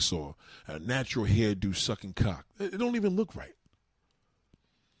dreadlocks or a natural hairdo sucking cock? It don't even look right.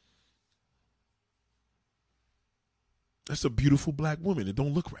 That's a beautiful black woman. It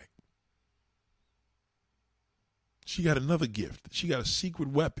don't look right. She got another gift. She got a secret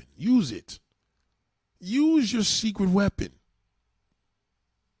weapon. Use it. Use your secret weapon.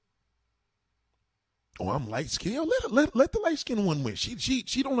 Oh, I'm light skinned. Yo, let the light skinned one win. She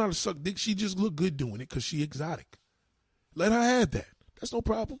don't know how to suck dick. She just look good doing it because she exotic. Let her have that. That's no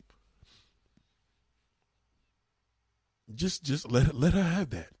problem. Just let her have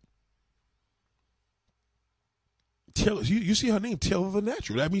that. Taylor, you see her name, Taylor the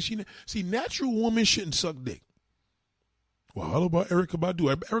Natural. That means natural women shouldn't suck dick. Well, how about Erykah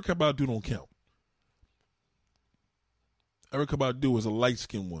Badu? Erykah Badu don't count. Erykah Badu is a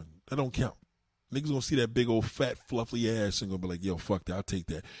light-skinned one. That don't count. Niggas gonna see that big old fat fluffy ass and gonna be like, yo, fuck that, I'll take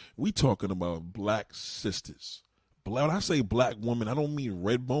that. We talking about black sisters. When I say black woman, I don't mean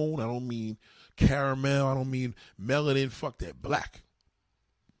red bone, I don't mean caramel, I don't mean melanin, fuck that, black.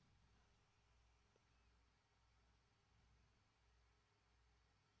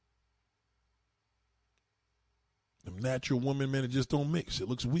 The natural woman, man, it just don't mix. It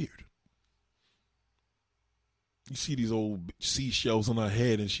looks weird. You see these old seashells on her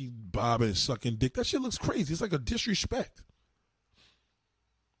head and she bobbing and sucking dick. That shit looks crazy. It's like a disrespect.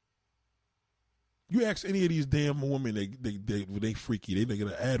 You ask any of these damn women, they freaky. They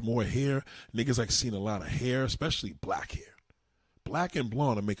gonna add more hair. Niggas like seeing a lot of hair, especially black hair. Black and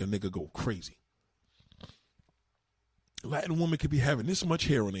blonde will make a nigga go crazy. Latin woman could be having this much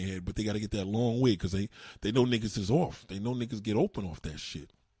hair on their head, but they got to get that long wig because they know niggas is off. They know niggas get open off that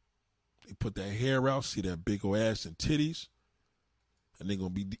shit. They put that hair out, see that big old ass and titties, and they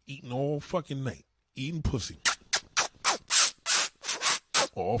going to be eating all fucking night. Eating pussy.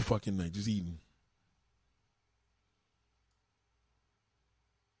 All fucking night, just eating.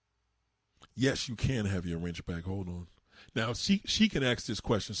 Yes, you can have your wrench back. Hold on. Now, she can ask this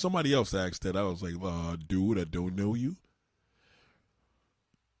question. Somebody else asked that. I was like, dude, I don't know you.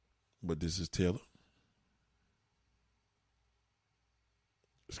 But this is Taylor.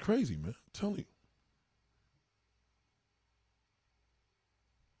 It's crazy, man. I'm telling you.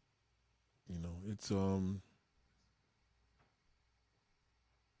 You know, it's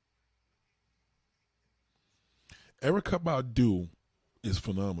Erykah Badu is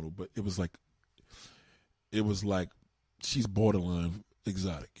phenomenal, but it was like she's borderline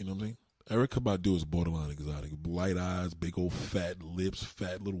exotic, you know what I mean? Erykah Badu is borderline exotic. Light eyes, big old fat lips,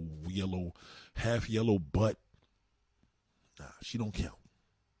 fat little yellow, half yellow butt. Nah, she don't count.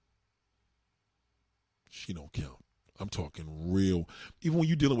 She don't count. I'm talking real. Even when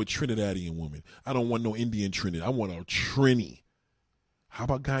you're dealing with Trinidadian women, I don't want no Indian Trinidad. I want a Trini. How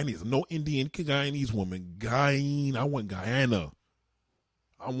about Guyanese? No Indian Guyanese woman. I want Guyana.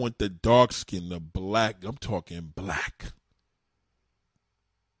 I want the dark skin, the black. I'm talking black.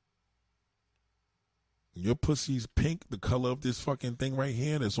 Your pussy's pink, the color of this fucking thing right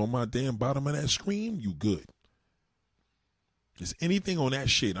here that's on my damn bottom of that screen, you good. There's anything on that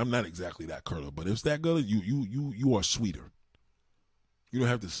shade. I'm not exactly that color, but if it's that color, you are sweeter. You don't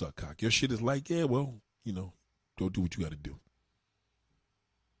have to suck cock. Your shit is like, yeah, well, you know, go do what you got to do.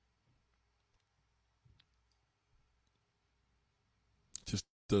 Just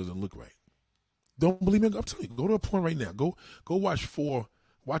doesn't look right. Don't believe me? I'm telling you, go to a porn right now. Go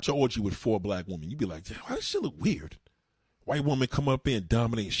watch an orgy with 4 black women. You be like, why does shit look weird? White woman come up in and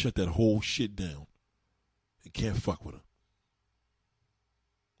dominate and shut that whole shit down. They can't fuck with her.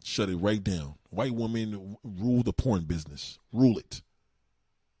 Shut it right down. White women rule the porn business. Rule it.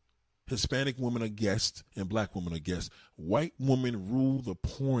 Hispanic women are guests and black women are guests. White women rule the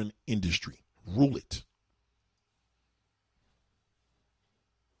porn industry. Rule it.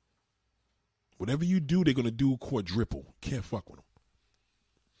 Whatever you do, they're going to do quadruple. Can't fuck with them.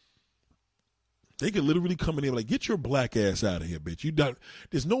 They could literally come in there like, get your black ass out of here, bitch.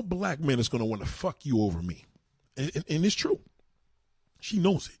 There's no black man that's going to want to fuck you over me. And it's true. She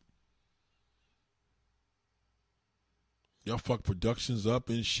knows it. Y'all fuck productions up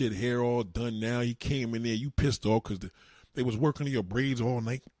and shit, hair all done now. He came in there, you pissed off because they was working on your braids all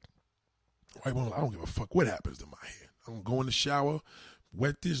night. Right, well, I don't give a fuck what happens to my hair. I'm going to go in the shower,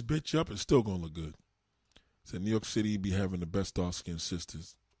 wet this bitch up, and still going to look good. Said New York City be having the best dark-skinned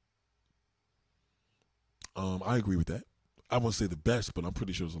sisters. I agree with that. I won't say the best, but I'm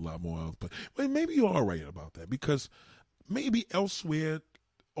pretty sure there's a lot more else. But maybe you are right about that because maybe elsewhere,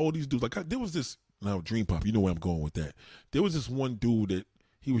 all these dudes, there was this, now Dream Pop, you know where I'm going with that. There was this one dude that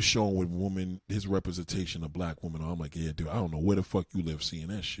he was showing with woman, his representation of black women. I'm like, yeah, dude, I don't know where the fuck you live seeing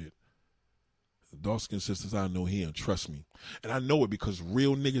that shit. The dark-skinned sisters I know here, and trust me. And I know it because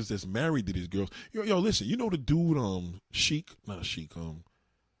real niggas that's married to these girls. Yo, listen, you know the dude,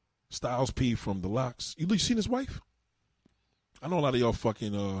 Styles P from The Lox. You seen his wife? I know a lot of y'all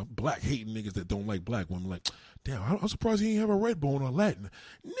fucking black hating niggas that don't like black women. Like, damn, I'm surprised he ain't have a red bone or Latin.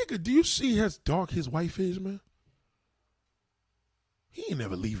 Nigga, do you see how dark his wife is, man? He ain't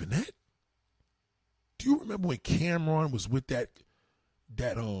never leaving that. Do you remember when Cameron was with that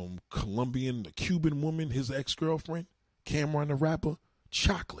Colombian, the Cuban woman, his ex-girlfriend? Cameron the rapper?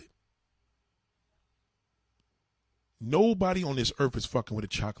 Chocolate. Nobody on this earth is fucking with a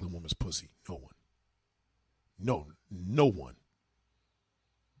chocolate woman's pussy. No one. No one.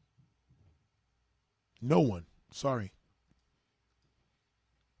 No one. Sorry.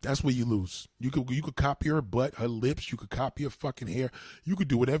 That's where you lose. You could copy her butt, her lips. You could copy her fucking hair. You could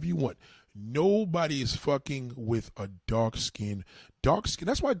do whatever you want. Nobody is fucking with a dark skin.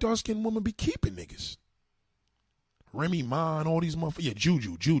 That's why dark skinned women be keeping niggas. Remy Ma and all these motherfuckers. Yeah,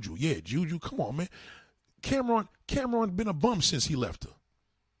 Juju. Yeah, Juju. Come on, man. Cameron been a bum since he left her.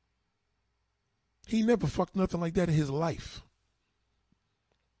 He never fucked nothing like that in his life.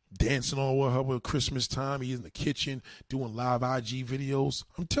 Dancing all over her with Christmas time. He's in the kitchen doing live IG videos.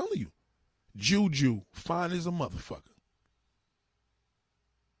 I'm telling you. Juju, fine as a motherfucker.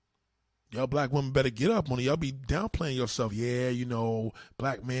 Y'all black women better get up on it. Y'all be downplaying yourself. Yeah, you know,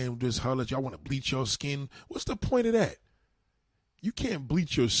 black man just holler. Y'all want to bleach your skin. What's the point of that? You can't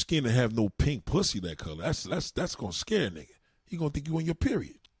bleach your skin and have no pink pussy that color. That's gonna scare a nigga. He gonna think you on your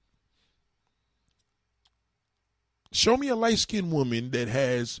period. Show me a light-skinned woman that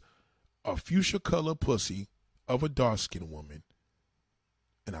has a fuchsia color pussy of a dark-skinned woman,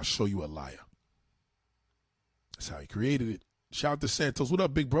 and I'll show you a liar. That's how he created it. Shout out to Santos. What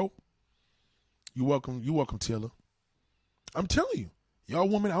up, big bro? You welcome, Taylor. I'm telling you. Y'all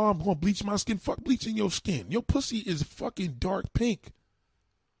women, I'm going to bleach my skin. Fuck bleaching your skin. Your pussy is fucking dark pink.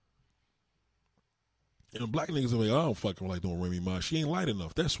 And the black niggas are like, I don't fucking like doing Remy Ma. She ain't light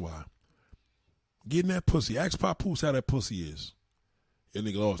enough. That's why. Getting that pussy. Ask Papoose how that pussy is. That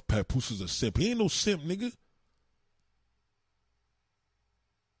nigga, oh, Papoose is a simp. He ain't no simp, nigga.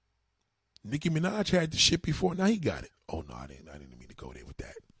 Nicki Minaj had the shit before. Now he got it. Oh, no, I didn't mean to go there with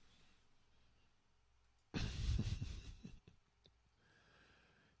that.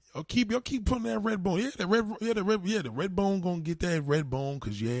 Y'all keep putting that red bone. The red bone gonna get that red bone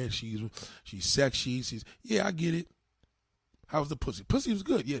because she's sexy. I get it. How's the pussy? Pussy was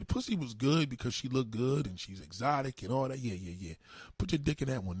good. Yeah, the pussy was good because she looked good and she's exotic and all that. Yeah. Put your dick in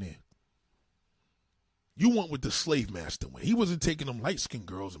that one there. You went with the slave master one. He wasn't taking them light-skinned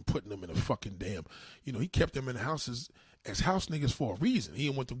girls and putting them in a fucking damn, he kept them in the houses as house niggas for a reason. He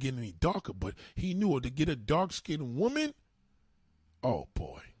didn't want them getting any darker, but he knew to get a dark-skinned woman, oh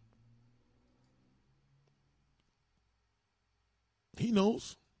boy. He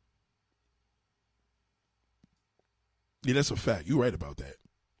knows. Yeah, that's a fact. You're right about that.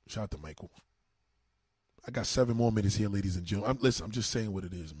 Shout out to Michael. I got 7 more minutes here, ladies and gentlemen. I'm just saying what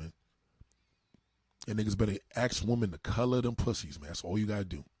it is, man. And niggas better ask women the color of them pussies, man. That's all you gotta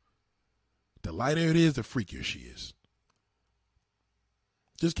do. The lighter it is, the freakier she is.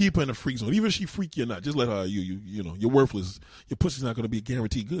 Just keep her in the freak zone. Even if she freaky or not, just let her, you're worthless. Your pussy's not gonna be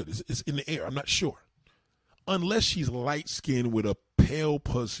guaranteed good. It's in the air. I'm not sure. Unless she's light-skinned with a pale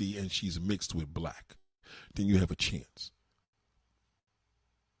pussy and she's mixed with black, then you have a chance.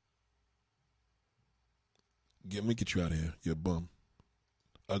 Let me get you out of here. You're a bum.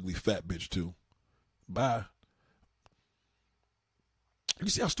 Ugly fat bitch, too. Bye. You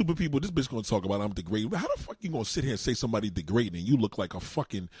see how stupid people, this bitch gonna talk about I'm degrading. How the fuck you gonna sit here and say somebody degrading and you look like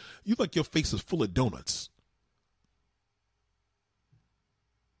you like your face is full of donuts?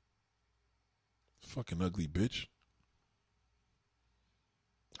 Fucking ugly bitch.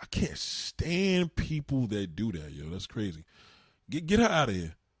 I can't stand people that do that, yo. That's crazy. Get her out of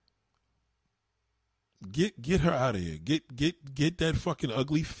here. Get her out of here. Get that fucking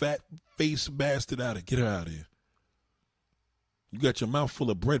ugly fat face bastard out of here. Get her out of here. You got your mouth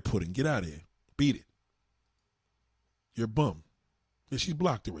full of bread pudding. Get out of here. Beat it. You're a bum. Yeah, she's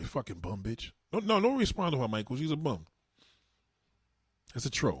blocked already. Fucking bum, bitch. Don't respond to her, Michael. She's a bum. That's a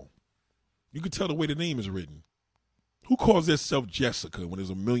troll. You can tell the way the name is written. Who calls themselves Jessica when there's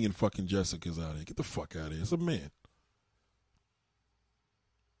a million fucking Jessicas out there? Get the fuck out of here. It's a man.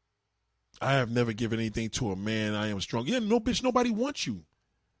 I have never given anything to a man. I am strong. Yeah, no, bitch, nobody wants you.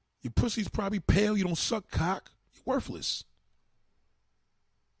 Your pussy's probably pale. You don't suck cock. You're worthless.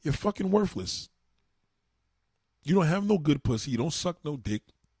 You're fucking worthless. You don't have no good pussy. You don't suck no dick.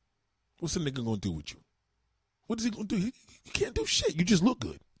 What's a nigga gonna do with you? What is he gonna do? He can't do shit. You just look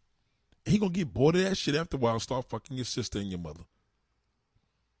good. He gonna get bored of that shit after a while and start fucking your sister and your mother.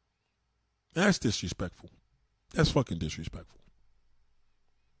 That's disrespectful. That's fucking disrespectful.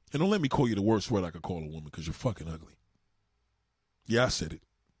 And don't let me call you the worst word I could call a woman because you're fucking ugly. Yeah, I said it.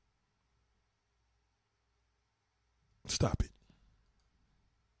 Stop it.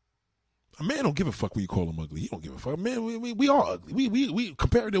 A man don't give a fuck when you call him ugly. He don't give a fuck. Man, we are ugly. We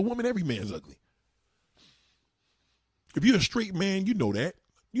compared to a woman, every man's ugly. If you're a straight man, you know that.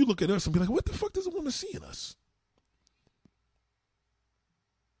 You look at us and be like, what the fuck does a woman see in us?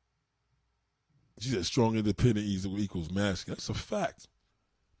 She said strong, independent equals masculine. That's a fact.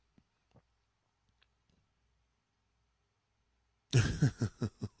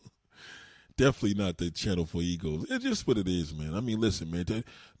 Definitely not the channel for egos. It's just what it is, man. I mean, listen, man.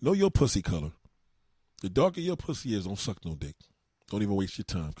 Know your pussy color. The darker your pussy is, don't suck no dick. Don't even waste your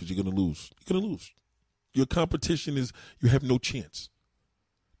time because you're going to lose. You're going to lose. Your competition is you have no chance.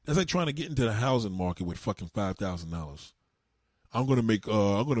 That's like trying to get into the housing market with fucking $5,000. I'm gonna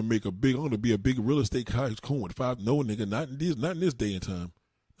be a big real estate tycoon with $5. No, nigga, not in this day and time.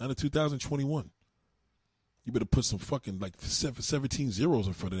 Not in 2021. You better put some fucking like 17 zeros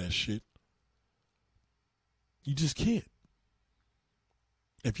in front of that shit. You just can't.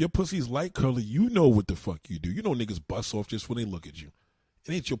 If your pussy's light color, you know what the fuck you do. You know niggas bust off just when they look at you.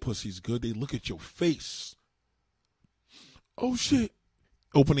 It ain't your pussy's good. They look at your face. Oh shit.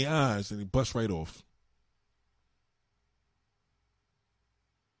 Open their eyes and they bust right off.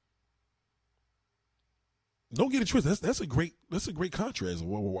 Don't get it twisted. That's a great contrast. A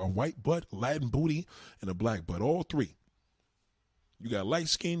white butt, Latin booty, and a black butt. All three. You got light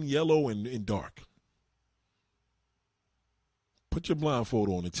skin, yellow, and dark. Put your blindfold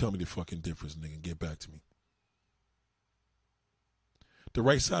on and tell me the fucking difference, nigga, and get back to me. The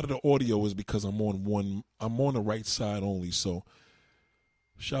right side of the audio is because I'm on the right side only, so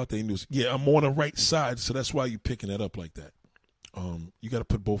shout out to news. Yeah, I'm on the right side, so that's why you're picking that up like that. You got to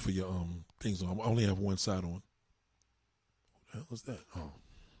put both of your things on. I only have one side on. What the hell is that? Oh,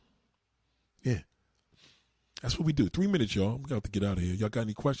 yeah. That's what we do. 3 minutes, y'all. I'm going to get out of here. Y'all got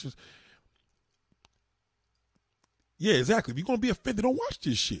any questions? Yeah, exactly. If you're going to be offended, don't watch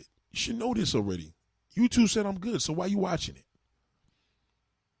this shit. You should know this already. YouTube said I'm good, so why you watching it?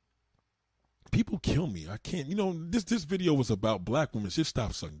 People kill me. I can't. You know, this video was about black women. Just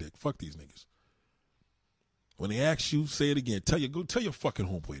stop sucking dick. Fuck these niggas. When they ask you, say it again. Tell your fucking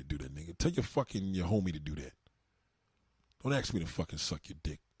homeboy to do that, nigga. Tell your homie to do that. Don't ask me to fucking suck your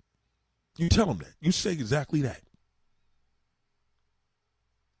dick. You tell him that. You say exactly that.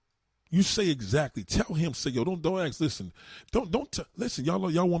 You say exactly. Tell him. Say, yo, don't ask. Listen, listen.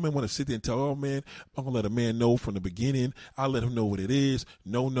 Y'all women want to sit there and tell, oh man, I'm gonna let a man know from the beginning. I'll let him know what it is.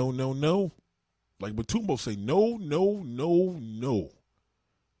 No. Like Batumbo say, no.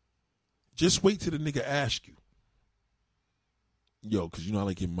 Just wait till the nigga ask you. Yo, because you know I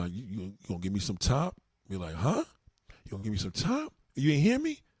like getting you gonna give me some top? Be like, huh? You gonna give me some top? You ain't hear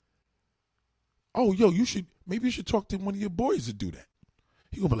me? Oh, yo, maybe you should talk to one of your boys to do that.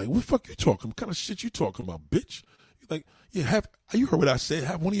 He gonna be like, what the fuck you talking? What kind of shit you talking about, bitch? You're like, yeah, you heard what I said.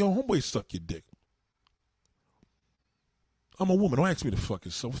 Have one of your homeboys suck your dick. I'm a woman. Don't ask me to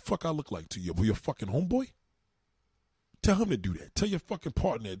fucking so what the fuck I look like to you. Your fucking homeboy? Tell him to do that. Tell your fucking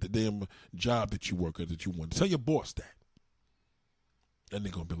partner at the damn job that you work at that you want. Tell your boss that. And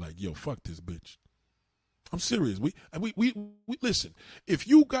they're gonna be like, yo, fuck this bitch. I'm serious. We listen. If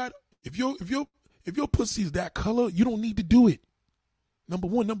your pussy's that color, you don't need to do it. Number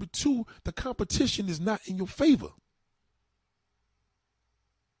one. Number two, the competition is not in your favor.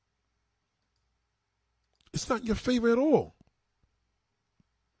 It's not in your favor at all.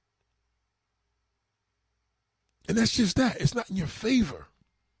 And that's just that. It's not in your favor.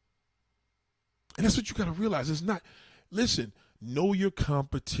 And that's what you got to realize. It's not. Listen, know your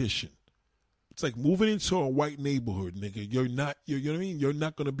competition. It's like moving into a white neighborhood, nigga. You know what I mean? You're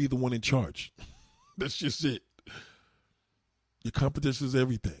not going to be the one in charge. That's just it. Your competition is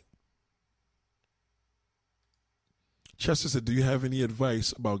everything. Chester said, do you have any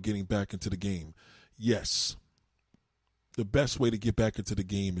advice about getting back into the game? Yes. The best way to get back into the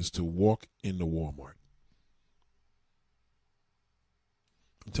game is to walk into Walmart.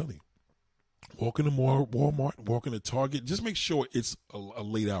 I'm telling you. Walk into Walmart, walk into Target. Just make sure it's a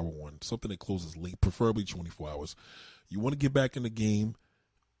late hour one, something that closes late, preferably 24 hours. You want to get back in the game,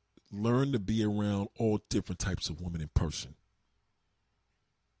 learn to be around all different types of women in person.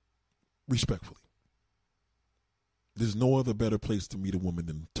 Respectfully. There's no other better place to meet a woman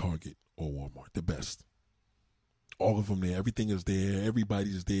than Target or Walmart. The best. All of them there. Everything is there.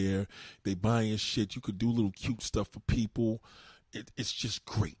 Everybody's there. They buying shit. You could do little cute stuff for people. It's just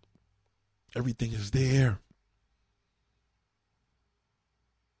great. Everything is there.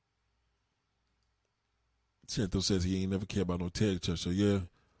 Santos says he ain't never cared about no Ted Church. So, yeah.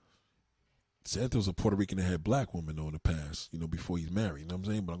 Santos a Puerto Rican that had black women in the past, before he's married. You know what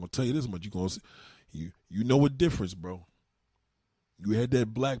I'm saying? But I'm going to tell you this much. You know a difference, bro. You had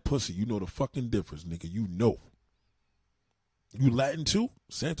that black pussy. You know the fucking difference, nigga. You know. You Latin too?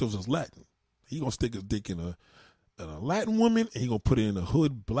 Santos is Latin. He going to stick his dick in a Latin woman, and he going to put it in a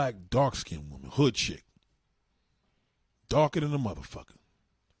hood, black, dark-skinned woman. Hood chick. Darker than a motherfucker.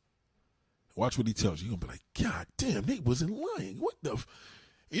 Watch what he tells you. You're going to be like, God damn, they wasn't lying. What the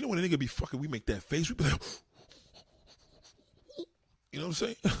You know when a nigga be fucking, we make that face, we be like, you know what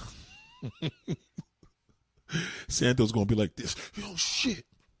I'm saying? Santos going to be like this. Oh, shit.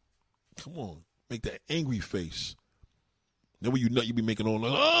 Come on. Make that angry face. Then when you nut, you be making all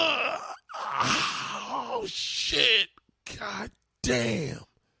like, oh, shit. God damn.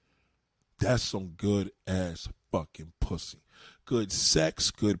 That's some good ass fucking pussy. Good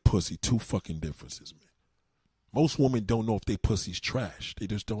sex, good pussy. Two fucking differences, man. Most women don't know if they pussy's trash. They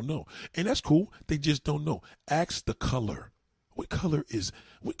just don't know. And that's cool. They just don't know. Ask the color. What color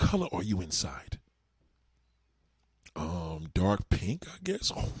are you inside? Dark pink, I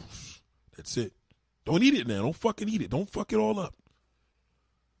guess. Oh, that's it. Don't eat it now. Don't fucking eat it. Don't fuck it all up.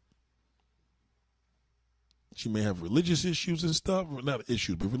 She may have religious issues and stuff. Not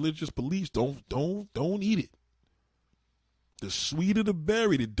issues, but religious beliefs. Don't eat it. The sweeter the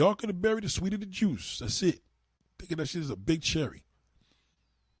berry, the darker the berry, the sweeter the juice. That's it. Think of that shit as a big cherry.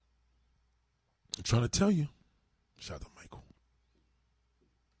 I'm trying to tell you. Shout out to Michael.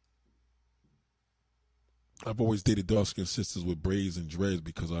 I've always dated dark-skinned sisters with braids and dreads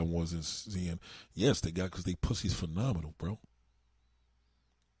because I wasn't seeing. Yes, because they pussy's phenomenal, bro.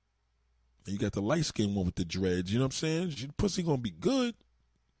 And you got the light-skinned one with the dreads. You know what I'm saying? Your pussy gonna be good.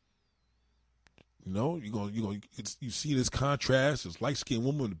 You know, you see this contrast. This light-skinned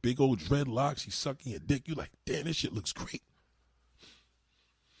woman with a big old dreadlocks. She's sucking your dick. You like, damn, this shit looks great.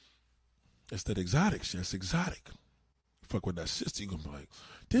 That's that exotic shit. That's exotic. Fuck with that sister, you gonna be like,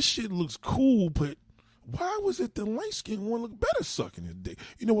 this shit looks cool, but why was it the light-skinned one look better sucking his dick?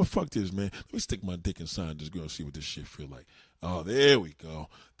 You know what? Fuck this, man. Let me stick my dick inside this girl and see what this shit feel like. Oh, there we go.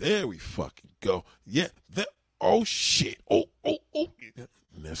 There we fucking go. Yeah. Oh, shit. Oh. And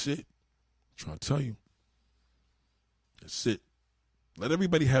that's it. I'm trying to tell you. That's it. Let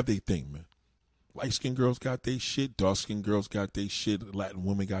everybody have their thing, man. Light-skinned girls got their shit. Dark-skinned girls got their shit. Latin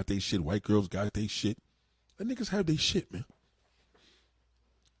women got their shit. White girls got their shit. Let niggas have their shit, man.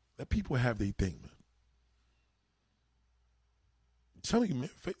 Let people have their thing, man. I'm telling you, man,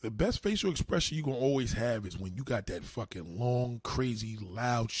 the best facial expression you gonna always have is when you got that fucking long, crazy,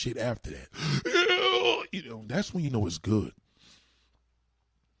 loud shit after that. You know, that's when you know it's good.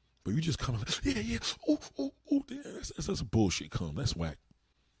 But you just come like, yeah, oh, that's bullshit come. That's whack.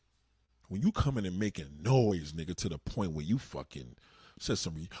 When you coming and making noise, nigga, to the point where you fucking said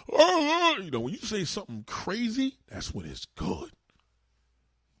something, you know, when you say something crazy, that's when it's good.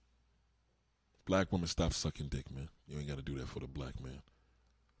 Black women, stop sucking dick, man. You ain't got to do that for the black man.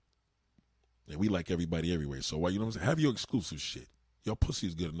 And we like everybody everywhere. So why, you know what I'm saying? Have your exclusive shit. Your pussy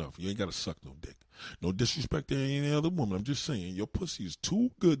is good enough. You ain't got to suck no dick. No disrespect to any other woman. I'm just saying, your pussy is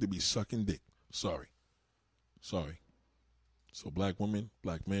too good to be sucking dick. Sorry. So black woman,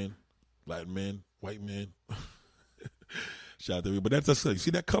 black man, Latin man, white man. Shout out to everybody. But that's us. You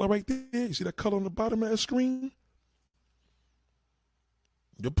see that color right there? You see that color on the bottom of that screen?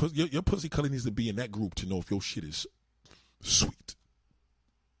 Your pussy color needs to be in that group to know if your shit is sweet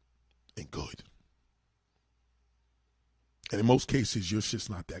and good. And in most cases, your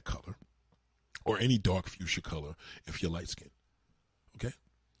shit's not that color or any dark fuchsia color if you're light skinned. Okay?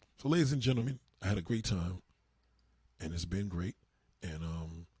 So, ladies and gentlemen, I had a great time, and it's been great. And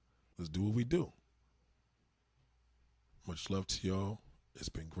let's do what we do. Much love to y'all. It's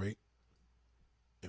been great.